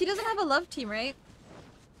 She doesn't have a love team, right?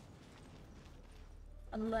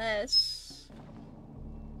 Unless...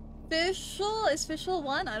 Fischl? Is Fischl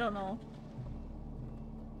one? I don't know.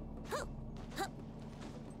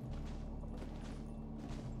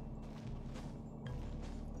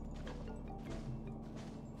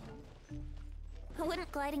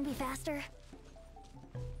 Wouldn't gliding be faster?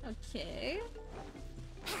 Okay.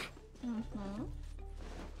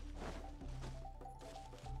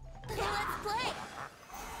 Let's play!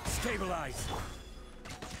 Stabilize!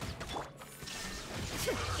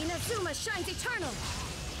 Inazuma shines eternal!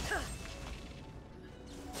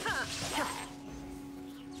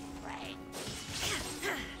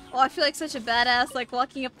 Oh, I feel like such a badass, like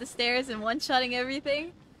walking up the stairs and one-shotting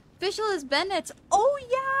everything. Fischl is Bennett. Oh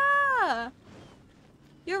yeah!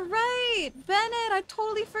 You're right! Bennett, I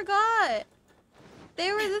totally forgot!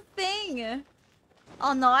 They were the thing!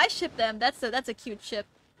 Oh no, I ship them. That's a cute ship.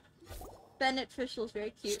 Bennett Fischl's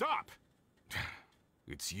very cute. Stop!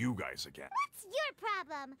 It's you guys again. What's your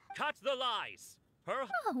problem? Cut the lies! Her...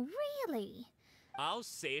 Oh, really? I'll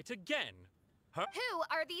say it again. Her... Who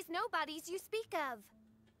are these nobodies you speak of?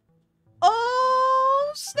 Oh,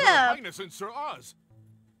 Her snap! Highness and Sir Oz.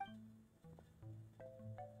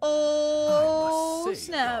 Oh, I must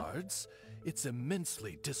say, snap. guards, it's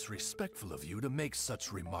immensely disrespectful of you to make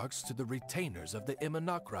such remarks to the retainers of the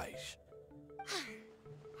Immernachtreich.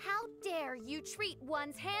 How dare you treat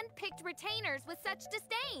one's hand-picked retainers with such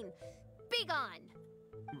disdain? Begone!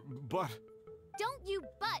 But... Don't you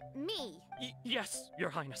butt me! Yes, Your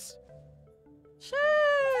Highness. Sure!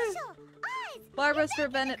 Barbara's for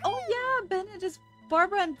Bennett. Oh yeah, Bennett is...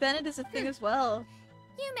 Barbara and Bennett is a thing as well.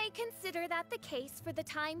 You may consider that the case for the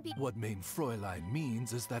time being. What Mein Fräulein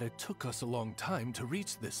means is that it took us a long time to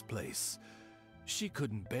reach this place. She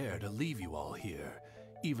couldn't bear to leave you all here,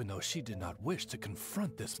 even though she did not wish to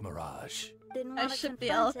confront this mirage. Didn't I want to should be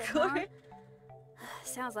confront it, Alcor. huh?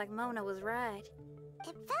 Sounds like Mona was right.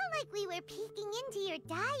 It felt like we were peeking into your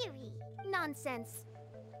diary. Nonsense.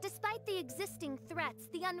 Despite the existing threats,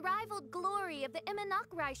 the unrivaled glory of the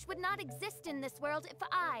Immernachtreich would not exist in this world if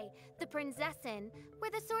I, the Prinzessin, were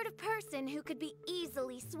the sort of person who could be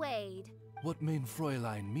easily swayed. What Mein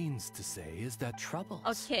Fräulein means to say is that troubles...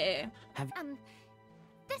 Okay.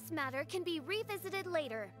 This matter can be revisited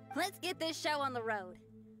later. Let's get this show on the road.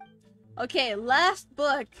 Okay, last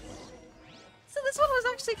book. So this one was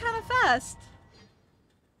actually kind of fast.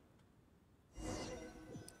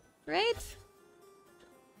 Right?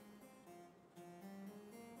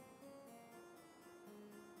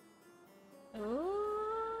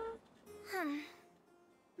 Oh.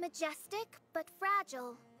 Majestic, but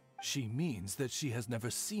fragile. She means that she has never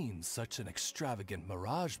seen such an extravagant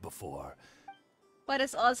mirage before. Why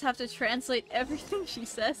does Oz have to translate everything she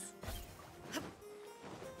says?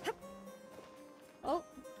 Oh.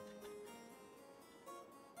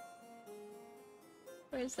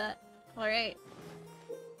 Where is that? Alright.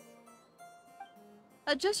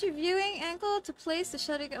 Adjust your viewing angle to place the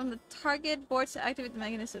shutter on the target board to activate the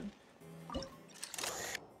mechanism.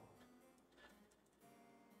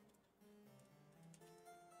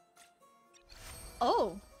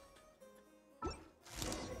 Oh.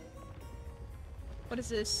 What is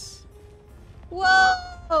this?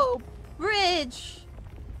 Whoa! Bridge!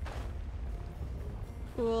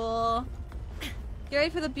 Cool. Get ready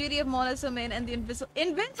for the beauty of Mona's domain and the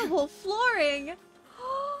invincible flooring!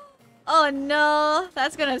 Oh no!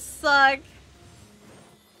 That's gonna suck!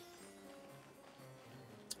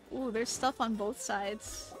 Ooh, there's stuff on both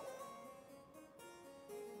sides.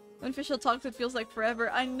 When Fischl talks, it feels like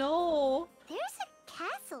forever. I know! There's a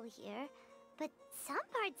castle here, but some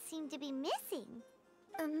parts seem to be missing.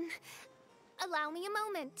 Allow me a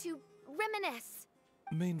moment to reminisce.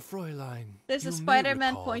 Mein Fräulein, There's a you may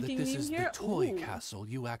Spider-Man recall pointing that this meme is here? the toy Ooh. castle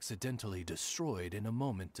you accidentally destroyed in a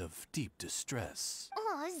moment of deep distress.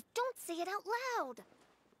 Oz, don't say it out loud.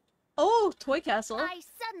 Oh, Toy Castle. I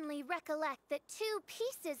suddenly recollect that 2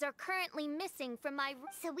 pieces are currently missing from my...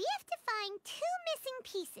 So we have to find 2 missing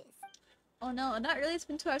pieces. Oh no, not really. It's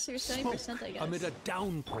been 2 hours, so you're 70%, I guess. Amid a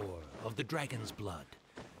downpour of the dragon's blood,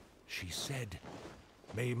 she said,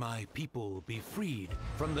 "May my people be freed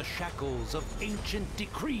from the shackles of ancient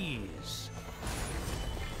decrees."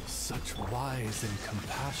 Such wise and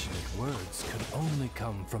compassionate words could only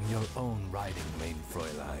come from your own writing, main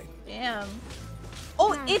Fräulein. Damn.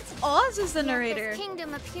 Oh, it's Oz as the narrator. This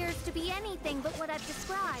kingdom appears to be anything but what I've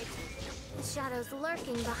described. The shadows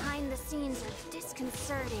lurking behind the scenes are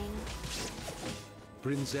disconcerting.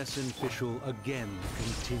 Prinzessin Fischl again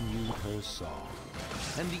continued her song,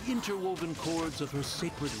 and the interwoven chords of her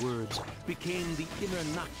sacred words became the Immer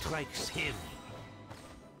Nachtreich's hymn.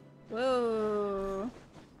 Whoa.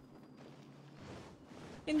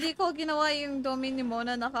 Hindi ko ginawa yung domain ni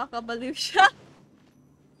Mona, nakakabaliw siya.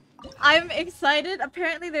 I'm excited.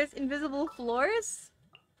 Apparently there's invisible floors.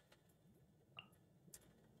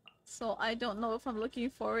 So I don't know if I'm looking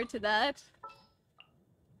forward to that.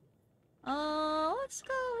 Let's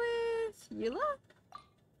go with Yula.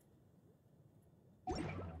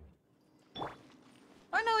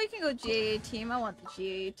 Or no, we can go GAA team. I want the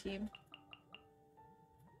GAA team.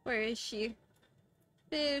 Where is she?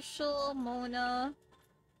 Fischl, Mona,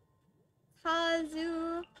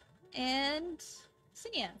 Kazu, and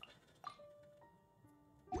Xinyan.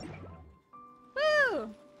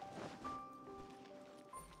 Woo!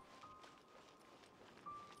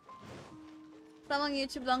 Tamang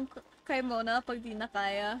YouTube lang kay Mona pag di na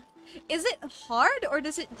kaya. Is it hard or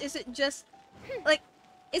is it just like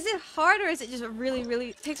is it hard or is it just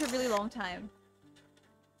really takes a really long time?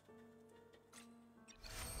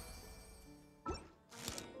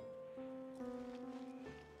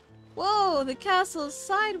 Whoa, the castle's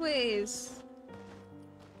sideways.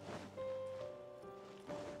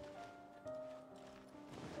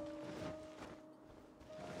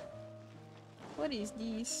 What is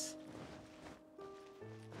this?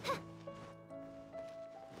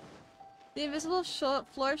 The invisible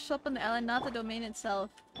floors show up on the island, not the domain itself.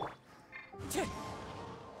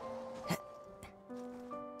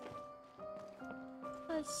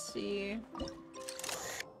 Let's see.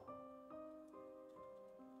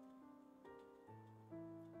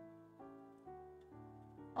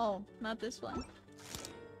 Oh, not this one.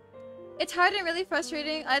 It's hard and really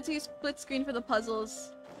frustrating. I had to use split screen for the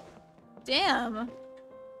puzzles. Damn.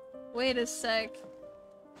 Wait a sec.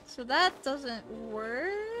 So that doesn't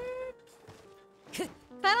work?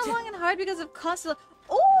 Kinda long and hard because of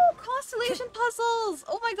constellation puzzles!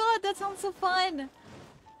 Oh my god, that sounds so fun!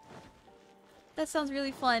 That sounds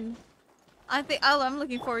really fun. I'm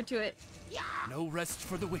looking forward to it. No rest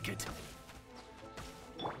for the wicked.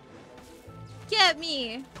 Get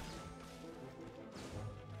me!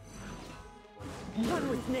 One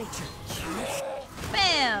with nature.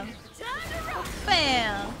 Bam!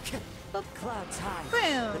 Bam! Clouds high.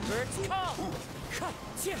 Boom! The birds call.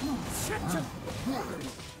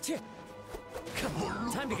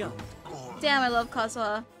 Time to go. Damn, I love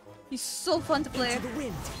Kazuha. He's so fun to play. Into the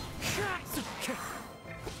wind.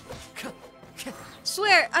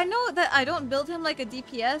 Swear, I know that I don't build him like a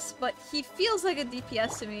DPS, but he feels like a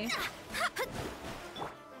DPS to me.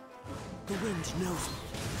 The wind knows me.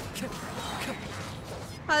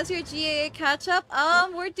 How's your GAA catch up?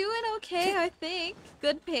 We're doing okay, I think.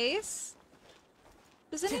 Good pace.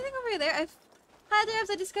 Is anything over there? Hi there,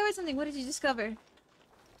 I discovered something. What did you discover?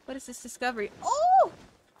 What is this discovery? Oh!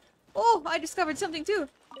 Oh, I discovered something too.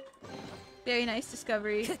 Very nice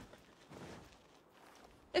discovery.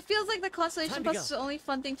 It feels like the constellation puzzle is the only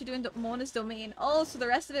fun thing to do in Mona's domain. Oh, so the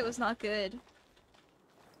rest of it was not good.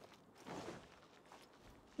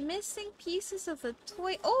 Missing pieces of the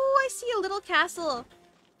toy. Oh, I see a little castle.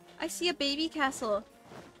 I see a baby castle.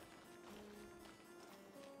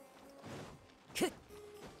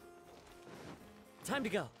 Time to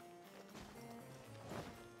go.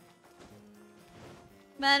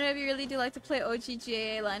 Man, maybe you really do like to play OG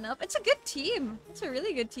GAA lineup. It's a good team. It's a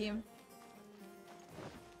really good team.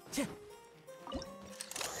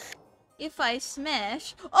 If I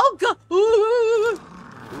smash... Oh god!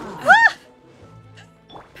 Ah!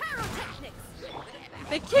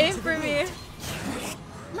 They came for me.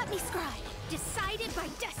 Let me scribe. Decided by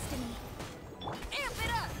destiny. Amp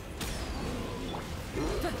it up!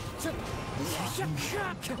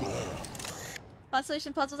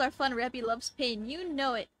 Constellation puzzles are fun. Rebby loves pain. You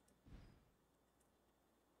know it.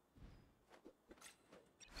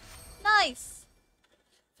 Nice!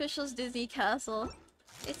 Fischl's Disney Castle.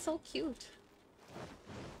 It's so cute.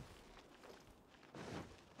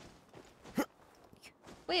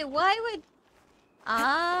 Wait, why would...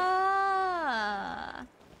 Ah,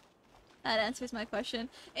 that answers my question.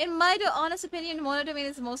 In my honest opinion, Mona domain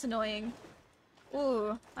is the most annoying.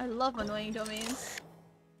 Ooh, I love annoying domains.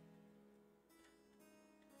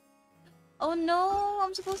 Oh no,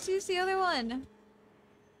 I'm supposed to use the other one.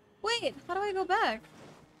 Wait, how do I go back?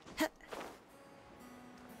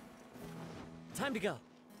 Time to go.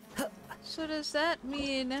 So does that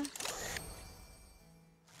mean...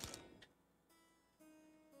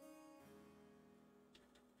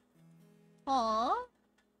 Aww.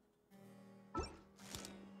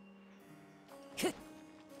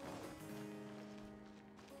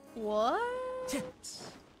 What?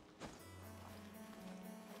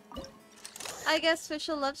 I guess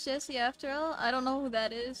Fischl loves Jessie after all. I don't know who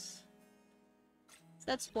that is. Is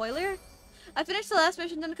that spoiler? I finished the last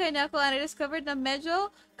mission dun kay Neko and I discovered na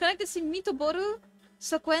medyo connected si Mitoboru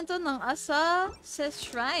sa kwento ng Asa sa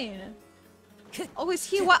shrine. Oh, is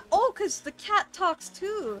he what? Oh, cause the cat talks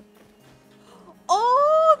too.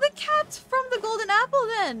 Oh, the cat's from the Golden Apple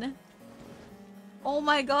then. Oh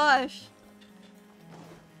my gosh.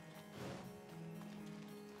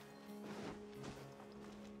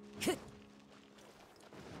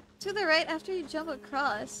 To the right after you jump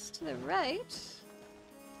across. To the right.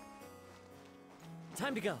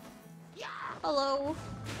 Time to go. Hello.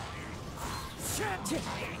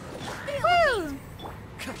 Woo!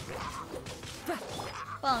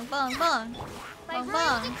 Bong, bong, bong. By Bong,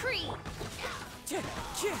 royal bong. decree.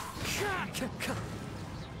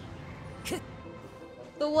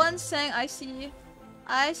 The one saying, I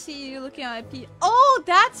see you looking at my pee. Oh,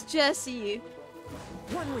 that's Jessie.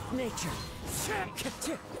 One with nature.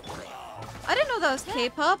 I didn't know that was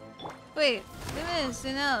K-pop. Wait, it is,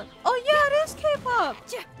 you know. Oh yeah, it is K-pop.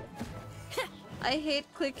 I hate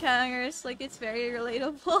cliffhangers, like it's very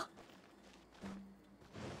relatable.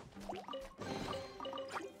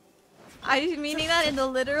 Are you meaning that in the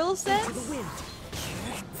literal sense?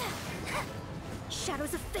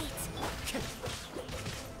 Shadows of fate.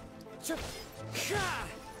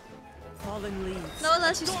 Fallen leaves. No,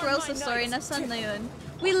 unless you scrolls the story. Nasaan na yun?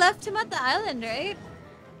 We left him at the island, right?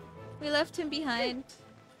 We left him behind.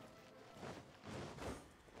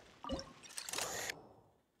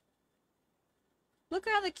 Look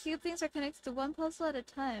around, the cube things are connected to one puzzle at a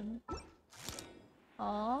time.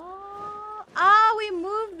 Oh, ah, we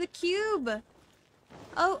moved the cube.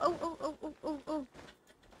 Oh.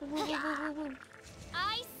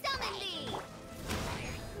 I summon thee.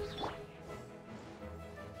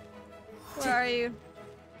 Where are you?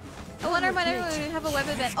 I wonder when everyone would have a web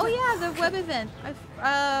event. Oh yeah, the web event.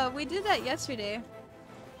 We did that yesterday.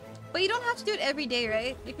 But you don't have to do it every day,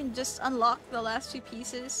 right? You can just unlock the last 2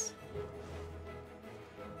 pieces.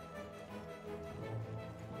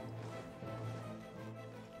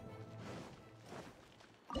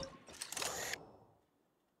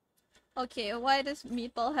 Okay, why does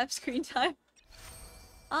Meatball have screen time?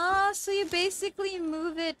 Ah, so you basically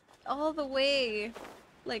move it all the way,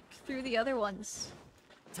 like, through the other ones.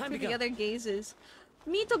 Time through to the go. other gazes.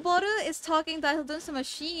 Mitoboru is talking dahil dun sa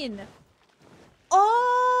machine.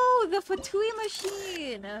 Oh, the Fatui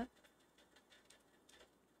machine!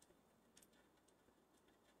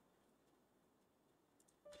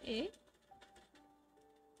 Eh?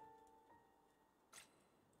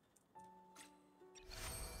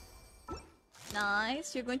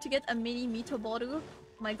 Nice, you're going to get a mini Mitoboru. Oh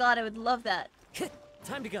my god, I would love that.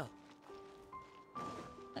 Time to go.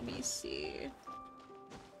 Let me see.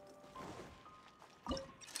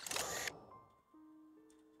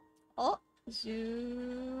 Oh,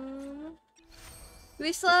 zoom.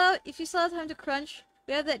 If you still have time to crunch,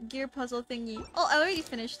 we have that gear puzzle thingy. Oh, I already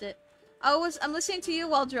finished it. I'm listening to you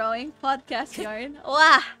while drawing. Podcast yarn.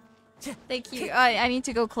 Wow. Thank you. I need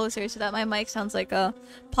to go closer so that my mic sounds like a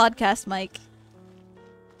podcast mic.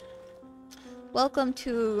 Welcome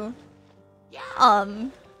to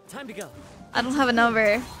Time to go. I don't have a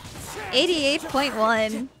number.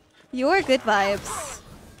 88.1. Your good vibes.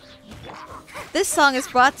 This song is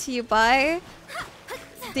brought to you by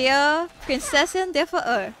Der Prinzessin der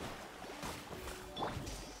Verirr.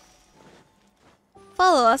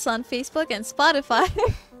 Follow us on Facebook and Spotify.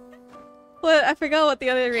 What? I forgot what the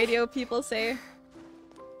other radio people say.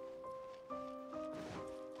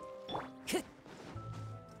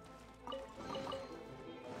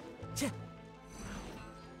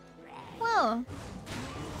 Well,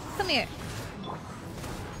 come here.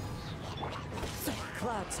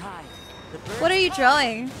 Clouds high. What are you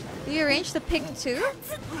drawing? Do you arrange the pig too?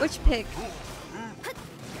 Which pig?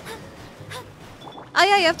 Oh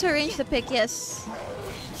yeah, you have to arrange the pig, yes.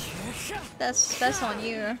 That's on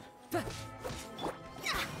you.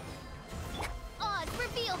 Oz,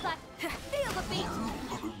 reveal that. Feel the beat.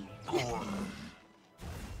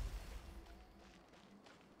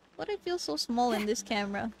 Why do I feel so small in this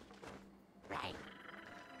camera?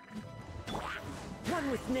 One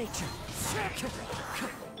with nature.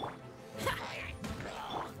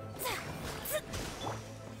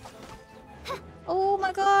 Oh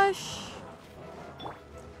my gosh.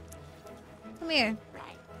 Come here.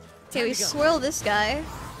 Okay, we swirl this guy.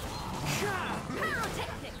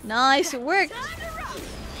 Nice, it worked.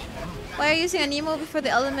 Why are you using Anemo before the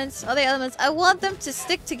elements? Other elements. I want them to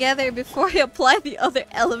stick together before I apply the other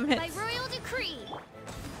elements. By royal decree.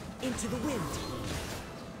 Into the wind.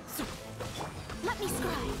 Let me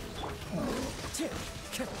scribe.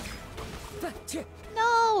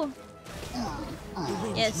 No.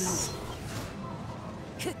 Yes.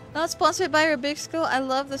 Not sponsored by Rubik's. I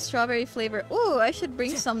love the strawberry flavor. Ooh, I should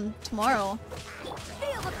bring some tomorrow.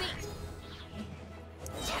 Feel the beat.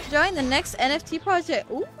 Join the next NFT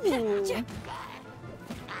project. Ooh.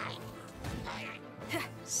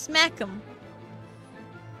 Smack him.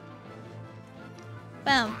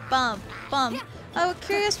 Bam, bam, bam. I was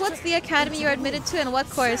curious, what's the academy you're admitted to and what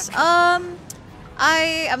course? I'm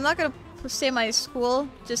not gonna say my school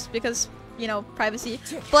just because, you know, privacy.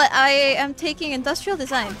 But I am taking industrial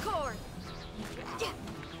design.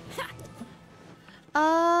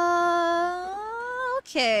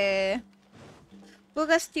 Okay.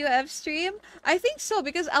 Bugas TOF stream? I think so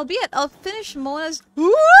because I'll finish Mona's.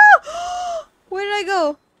 Where did I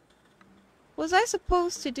go? Was I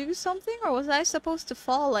supposed to do something or was I supposed to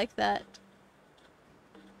fall like that?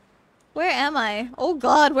 Where am I? Oh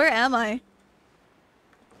god, where am I?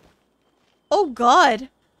 Oh god!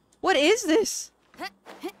 What is this?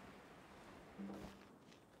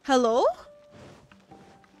 Hello?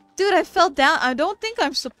 Dude, I fell down. I don't think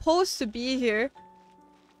I'm supposed to be here.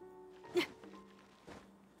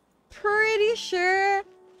 Pretty sure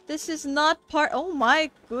this is not part. Oh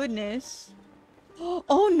my goodness.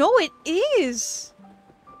 Oh no, it is!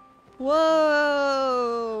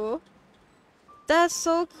 Whoa! That's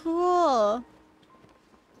so cool!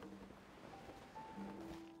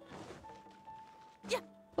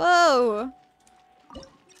 Whoa!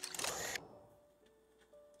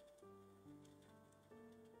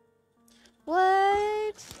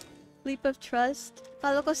 What? Leap of trust?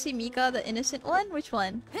 Follow ko si Mika, the innocent one? Which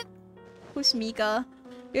one? Who's Mika?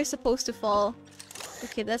 You're supposed to fall.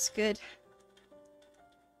 Okay, that's good.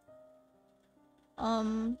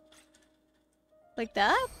 Like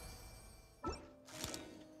that?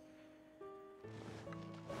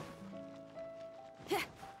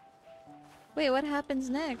 Wait, what happens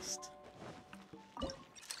next?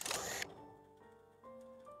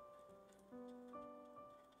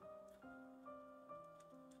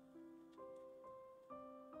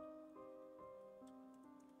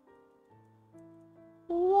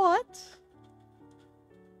 What?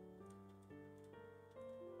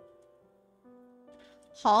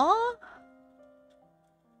 Huh?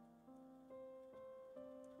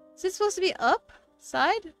 Is it supposed to be up?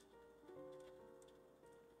 Side?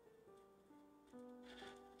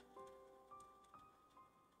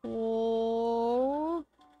 Whoa.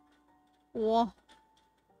 Whoa.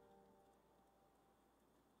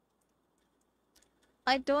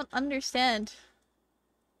 I don't understand.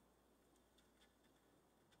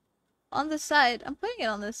 On the side. I'm putting it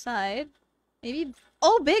on the side. Maybe...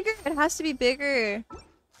 Oh, bigger! It has to be bigger.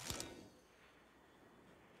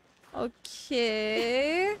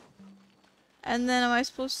 Okay. And then am I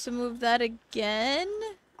supposed to move that again?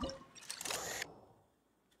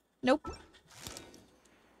 Nope.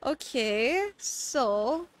 Okay,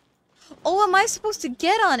 so... Oh, am I supposed to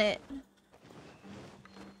get on it?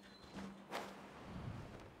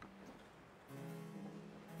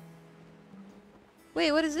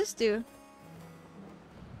 Wait, what does this do?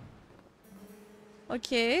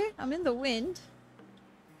 Okay, I'm in the wind.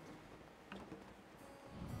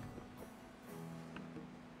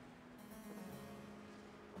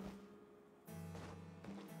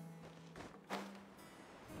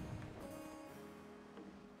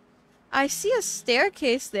 I see a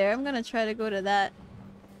staircase there. I'm gonna try to go to that.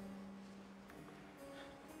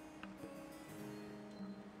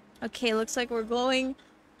 Okay, looks like we're going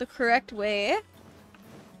the correct way.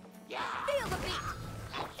 Feel the beat.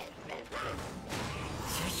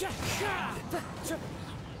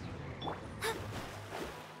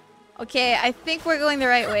 Okay, I think we're going the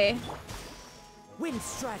right way. Wind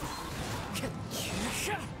strider.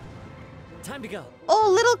 Time to go. Oh,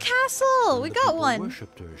 little castle! We got one!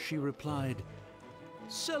 Worshipped her, she replied,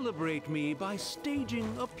 "Celebrate me by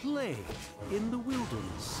staging a play in the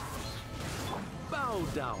wilderness. Bow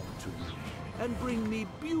down to me and bring me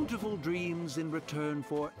beautiful dreams in return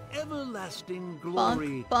for everlasting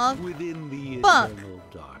glory within the eternal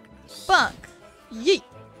darkness." Bunk! Yeet!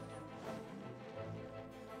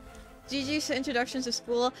 GG's introductions to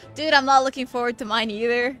school. Dude, I'm not looking forward to mine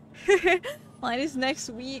either. Mine is next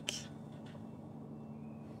week.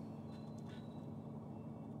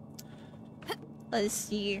 Let's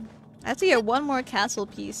see. I have to get one more castle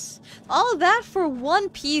piece. All that for one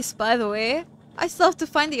piece, by the way. I still have to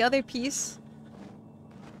find the other piece.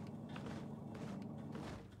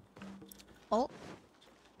 Oh.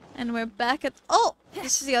 And we're back at... Oh!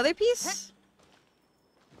 This is the other piece?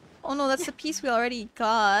 Oh no, that's the piece we already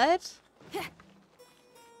got.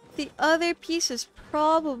 The other piece is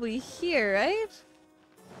probably here, right?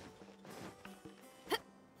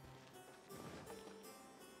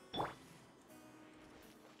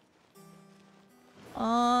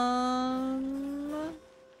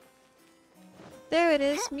 There it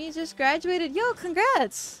is. Me just graduated. Yo,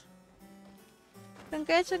 congrats!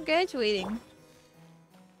 Congrats on graduating.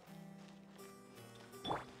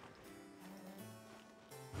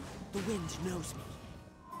 The wind knows me.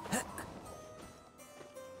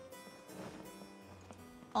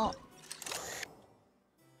 Oh.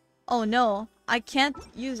 Oh no, I can't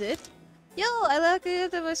use it. Yo, I like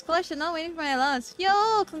it at my scholarship, not waiting for my allowance.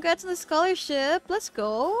 Yo, congrats on the scholarship. Let's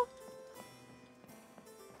go.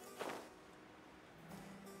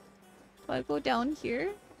 Do I go down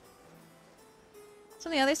here? It's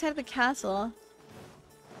on the other side of the castle.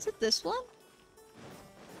 Is it this one?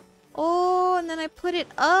 Oh, and then I put it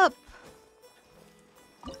up.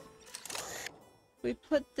 We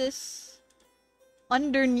put this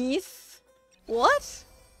underneath. What?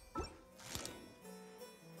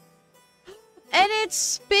 And it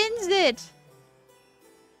spins it.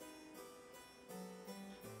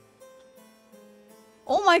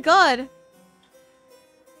 Oh my god.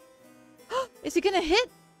 Is it gonna hit?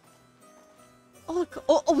 Oh,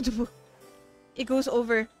 oh, it goes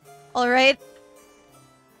over. All right.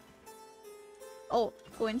 Oh,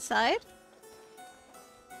 go inside.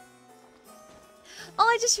 Oh,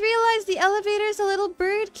 I just realized the elevator is a little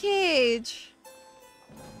bird cage.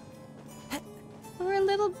 Or a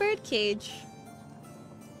little bird cage.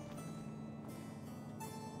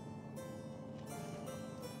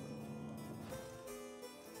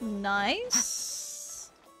 Nice.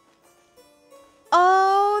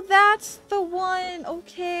 Oh, that's the one.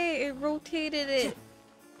 Okay, it rotated it.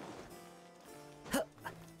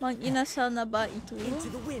 Mag-inasal na ba ito? Into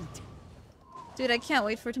the wind. Dude, I can't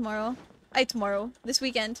wait for tomorrow. Tomorrow. This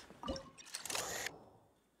weekend.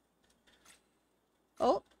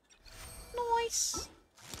 Oh. Nice.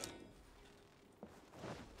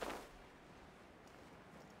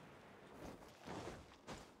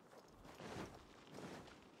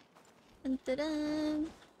 Dun, dun, dun.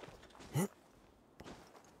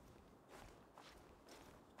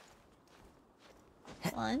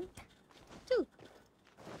 One, two.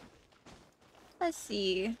 Let's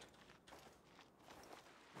see.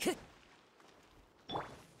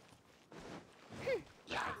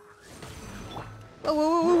 Whoa,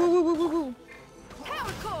 whoa, whoa, whoa, whoa, whoa, whoa, whoa.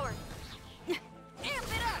 Power cord! Amp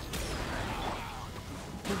it up!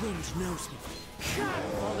 The wind knows me.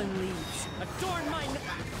 Fallen leaves, adorn my...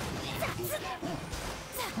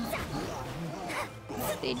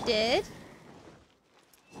 They did?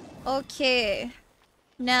 Okay.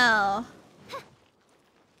 Now.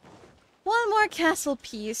 One more castle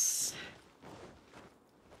piece.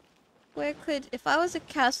 Where could... If I was a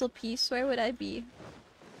castle piece, where would I be?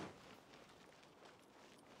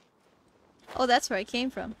 Oh, that's where I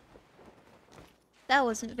came from. That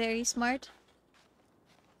wasn't very smart.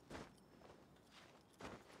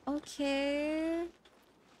 Okay.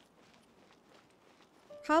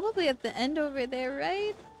 Probably at the end over there,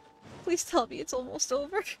 right? Please tell me it's almost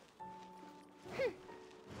over.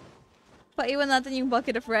 Paiwan natin yung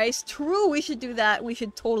bucket of rice. True, we should do that. We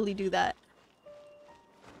should totally do that.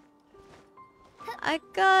 I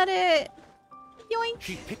got it! Yoink!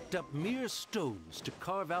 She picked up mere stones to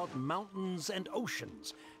carve out mountains and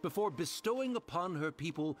oceans before bestowing upon her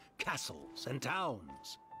people castles and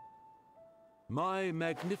towns. My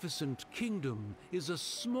magnificent kingdom is a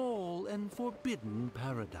small and forbidden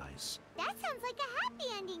paradise. That sounds like a happy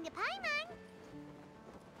ending to Paimon.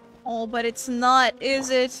 Oh, but it's not, is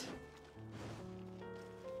it?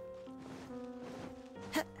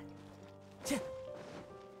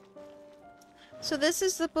 So this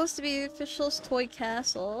is supposed to be Fischl's toy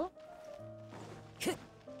castle.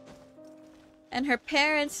 And her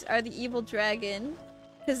parents are the evil dragon.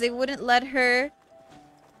 Because they wouldn't let her...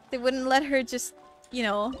 They wouldn't let her just, you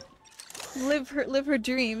know, live her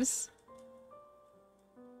dreams.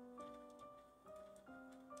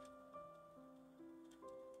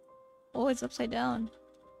 Oh, it's upside down.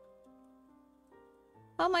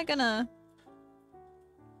 How am I gonna...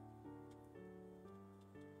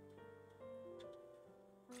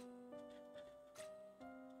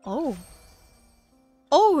 Oh.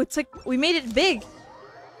 Oh, it's like we made it big.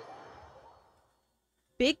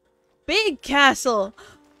 Big castle.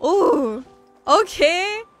 Ooh.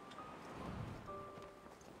 Okay.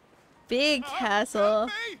 Big castle.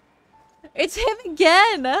 It's him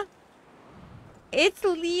again. It's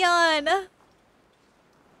Leon.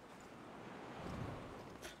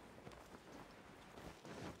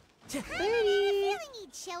 Feeling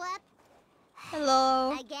you'd show up.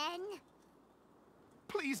 Hello. Again?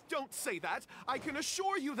 Please don't say that. I can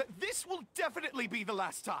assure you that this will definitely be the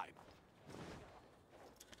last time.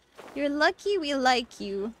 You're lucky we like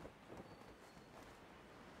you.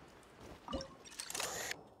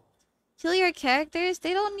 Heal your characters?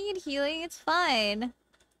 They don't need healing, it's fine.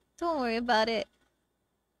 Don't worry about it.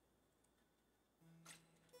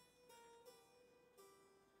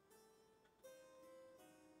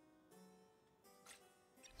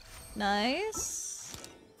 Nice.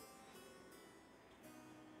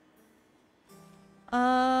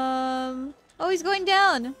 Oh, he's going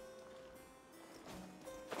down.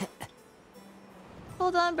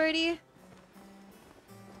 Hold on, Birdie.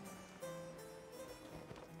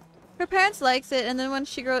 Her parents likes it, and then when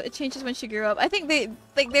she it changes when she grew up. I think they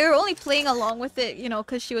were only playing along with it, you know,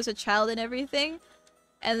 because she was a child and everything.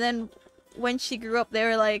 And then when she grew up, they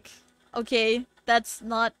were like, okay, it's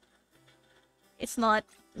not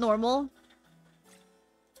normal.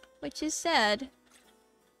 Which is sad.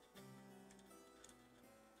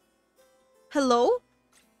 Hello?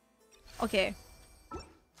 Okay.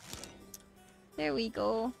 There we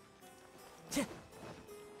go.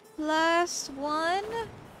 Last one?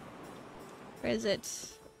 Where is it?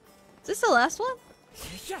 Is this the last one?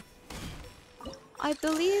 I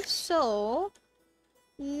believe so.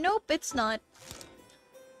 Nope, it's not.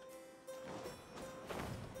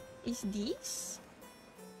 Is this?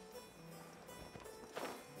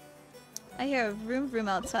 I hear a vroom vroom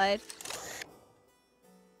outside.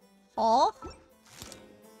 Aw.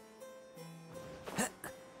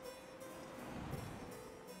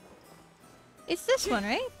 It's this one,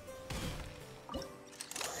 right?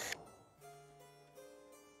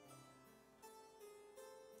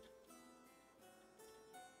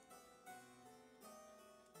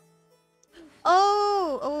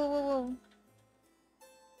 Oh!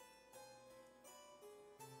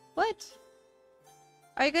 What?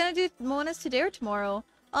 Are you gonna do Monas today or tomorrow?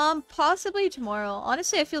 Possibly tomorrow.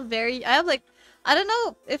 Honestly, I feel I have like, I don't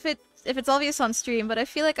know if it's obvious on stream, but I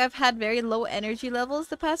feel like I've had very low energy levels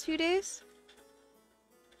the past few days.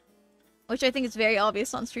 Which I think is very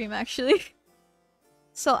obvious on stream, actually.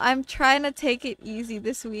 So I'm trying to take it easy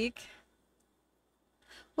this week.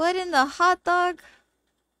 What in the hot dog?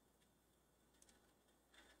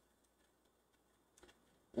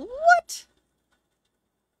 What?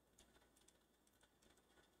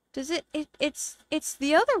 Does it's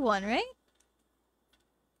the other one, right?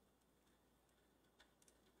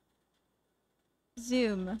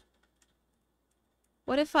 Zoom.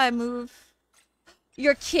 What if I move?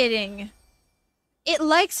 You're kidding. It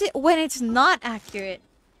likes it when it's not accurate.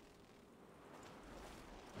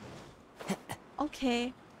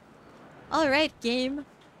 Okay. Alright, game.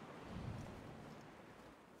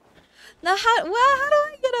 Now how do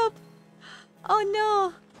I get up?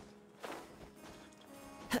 Oh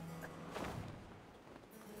no.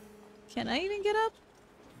 Can I even get up?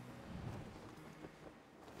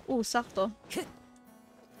 Sakto.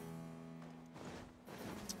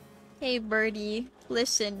 Hey Birdie,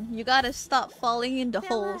 listen, you gotta stop falling into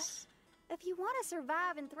holes. If you want to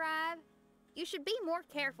survive and thrive, you should be more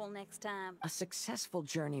careful next time. A successful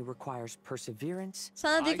journey requires perseverance.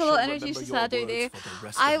 Sana di ko low energy sa Saturday.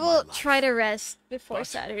 I will try to rest before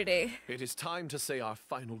Saturday. It is time to say our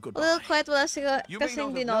final goodbye. A little quiet wala sila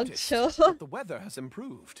kasing dinogcho. The weather has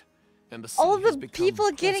improved. And the all the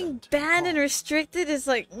people getting banned and restricted is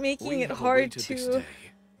like making it hard to this day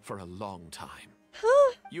for a long time.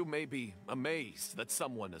 You may be amazed that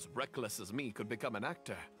someone as reckless as me could become an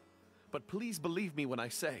actor. But please believe me when I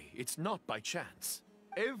say, it's not by chance.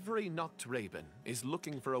 Every Noct Raven is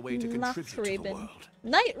looking for a way to contribute to the world.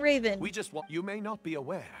 Night Raven! We just want... You may not be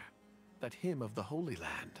aware that Hymn of the Holy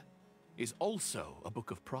Land is also a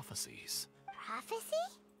book of prophecies. Prophecy?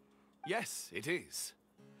 Yes, it is.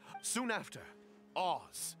 Soon after,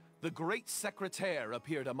 Oz, the great secretaire,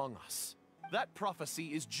 appeared among us. That prophecy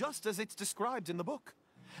is just as it's described in the book,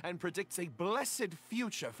 and predicts a blessed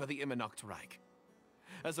future for the Immernacht Reich.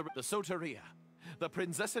 As the Soteria, the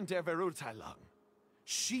Prinzessin der Verurteilung,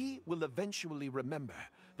 she will eventually remember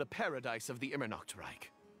the paradise of the Immernacht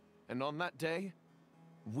Reich. And on that day,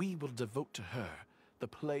 we will devote to her the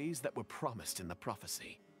plays that were promised in the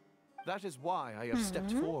prophecy. That is why I have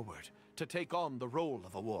stepped forward to take on the role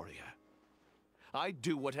of a warrior. I'd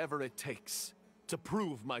do whatever it takes to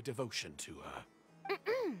prove my devotion to her.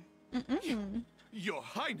 Your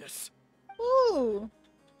Highness! Ooh.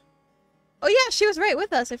 Oh yeah, she was right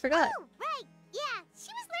with us. I forgot. Oh, right. Yeah, she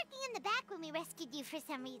was lurking in the back when we rescued you for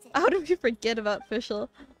some reason. How did we forget about Fischl?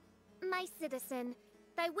 My citizen,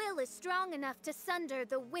 thy will is strong enough to sunder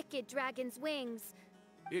the wicked dragon's wings.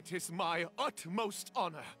 It is my utmost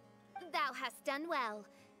honor. Thou hast done well.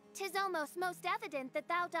 'Tis almost most evident that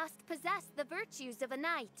thou dost possess the virtues of a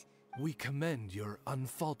knight. We commend your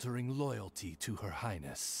unfaltering loyalty to Her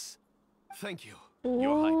Highness. Thank you,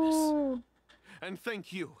 Your Highness. And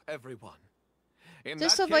thank you, everyone.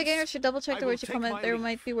 Just so by gamer should double check the words you comment. There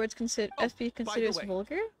might be words FB considers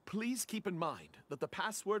vulgar. Please keep in mind that the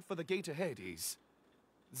password for the gate ahead is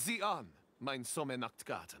Zian, mein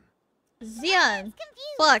Sommernachtgarten. Zian.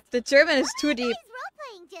 Fuck, the German is too deep.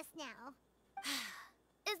 Role-playing just now.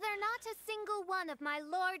 Is there not a single one of my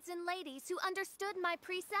lords and ladies who understood my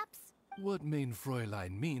precepts? What Mein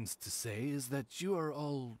Fräulein means to say is that you are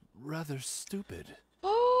all rather stupid.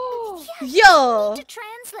 Oh, yes, yo! To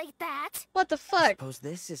translate that. What the I fuck? suppose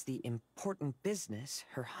this is the important business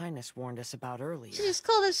Her Highness warned us about earlier. She just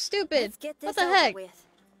called us stupid. Let's get this what the over heck? with.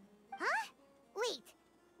 Huh? Wait,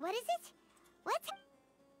 what is it?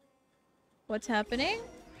 What's happening?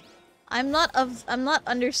 I'm not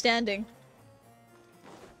understanding.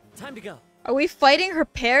 Time to go. Are we fighting her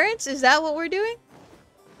parents? Is that what we're doing?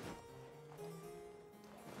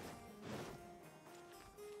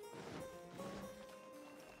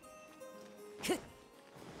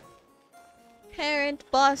 Parent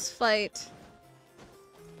boss fight.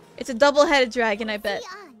 It's a double-headed dragon, I bet.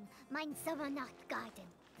 Zian, mein Sommernachtgarten.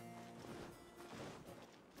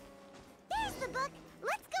 There's the book.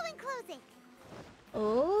 Let's go and close it.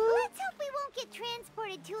 Oh. Let's hope we won't get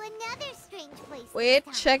transported to another strange place. Wait,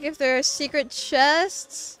 check if there are secret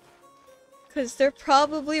chests. Cause there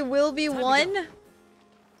probably will be one.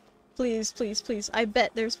 Please, please, please. I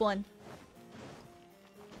bet there's one.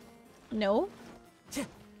 No?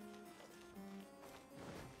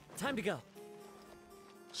 Time to go.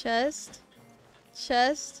 Chest.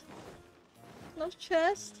 Chest. No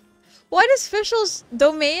chest. Why does Fischl's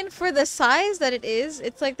domain, for the size that it is,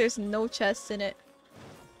 it's like there's no chests in it?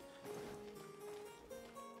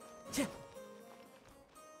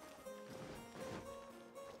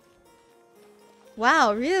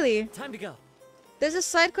 Wow, really? Time to go. There's a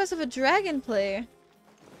side quest of a dragon play.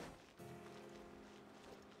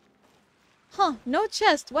 Huh, no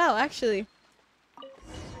chest. Wow, actually.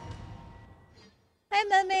 Hi,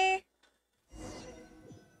 Mummy.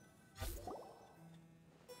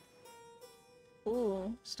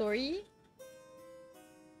 Ooh, story?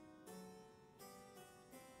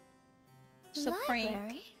 Just a prank.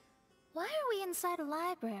 Library? Why are we inside a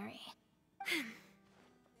library?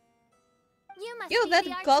 You must Yo, be that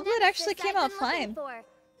the goblet arch-nemesis actually came I've out been looking fine. for.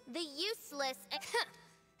 The useless.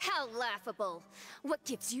 How laughable. What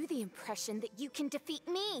gives you the impression that you can defeat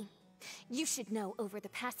me? You should know over the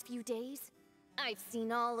past few days, I've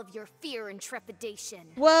seen all of your fear and trepidation.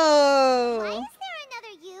 Whoa! Why is there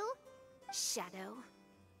another you? Shadow.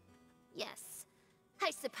 Yes.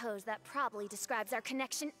 I suppose that probably describes our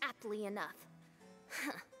connection aptly enough.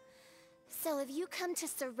 So have you come to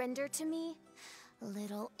surrender to me,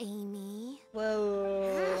 little Amy?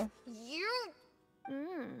 Whoa. You?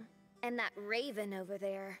 And that raven over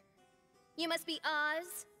there. You must be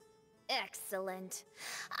Oz? Excellent.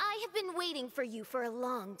 I have been waiting for you for a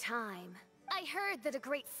long time. I heard that a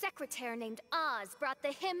great secretary named Oz brought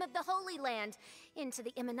the Hymn of the Holy Land into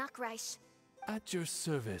the Immernachtreich. At your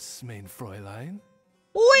service, Mein Fräulein.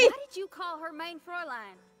 Wait! Why did you call her Mein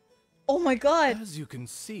Fräulein? Oh my god! As you can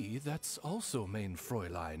see, that's also Mein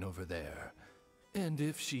Fräulein over there. And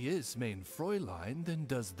if she is Mein Fräulein, then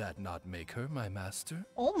does that not make her my master?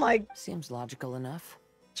 Oh my... Seems logical enough.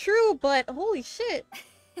 True, but holy shit.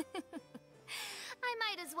 I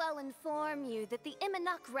might as well inform you that the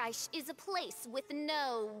Immernachtreich is a place with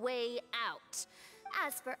no way out.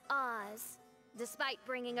 As for Oz, despite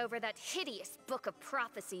bringing over that hideous book of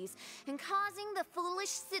prophecies and causing the foolish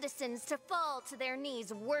citizens to fall to their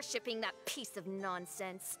knees worshipping that piece of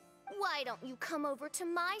nonsense, why don't you come over to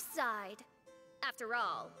my side? After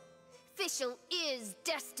all, Fischl is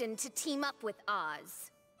destined to team up with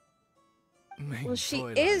Oz. Well, she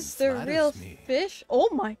is the real fish. Oh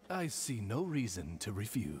my... I see no reason to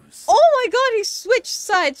refuse. Oh my god, he switched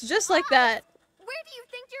sides just like that. Where do you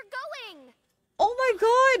think you're going? Oh my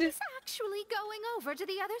god! He's actually going over to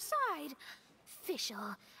the other side.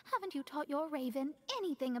 Fischl, haven't you taught your raven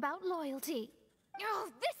anything about loyalty? Oh,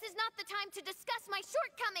 this is not the time to discuss my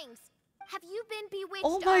shortcomings. Have you been bewitched,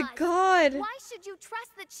 Oh my Oz? god! Why should you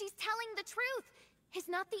trust that she's telling the truth? Is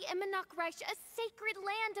not the Immernachtreich a sacred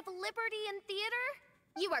land of liberty and theater?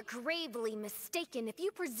 You are gravely mistaken if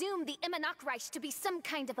you presume the Immernachtreich to be some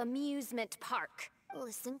kind of amusement park.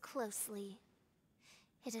 Listen closely.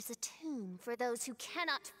 It is a tomb for those who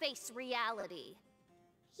cannot face reality.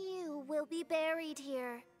 You will be buried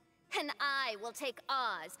here, and I will take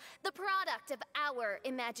Oz, the product of our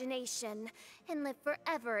imagination, and live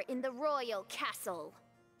forever in the royal castle.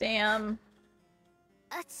 Damn.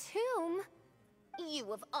 A tomb?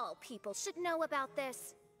 You of all people should know about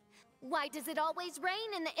this. Why does it always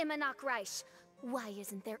rain in the Immernachtreich? Why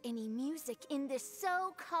isn't there any music in this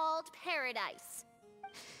so-called paradise?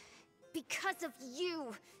 Because of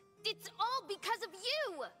you. It's all because of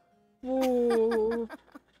you! Ooh.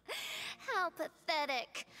 How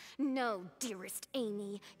pathetic. No, dearest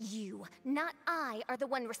Amy, you, not I, are the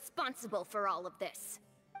one responsible for all of this.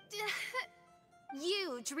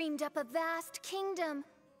 You dreamed up a vast kingdom,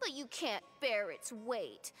 but you can't bear its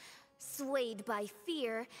weight. Swayed by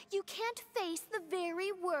fear, you can't face the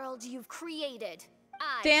very world you've created.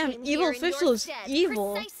 Damn, evil official is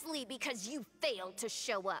evil. Precisely because you failed to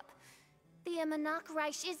show up. The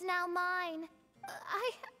Immernachtreich is now mine.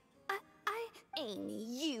 Amy,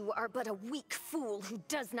 you are but a weak fool who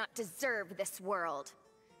does not deserve this world.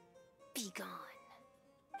 Be gone.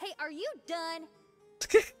 Hey, are you done?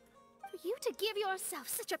 For you to give yourself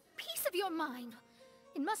such a piece of your mind,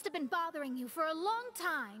 it must have been bothering you for a long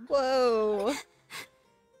time. Whoa.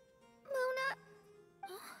 Luna,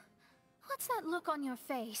 what's that look on your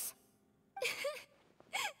face?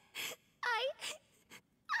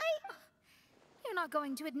 You're not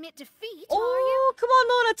going to admit defeat, are you? Oh, come on,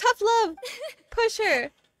 Mona, tough love. Push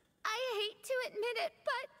her. I hate to admit it,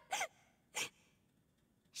 but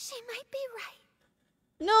she might be right.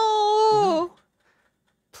 No.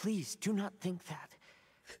 Please do not think that.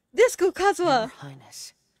 Disco Kazuha. Your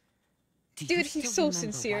Highness. Do Dude, you he's still so remember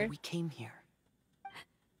sincere. Why we came here?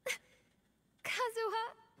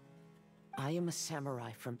 Kazuha? I am a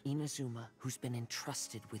samurai from Inazuma who's been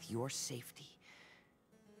entrusted with your safety.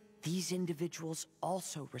 These individuals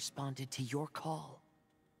also responded to your call.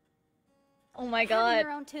 Oh my Having god.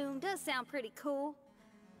 your own tomb does sound pretty cool,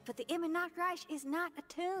 but the Immernachtreich is not a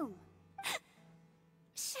tomb.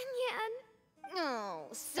 Shenyan. Oh,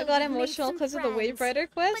 so I got you've made emotional some because of the Wave friends. Rider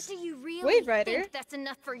quest. But do you really Wave Rider? think that's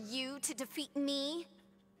enough for you to defeat me?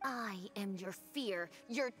 I am your fear,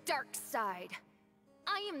 your dark side.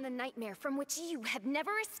 I am the nightmare from which you have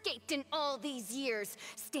never escaped in all these years.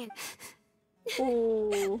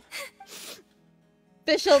 Ooh.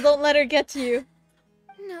 Fischl, don't let her get to you.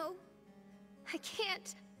 No, I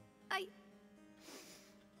can't. I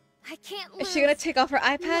can't lose. Is she gonna take off her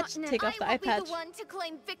eye patch? Not Take off the eye patch. I will be the one to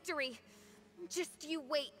claim victory. Just you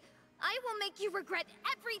wait. I will make you regret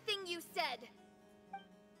everything you said.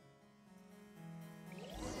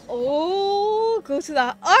 Oh, go to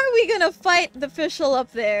the. Are we gonna fight the Fischl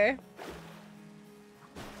up there?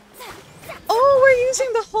 Oh, we're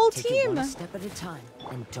using the whole Take it team. one step at a time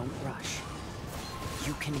and don't rush.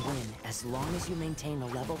 You can win as long as you maintain a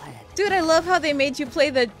level head. Dude, I love how they made you play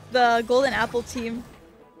the Golden Apple team.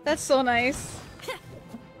 That's so nice.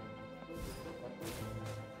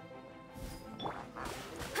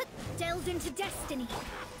 Delved into destiny.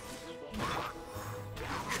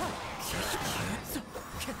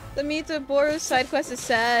 The Mita Boru side quest is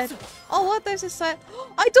sad. Oh, what? There's a side.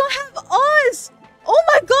 I don't have Oz! Oh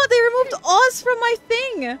my god, they removed Oz from my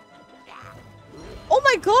thing! Oh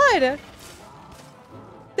my god!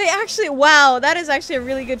 They actually. Wow, that is actually a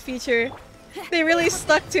really good feature. They really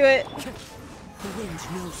stuck to it. The wind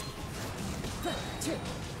knows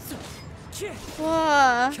me.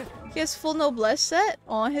 Wow. He has full noblesse set?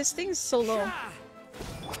 Oh, his thing's so low.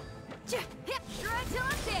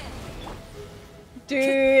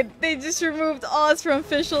 Dude, they just removed Oz from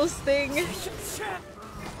Fischl's thing.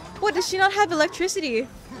 What, does she not have electricity?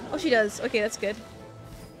 Oh, she does. Okay, that's good.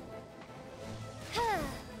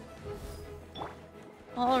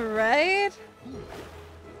 Alright.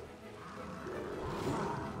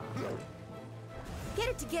 Get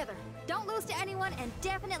it together. Don't lose to anyone, and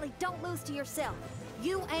definitely don't lose to yourself.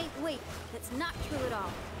 You ain't weak. That's not true at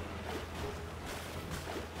all.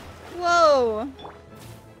 Whoa.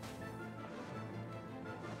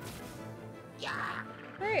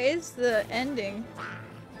 Where is the ending?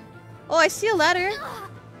 Oh, I see a ladder.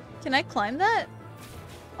 Can I climb that?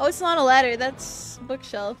 Oh, it's not a ladder. That's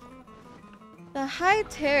bookshelf. The high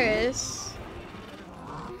terrace.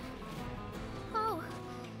 Oh,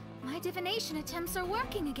 my divination attempts are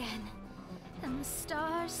working again. And the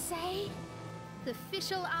stars say the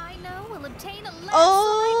Fischl I know will obtain a landslide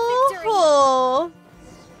victory. Oh,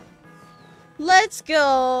 let's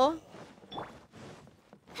go.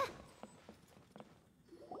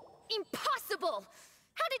 Impossible!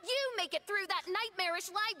 did you make it through that nightmarish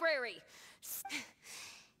library?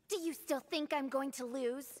 Do you still think I'm going to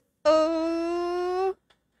lose? Oh,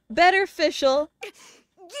 better Fischl.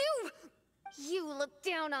 You looked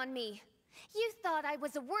down on me. You thought I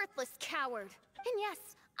was a worthless coward. And yes,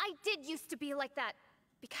 I did used to be like that.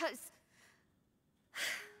 Because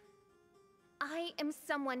I am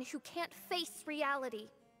someone who can't face reality.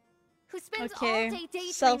 Who spends all day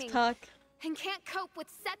daydreaming. Self-talk. And can't cope with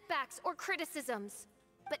setbacks or criticisms.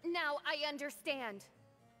 But now I understand.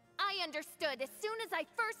 I understood as soon as I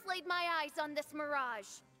first laid my eyes on this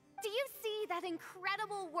mirage. Do you see that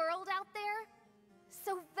incredible world out there?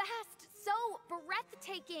 So vast, so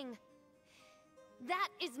breathtaking. That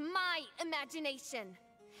is my imagination.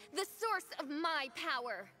 The source of my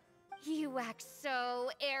power. You act so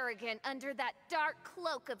arrogant under that dark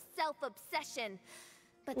cloak of self-obsession.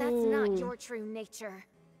 But that's not your true nature.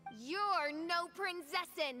 You're no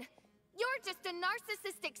Prinzessin. You're just a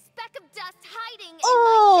narcissistic speck of dust hiding in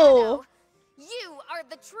my shadow. You are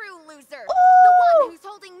the true loser. The one who's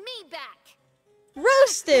holding me back.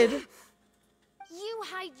 Roasted. You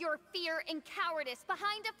hide your fear and cowardice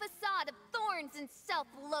behind a facade of thorns and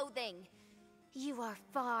self-loathing. You are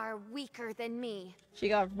far weaker than me. She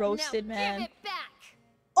got roasted, now man. Give it back.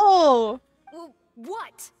 Oh. Well,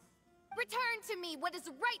 what? Return to me what is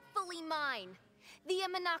rightfully mine. The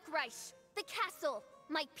Imanok Reich, the castle,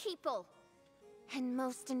 my people, and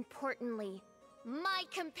most importantly, my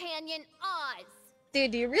companion Oz.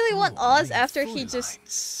 Dude, do you really want Oz after he just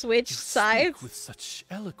switched sides? With such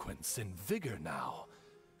eloquence and vigor now.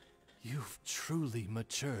 You've truly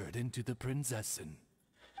matured into the Prinzessin.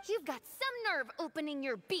 You've got some nerve opening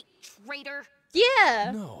your beak, traitor.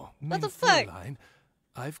 Yeah. No, what the fuck? Fräulein,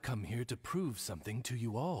 I've come here to prove something to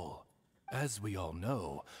you all. As we all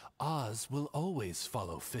know, Oz will always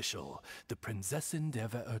follow Fischl, the Prinzessin der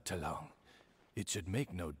Verurteilung. It should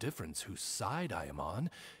make no difference whose side I am on,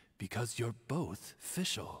 because you're both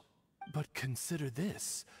Fischl. But consider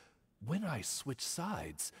this. When I switched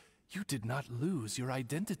sides, you did not lose your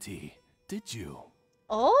identity, did you?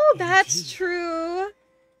 Oh, that's true.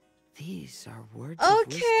 These are words of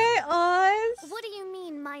wisdom. Oz. What do you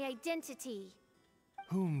mean, my identity?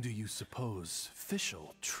 Whom do you suppose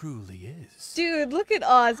Fischl truly is? Dude, look at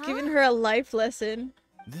Oz giving her a life lesson.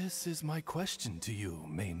 This is my question to you,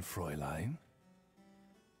 mein Fräulein.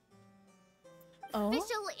 Oh?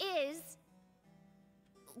 Fischl is...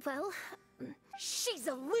 well, she's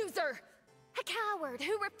a loser. A coward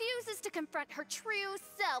who refuses to confront her true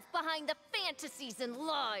self behind the fantasies and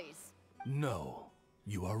lies. No,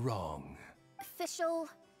 you are wrong. Fischl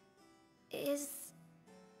is...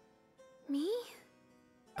 me?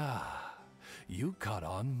 Ah, you caught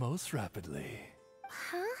on most rapidly.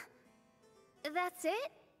 Huh? That's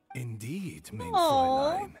it? Indeed, mein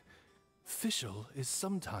Fräulein. Fischl is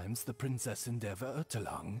sometimes the Prinzessin der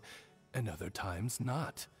Verurteilung, and other times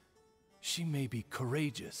not. She may be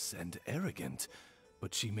courageous and arrogant,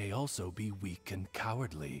 but she may also be weak and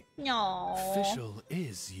cowardly. Aww. Fischl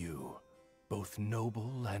is you, both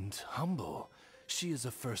noble and humble. She is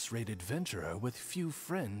a first-rate adventurer with few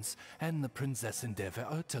friends and the Prinzessin der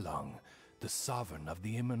Verurteilung, the sovereign of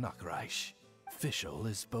the Imanok Reich. Fischl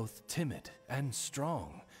is both timid and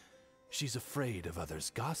strong. She's afraid of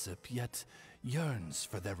others' gossip, yet yearns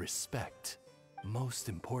for their respect. Most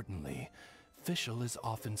importantly, Fischl is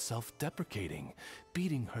often self-deprecating,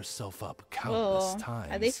 beating herself up countless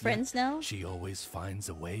times. Are they friends now? She always finds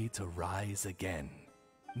a way to rise again.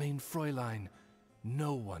 Mein Fräulein,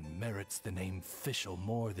 no one merits the name Fischl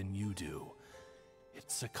more than you do.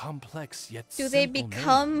 It's a complex yet simple name. Do they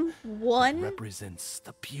become one? That represents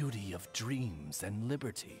the beauty of dreams and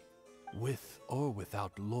liberty. With or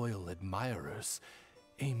without loyal admirers,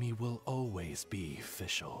 Amy will always be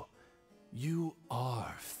Fischl. You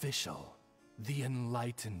are Fischl, the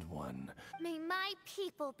enlightened one. May my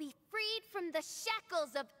people be freed from the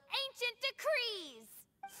shackles of ancient decrees!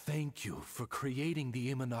 Thank you for creating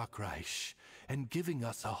the Imanok Reich and giving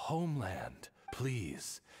us a homeland.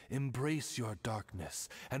 Please, embrace your darkness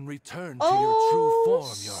and return to your true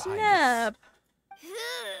form, Your Highness.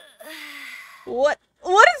 What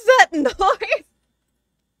is that noise?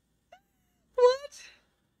 What?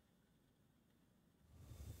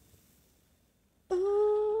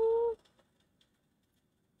 Ooh.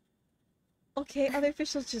 Okay, other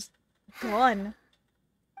officials just gone.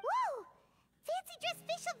 Whoa! Fancy dress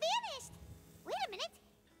Fischl vanished! Wait a minute,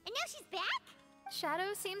 and now she's back?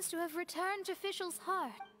 Shadow seems to have returned to Fischl's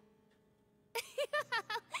heart.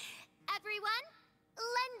 Everyone,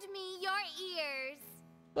 lend me your ears.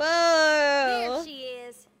 Whoa! There she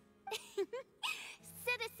is.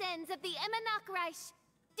 Citizens of the Imanok Reich,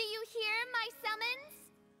 do you hear my summons?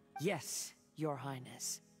 Yes, Your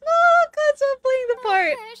Highness. No, Katsuo playing the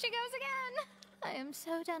part. There she goes again. I am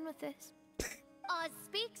so done with this. Oz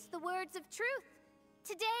speaks the words of truth.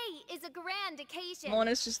 Today is a grand occasion.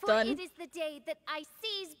 Mona's just for done. It is the day that I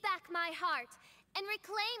seize back my heart and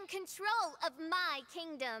reclaim control of my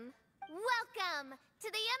kingdom. Welcome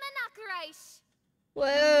to the Imanok-Reich.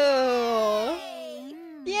 Whoa.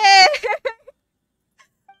 Yeah.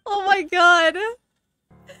 Oh my god.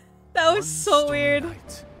 That was so weird.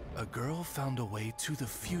 Night, a girl found a way to the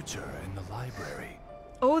future in the library.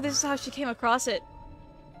 Oh, this is how she came across it.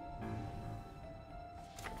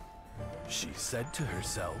 She said to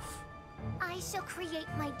herself, I shall create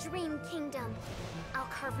my dream kingdom. I'll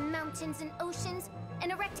carve mountains and oceans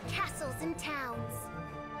and erect castles and towns.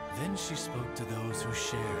 Then she spoke to those who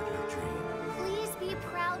shared her dream. Please be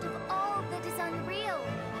proud of all that is unreal,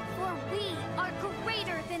 for we are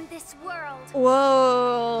greater than this world.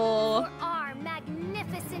 Whoa. For our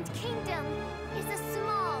magnificent kingdom is a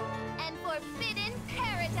small and forbidden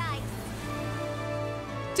paradise.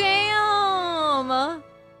 Damn.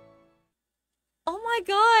 Oh my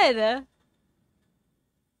god.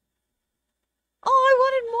 Oh, I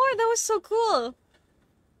wanted more. That was so cool.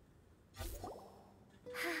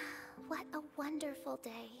 What a wonderful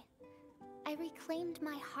day. I reclaimed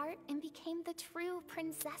my heart and became the true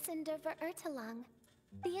Prinzessin der Verurteilung.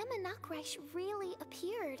 The Imanok-Reich really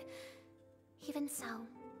appeared. Even so,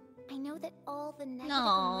 I know that all the negative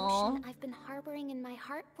emotion I've been harboring in my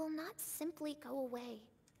heart will not simply go away.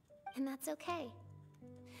 And that's okay.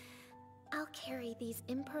 I'll carry these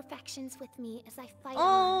imperfections with me as I fight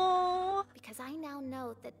on. Because I now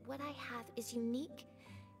know that what I have is unique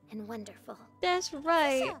and wonderful. That's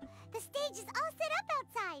right. So, the stage is all set up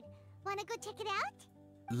outside. Wanna go check it out?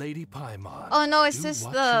 Lady Paimon. Oh no, is this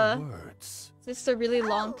watch the... your words. Is this the really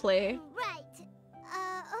long play? Right.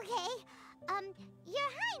 Okay. Your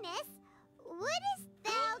Highness, would is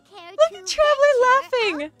thou care Look to at Traveler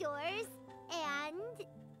laughing! outdoors and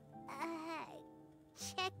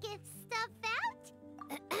check if stuff out?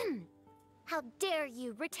 How dare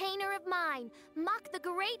you, retainer of mine, mock the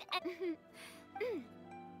great and...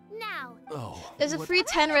 Now. Oh. There's a free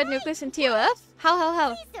 10 red nucleus in TOF?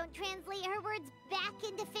 How? Please don't translate her words back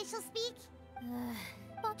into official speak.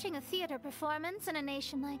 Watching a theater performance in a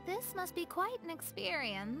nation like this must be quite an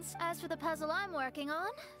experience. As for the puzzle I'm working on,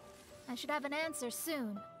 I should have an answer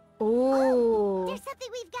soon. Ooh. There's something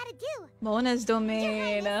we've got to do. Mona's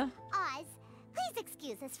domain. Oz, please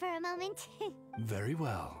excuse us for a moment. Very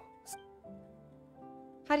well.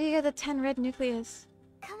 How do you get the 10 red nucleus?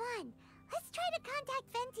 Come on, let's try to contact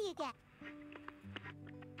Venti again.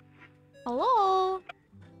 Hello?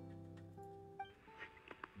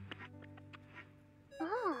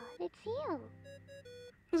 Oh, it's you.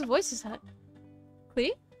 Whose voice is that?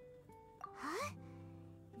 Clee? Huh?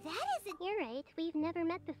 That isn't... You're right, we've never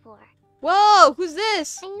met before. Whoa, who's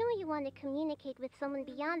this? I know you want to communicate with someone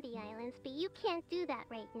beyond the islands, but you can't do that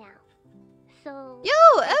right now. So...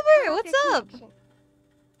 Yo, Ever, what's up?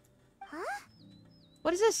 Huh?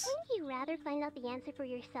 What is this? Wouldn't you rather find out the answer for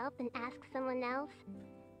yourself than ask someone else?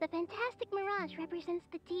 The fantastic mirage represents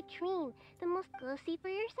the deep dream, the most go-see for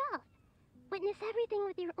yourself. Witness everything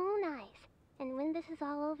with your own eyes. And when this is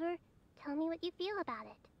all over, tell me what you feel about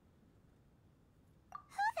it.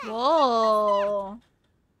 Whoa.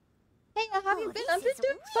 Hey, how have you been? I've been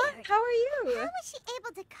doing fine. How are you? How was she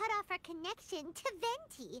able to cut off our connection to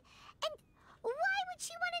Venti? And why would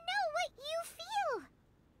she want to know what you feel?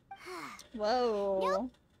 Whoa.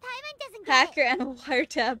 Nope, Paimon doesn't get Hacker it. and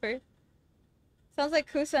wiretapper. Sounds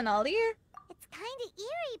like Kusanali? It's kinda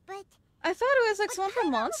eerie, but... I thought it was like someone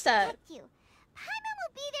from Mondstadt. You. Paimon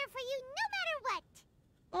will be there for you no matter what.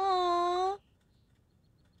 Aww.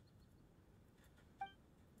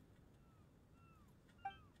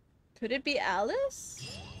 Could it be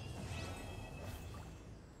Alice?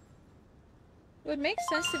 It would make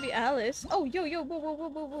sense to be Alice. Oh, yo,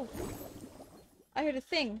 whoa. I heard a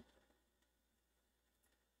thing.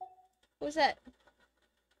 What was that?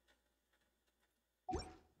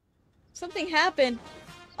 Something happened.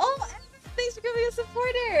 Oh, thanks for becoming a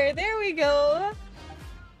supporter. There we go.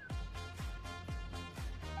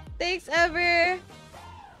 Thanks, Ever.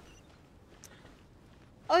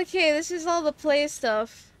 Okay, this is all the play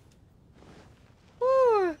stuff.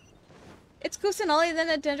 Woo. It's Kusanali, then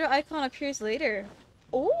a Dendro icon appears later.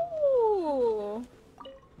 Ooh.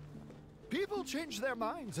 People change their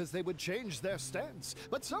minds as they would change their stance,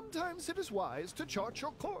 but sometimes it is wise to chart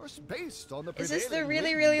your course based on the Is prevailing this the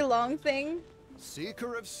really, wind. really long thing?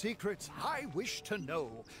 Seeker of secrets, I wish to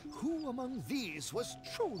know who among these was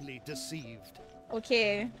truly deceived.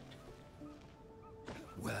 Okay.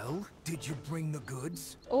 Well, did you bring the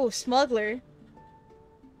goods? Oh, smuggler.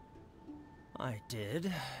 I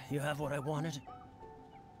did. You have what I wanted?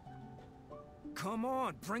 Come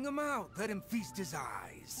on, bring him out. Let him feast his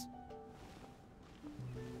eyes.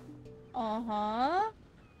 Uh-huh.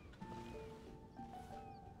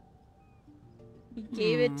 He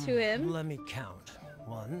gave it to him. Let me count.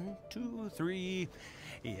 1, 2, 3.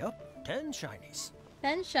 Yep, 10 shinies.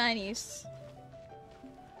 10 shinies.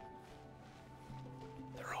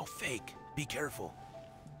 They're all fake. Be careful.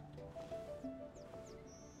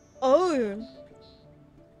 Oh.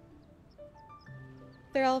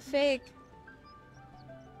 They're all fake.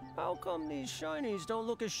 How come these shinies don't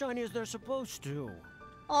look as shiny as they're supposed to?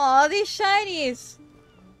 Aw, these shinies.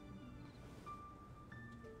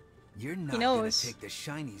 You're not gonna take the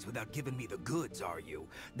shinies without giving me the goods, are you?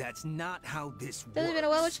 That's not how this works. Doesn't even know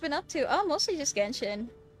what you've been up to. Oh, mostly just Genshin.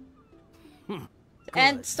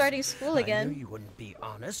 And starting school again. I knew you wouldn't be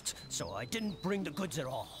honest, so I didn't bring the goods at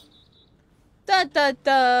all. Dun dun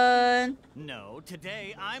dun. No,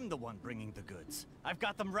 today I'm the one bringing the goods. I've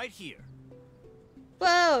got them right here.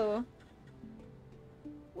 Whoa.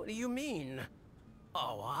 What do you mean?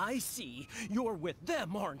 Oh, I see. You're with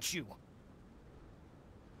them, aren't you?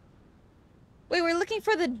 Wait, we're looking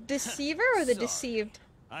for the deceiver or the Sorry. deceived?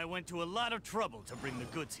 I went to a lot of trouble to bring the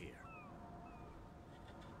goods here.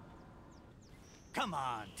 Come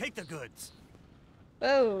on, take the goods.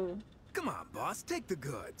 Whoa. Come on, boss, take the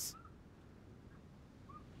goods.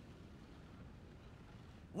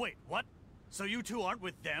 Wait, what? So you two aren't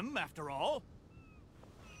with them after all?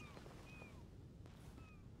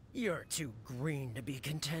 You're too green to be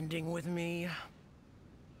contending with me.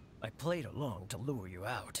 I played along to lure you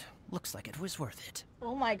out. Looks like it was worth it.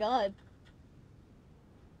 Oh my god.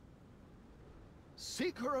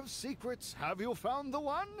 Seeker of secrets, have you found the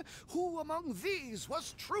one? Who among these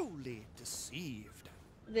was truly deceived?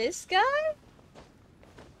 This guy?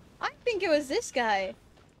 I think it was this guy.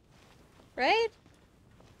 Right?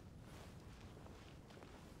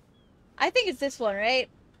 I think it's this one, right?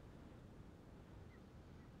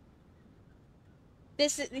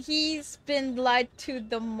 He's been lied to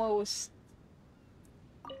the most.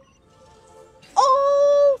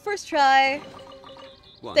 Oh, first try.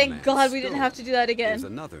 Thank God we didn't have to do that again. Is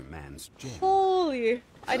another man's gem. Holy,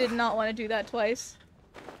 I did not want to do that twice.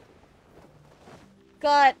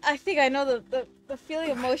 God, I think I know the feeling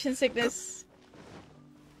of motion sickness.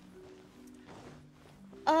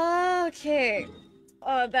 Okay.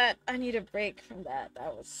 That I need a break from that.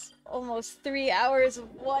 That was almost 3 hours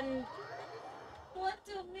of one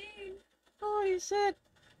domain. Holy shit.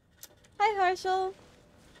 Hi, Harshal.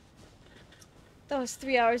 That was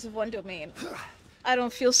 3 hours of one domain. I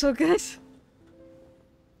don't feel so good.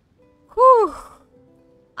 Whew.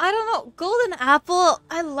 I don't know. Golden Apple,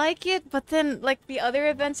 I like it, but then, like, the other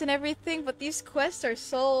events and everything, but these quests are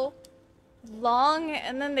so long,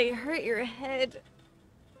 and then they hurt your head.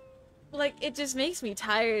 Like, it just makes me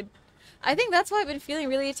tired. I think that's why I've been feeling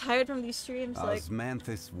really tired from these streams. Like,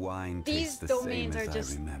 Osmanthus wine these tastes the domains same are as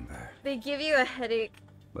just... I remember. They give you a headache.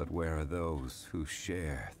 But where are those who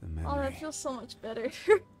share the memory? Oh, that feels so much better.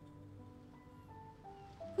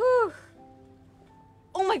 Whew.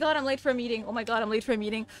 Oh my god, I'm late for a meeting. Oh my god, I'm late for a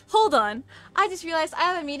meeting. Hold on. I just realized I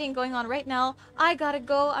have a meeting going on right now. I gotta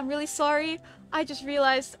go. I'm really sorry. I just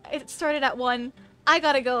realized it started at 1. I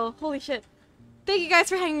gotta go. Holy shit. Thank you guys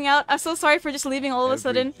for hanging out. I'm so sorry for just leaving all of a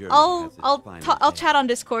sudden. I'll chat on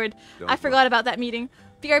Discord. I forgot about that meeting.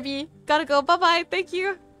 BRB, gotta go. Bye-bye. Thank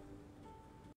you.